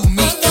gonna do,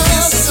 me and you?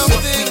 What we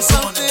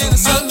gonna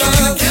do, me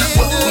and you?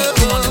 What we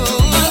gonna do,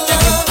 me and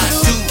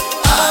you?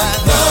 I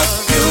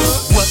love you.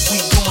 What we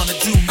gonna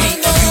do, me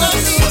and you?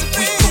 What we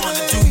gonna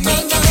do, me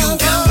and you?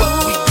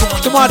 What we gonna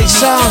do? The Mighty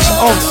Sounds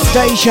of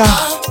Deja.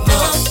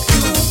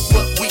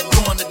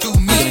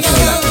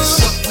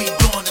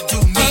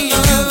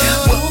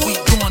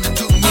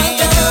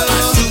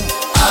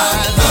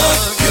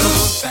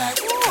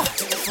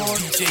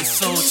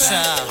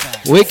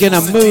 We're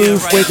gonna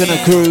move, we're gonna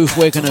groove,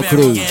 we're gonna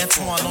groove.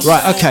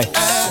 Right, okay.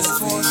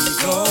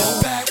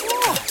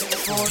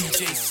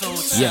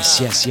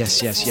 Yes.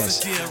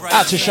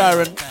 Out to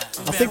Sharon.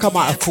 I think I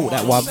might have caught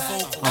that one.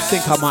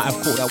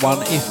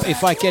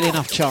 If I get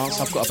enough chance,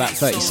 I've got about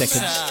 30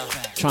 seconds.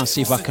 Try and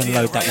see if I can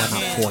load that one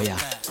up for you.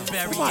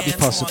 It might be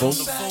possible.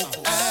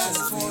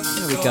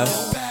 There we go.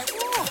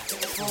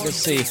 Let's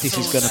see if this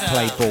is going to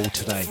play ball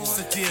today.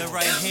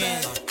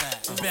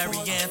 I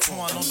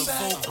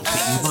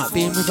think you might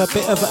be in with a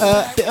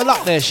bit of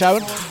luck there,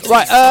 Sharon.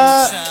 Right,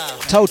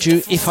 told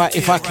you if I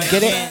can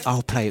get it,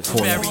 I'll play it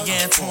for you.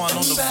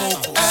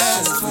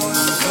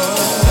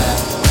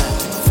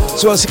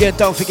 So once again,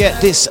 don't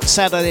forget this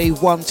Saturday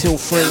 1 till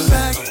 3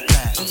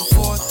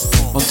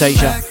 on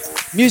Deja.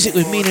 Music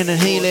with meaning and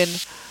healing.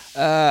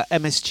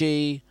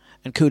 MSG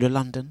and Kuda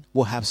London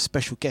will have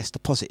special guest, the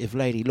Positive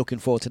Lady. Looking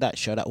forward to that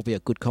show. That will be a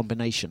good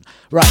combination.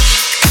 Right.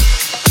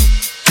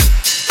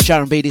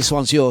 Sharon B, this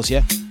one's yours,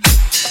 yeah?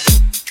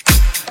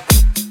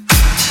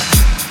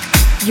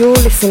 You're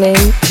listening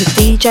to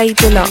DJ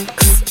Dlux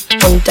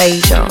on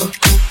Deja.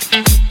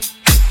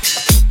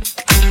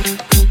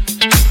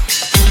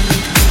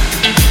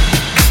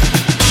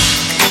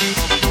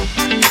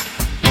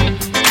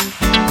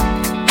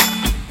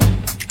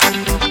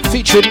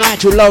 Featuring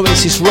Nigel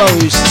Lowis, it's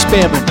Rose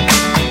Spearman.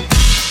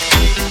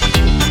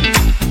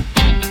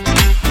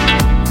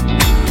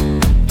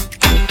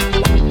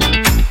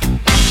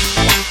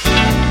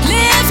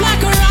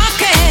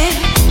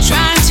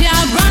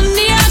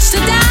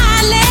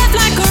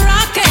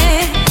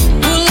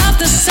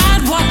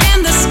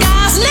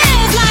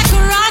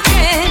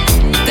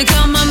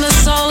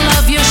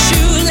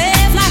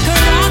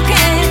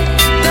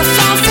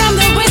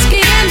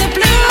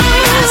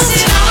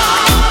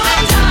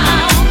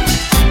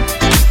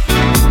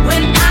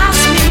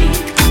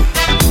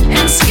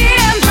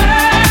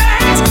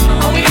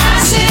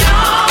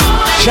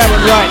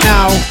 Sharon right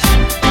now.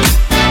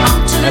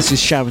 That's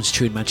this Sharon's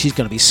tune, man. She's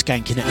going to be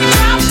skanking it.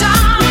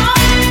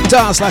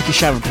 Dance like a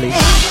Sharon, please.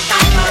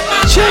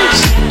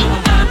 Cheers.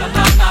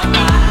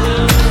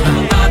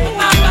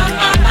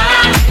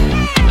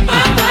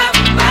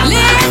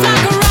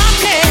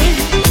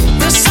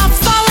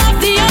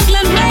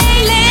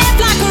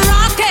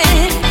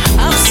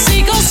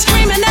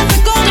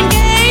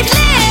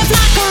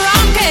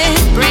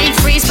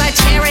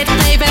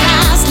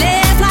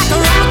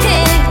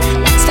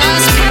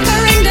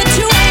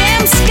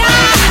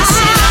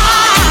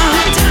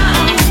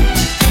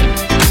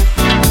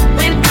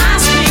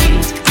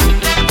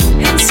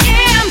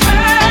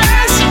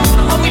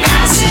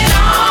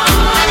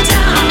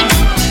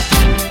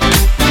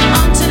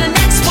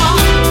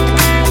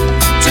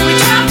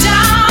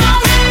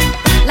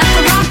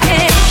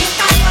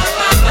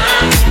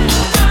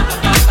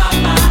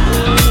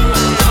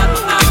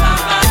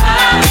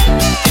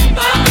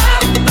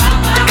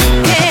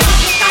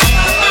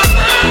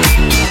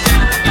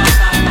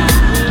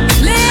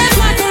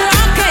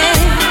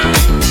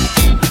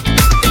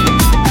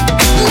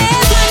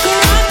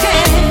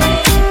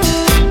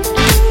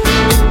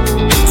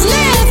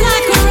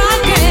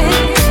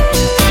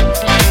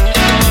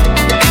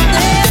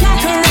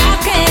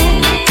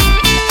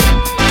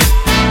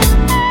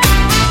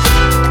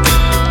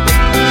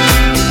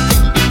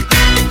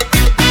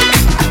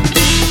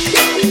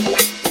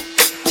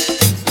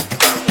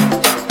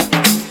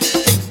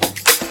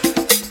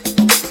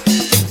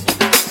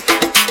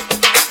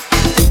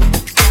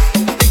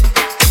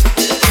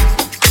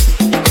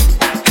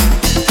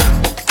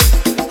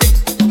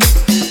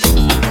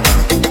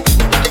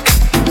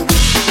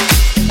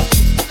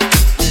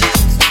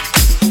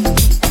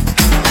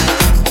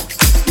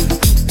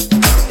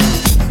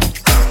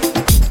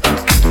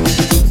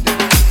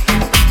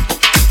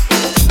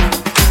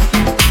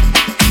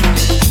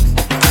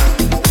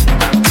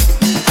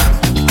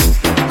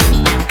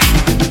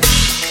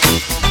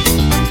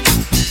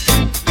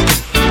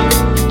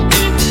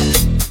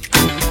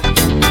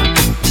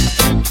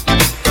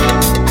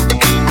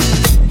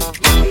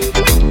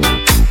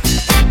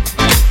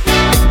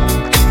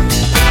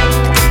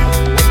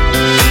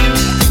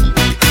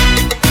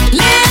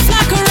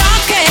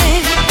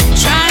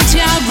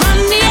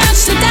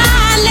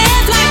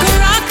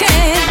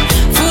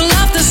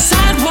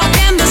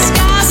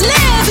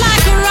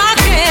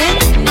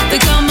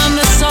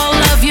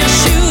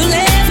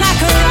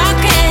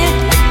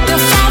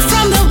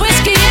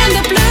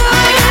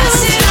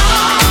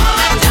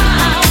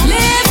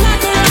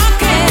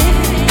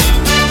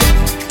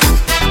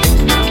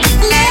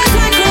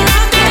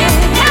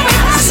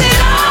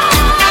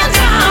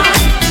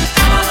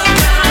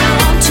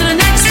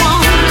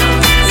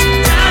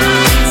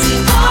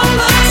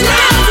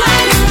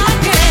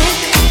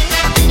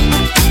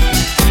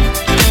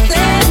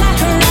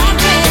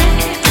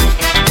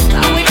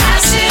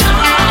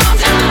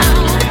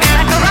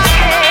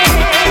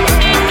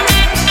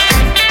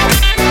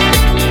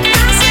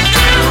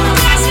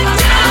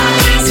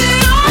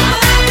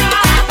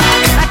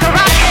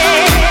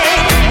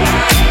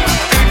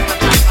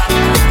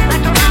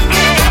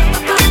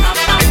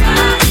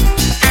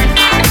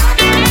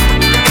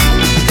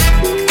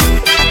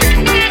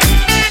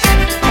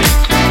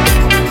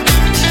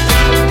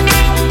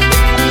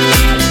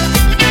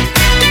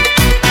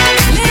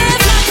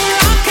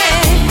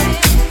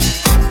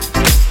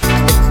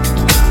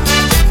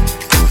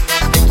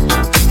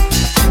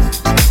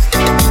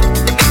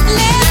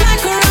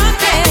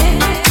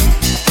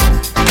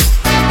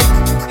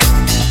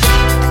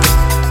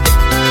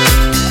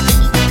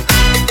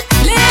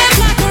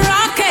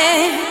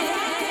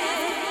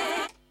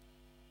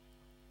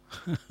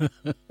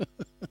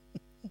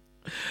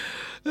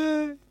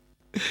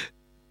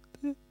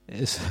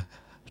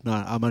 No,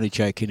 I'm only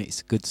joking.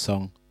 It's a good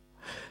song.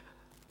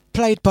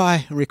 Played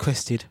by,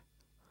 requested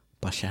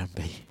by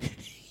Shambi.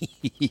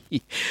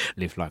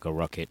 Live like a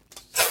rocket.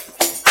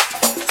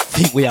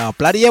 Think we are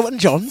bloody Elton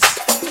Johns.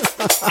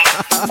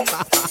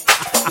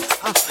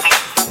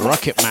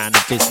 Rocket man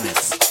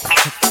business.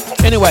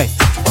 Anyway,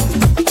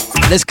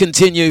 let's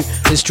continue.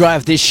 Let's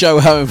drive this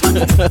show home.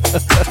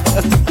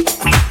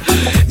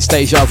 It's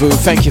Deja Vu.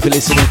 Thank you for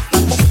listening.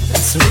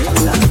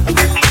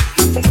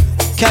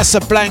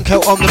 Casablanca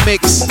on the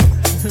mix.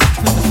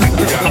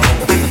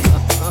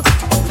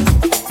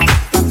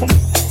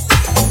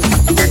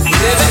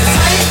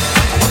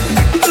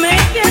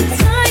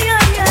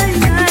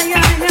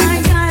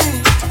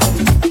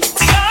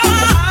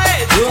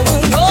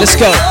 Let's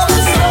go.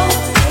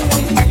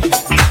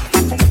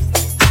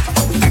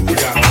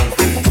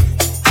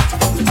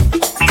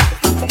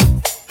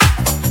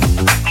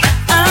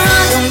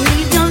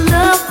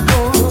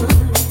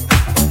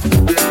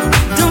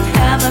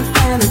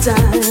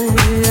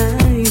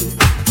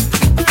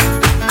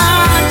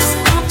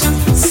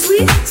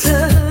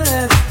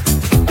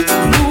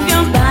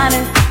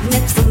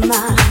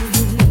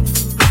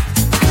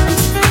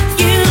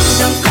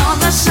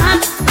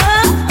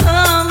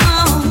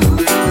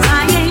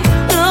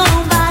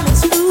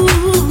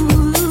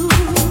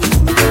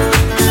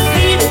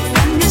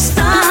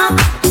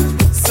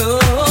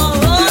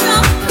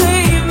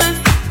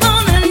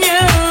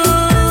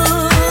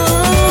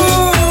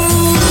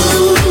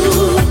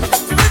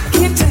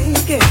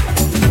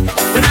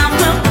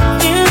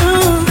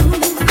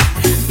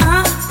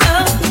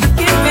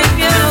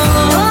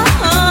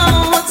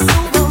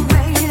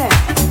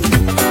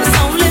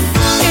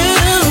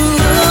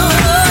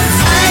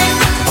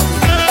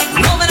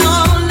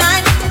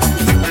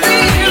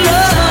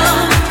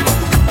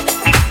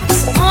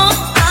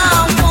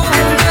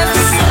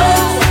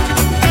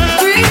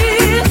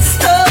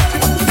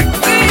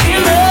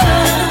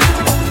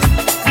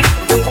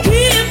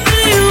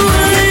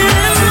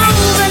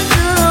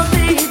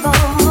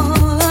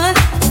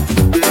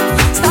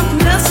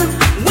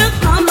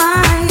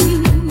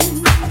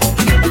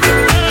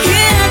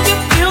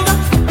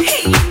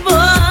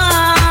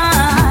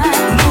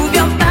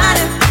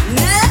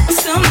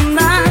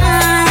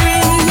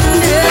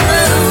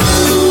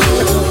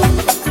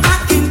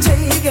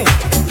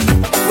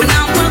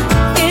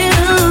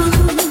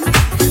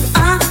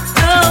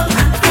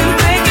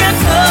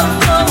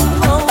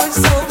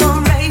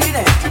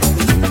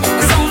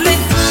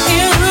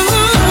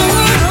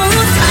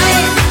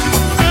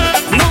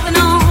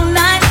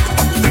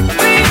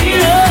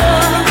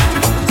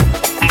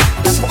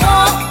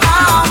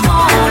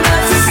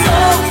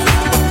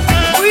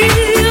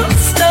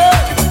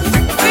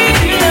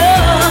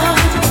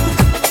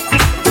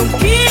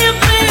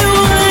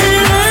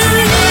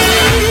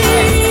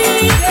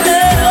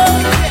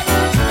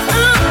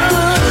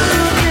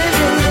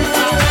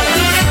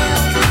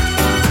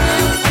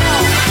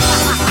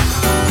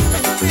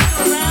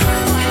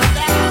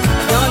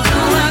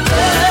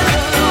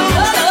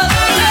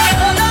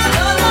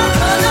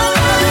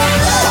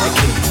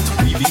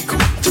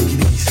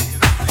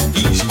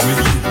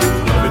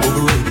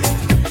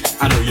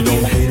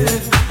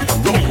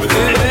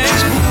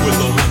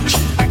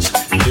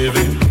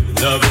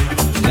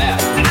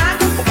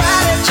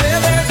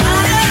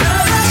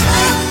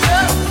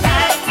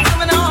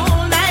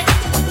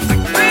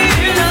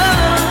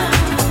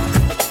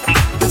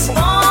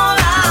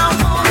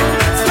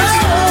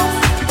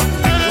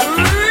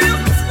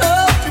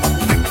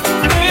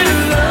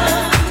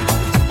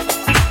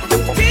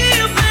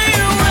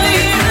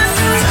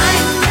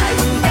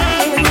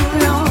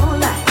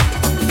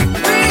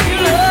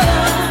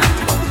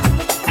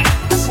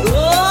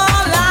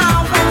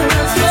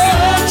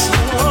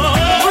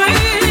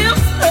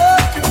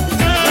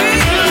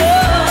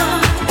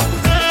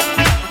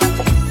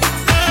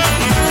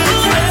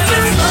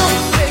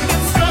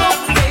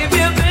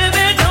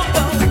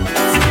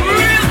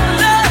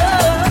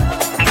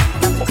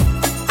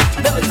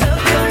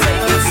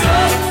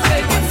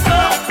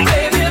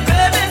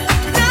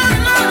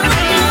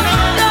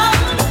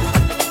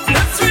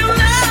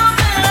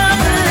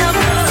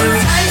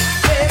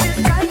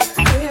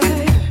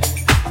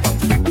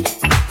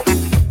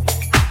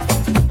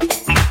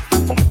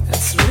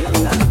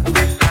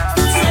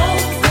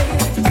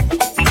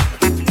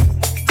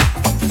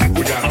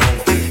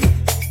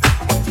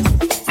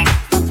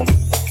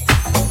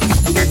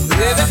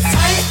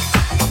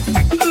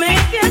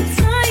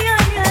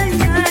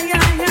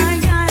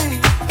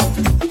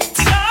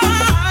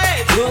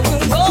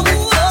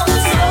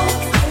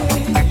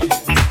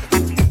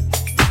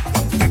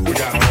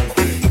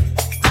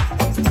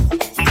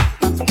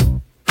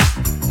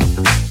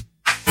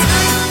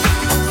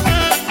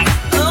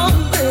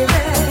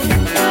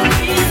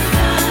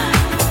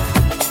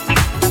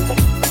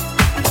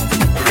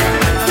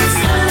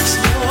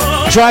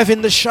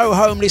 Driving the show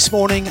home this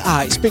morning.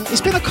 It's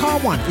been a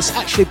calm one. It's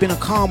actually been a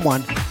calm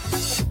one.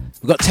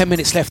 We've got 10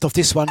 minutes left of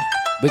this one.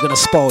 We're gonna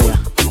spoil you.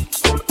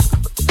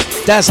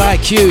 Daz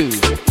IQ,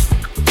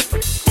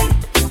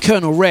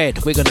 Colonel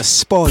Red, we're gonna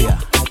spoil ya.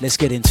 Let's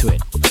get into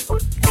it.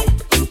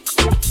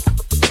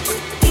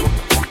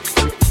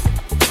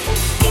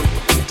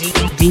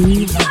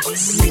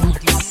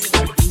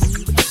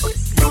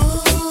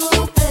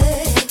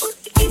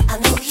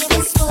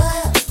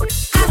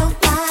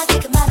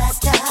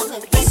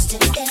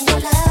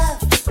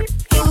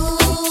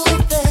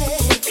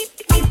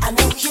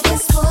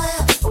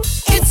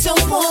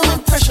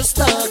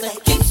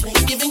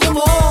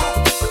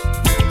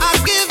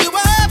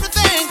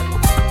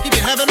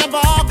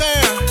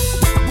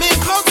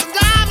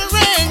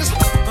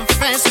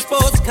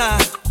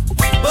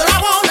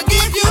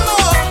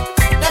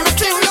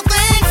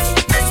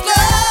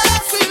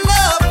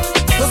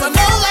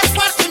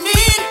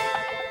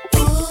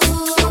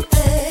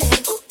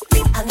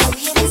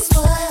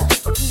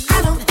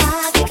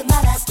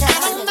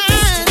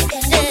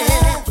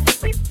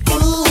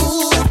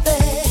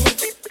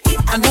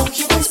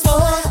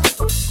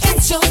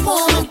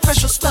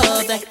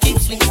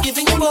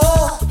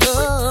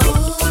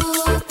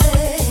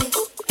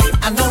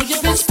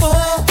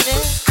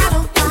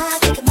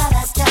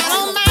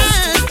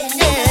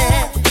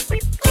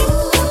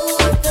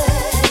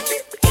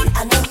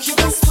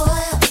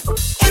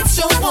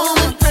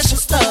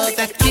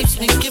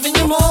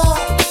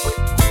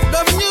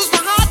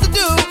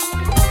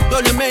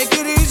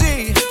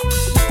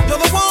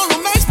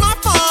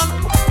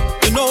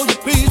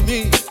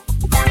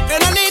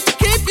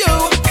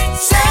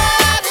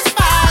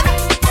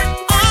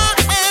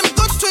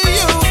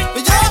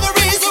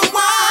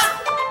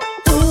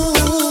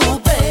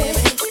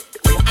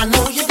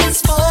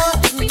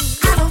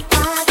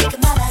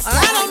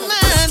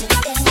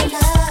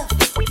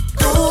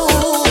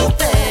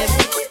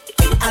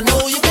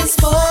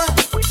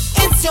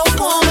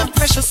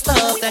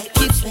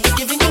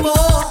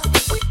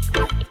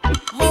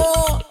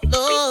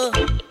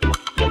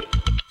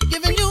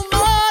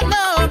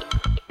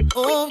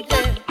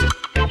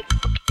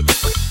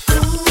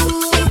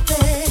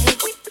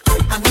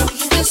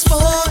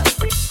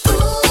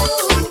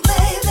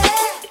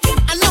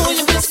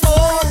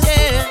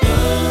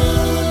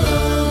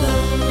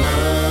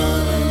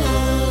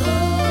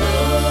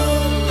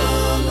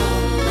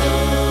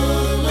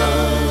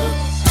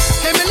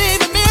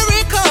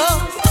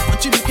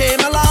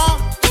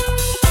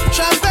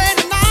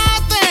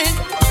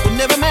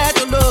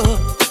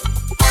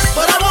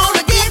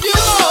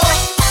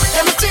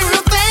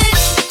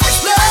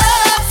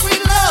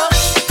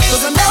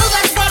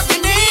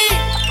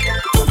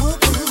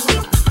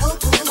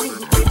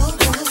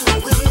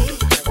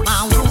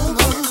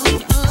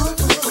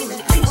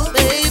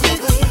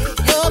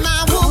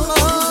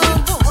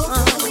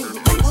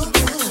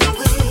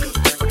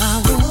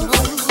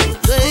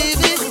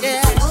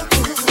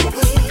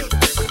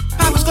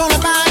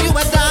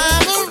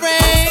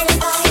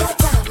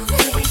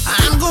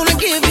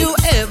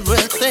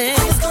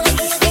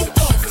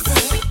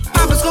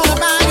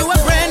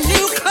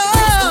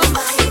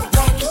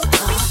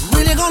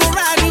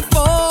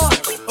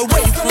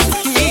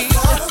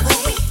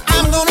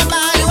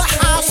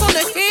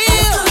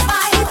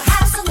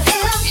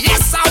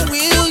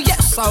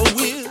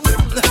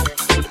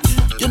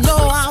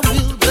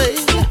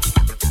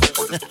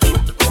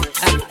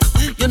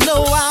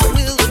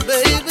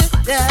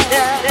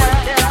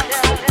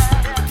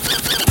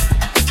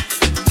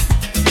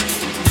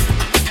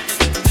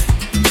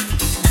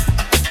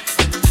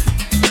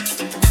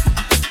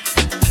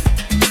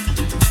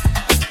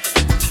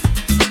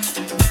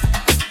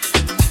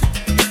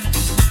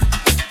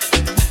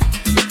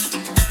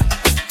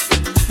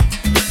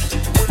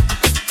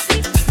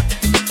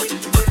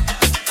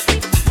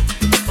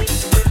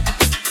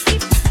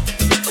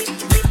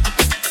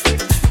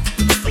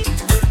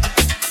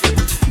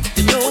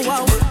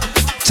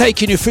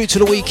 Taking you through to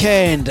the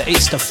weekend.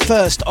 It's the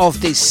 1st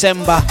of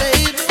December.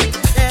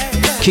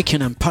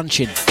 Kicking and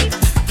punching.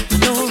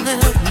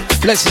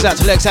 Blessings out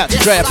to Legs, out to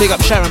Drea, big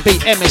up Sharon B,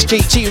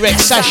 MSG,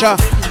 T-Rex, Sasha.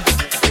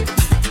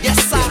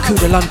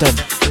 Kuda London.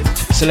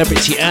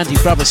 Celebrity Andy,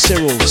 Brother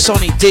Cyril,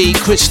 Sonny D,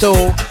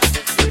 Crystal,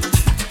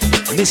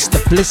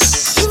 Mr.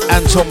 Bliss,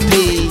 Anton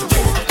P,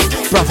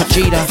 Brother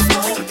Gina.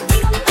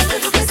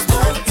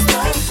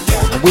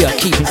 And we are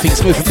keeping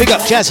things moving. Big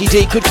up Jazzy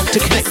D, good to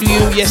connect with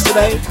you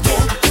yesterday.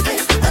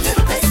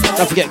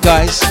 Don't forget,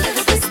 guys,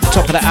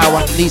 top of the hour,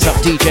 Knees Up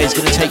DJ is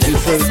going to take you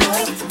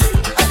through.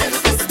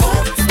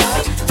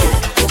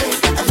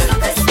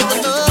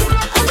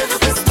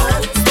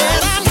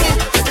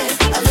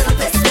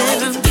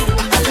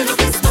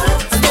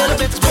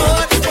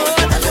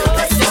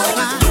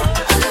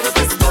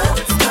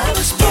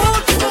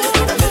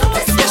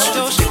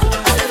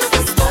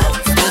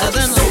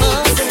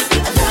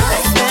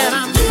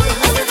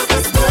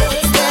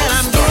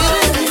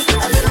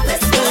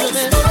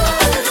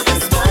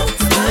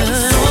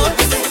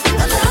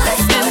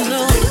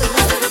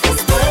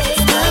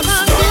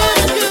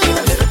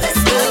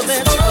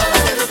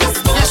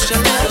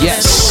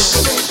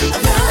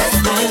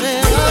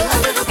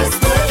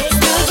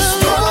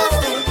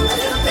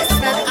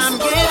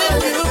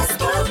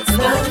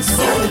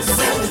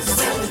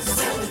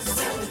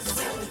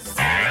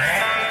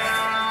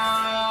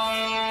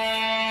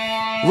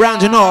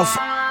 rounding off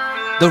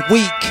the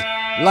week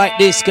like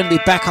this. Gonna be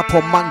back up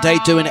on Monday,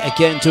 doing it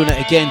again.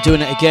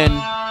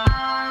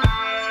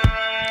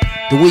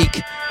 The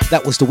week,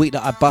 that was the week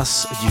that I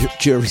bust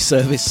jury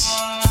service.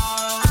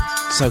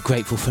 So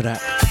grateful for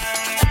that.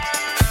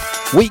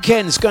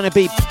 Weekend's gonna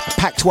be a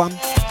packed one,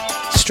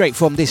 straight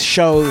from this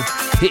show,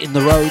 hitting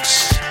the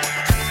roads.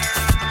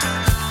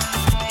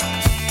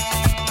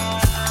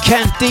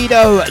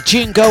 Candido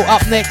Jingo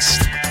up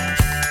next.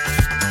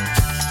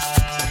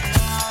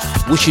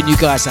 Wishing you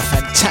guys a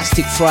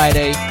fantastic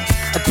Friday,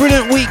 a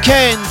brilliant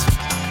weekend,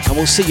 and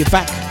we'll see you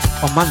back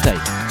on Monday.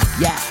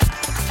 Yeah.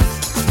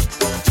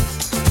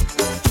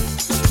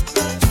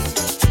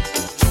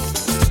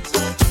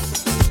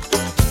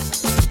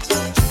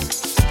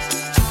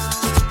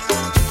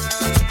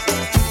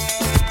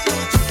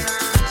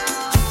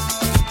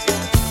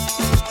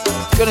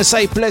 Gonna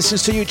say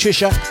blessings to you,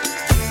 Trisha.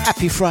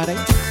 Happy Friday.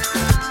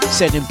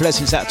 Sending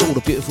blessings out to all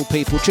the beautiful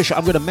people. Trisha,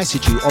 I'm gonna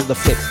message you on the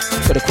flip.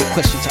 Got a quick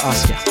question to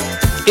ask you.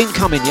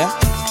 Incoming, yeah?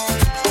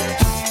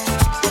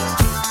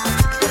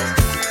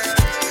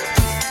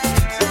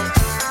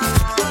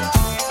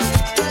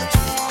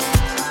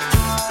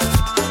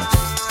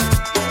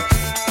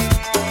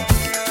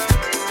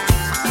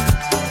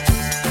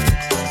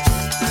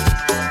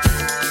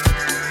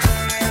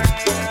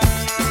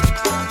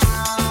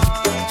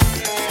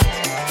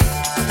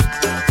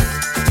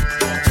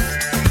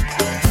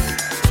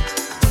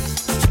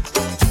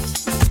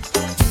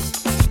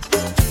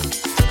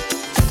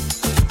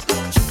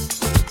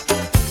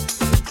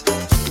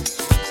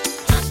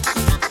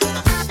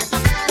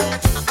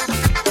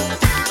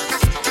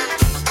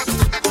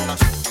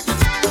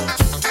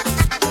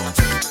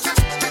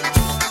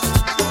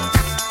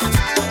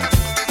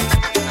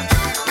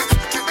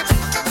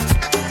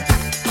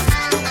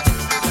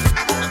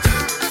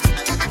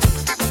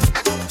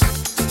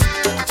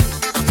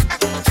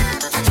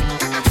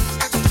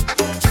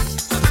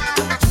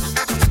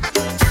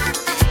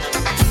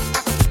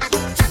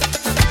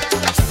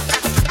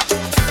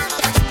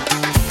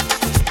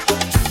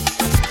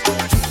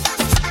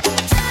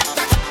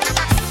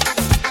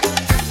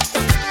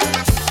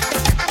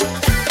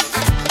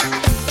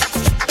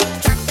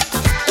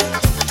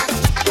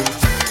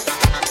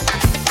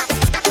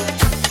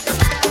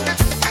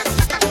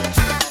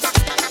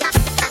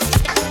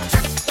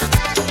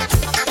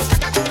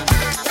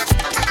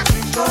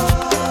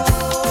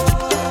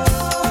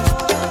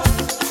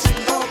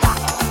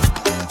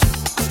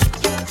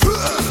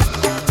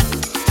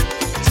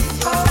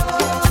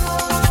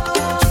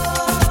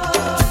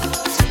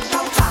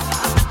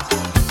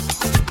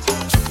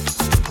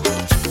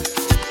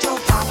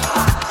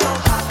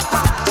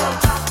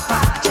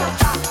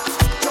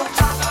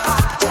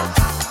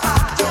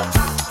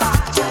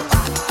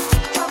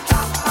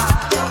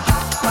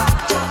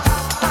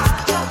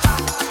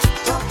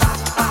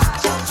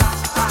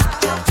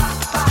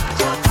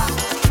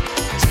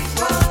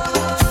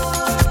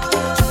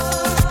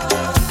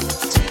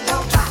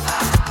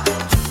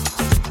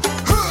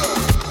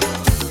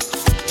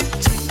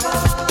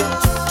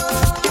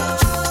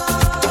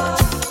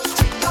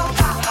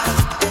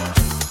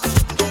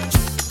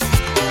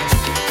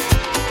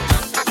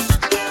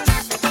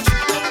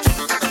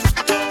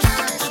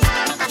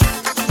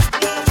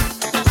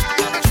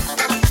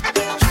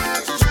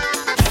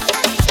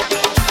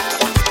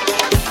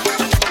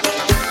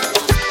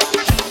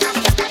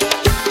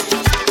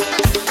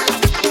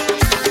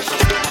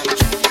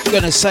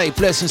 Gonna say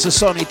blessings to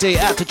Sonny D,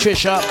 out to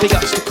Trisha, big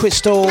ups to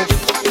Crystal,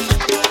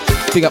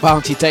 big up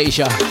Auntie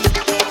Deja,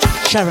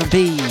 Sharon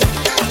B,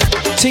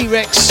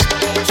 T-Rex,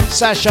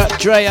 Sasha,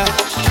 Drea,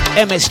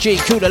 MSG,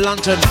 Kuda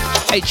London,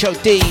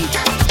 HOD,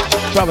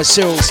 Brother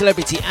Cyril,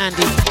 Celebrity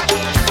Andy,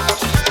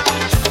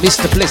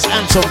 Mr. Bliss,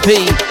 Anton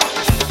P,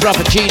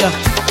 Brother Gina,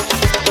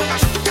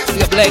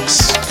 big up Legs,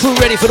 crew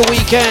ready for the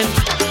weekend,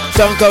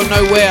 don't go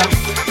nowhere.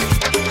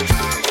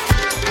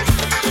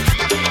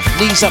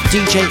 Knees Up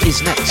DJ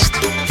is next.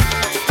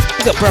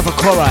 We got Brother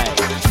Korai.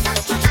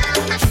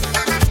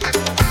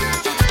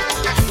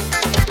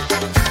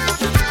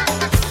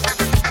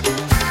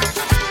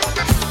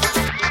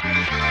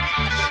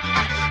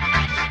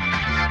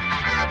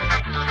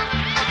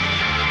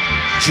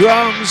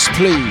 Drums,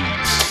 please.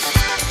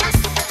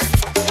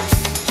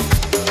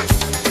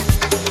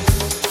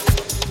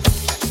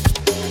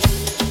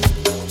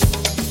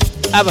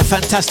 Have a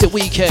fantastic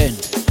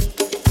weekend.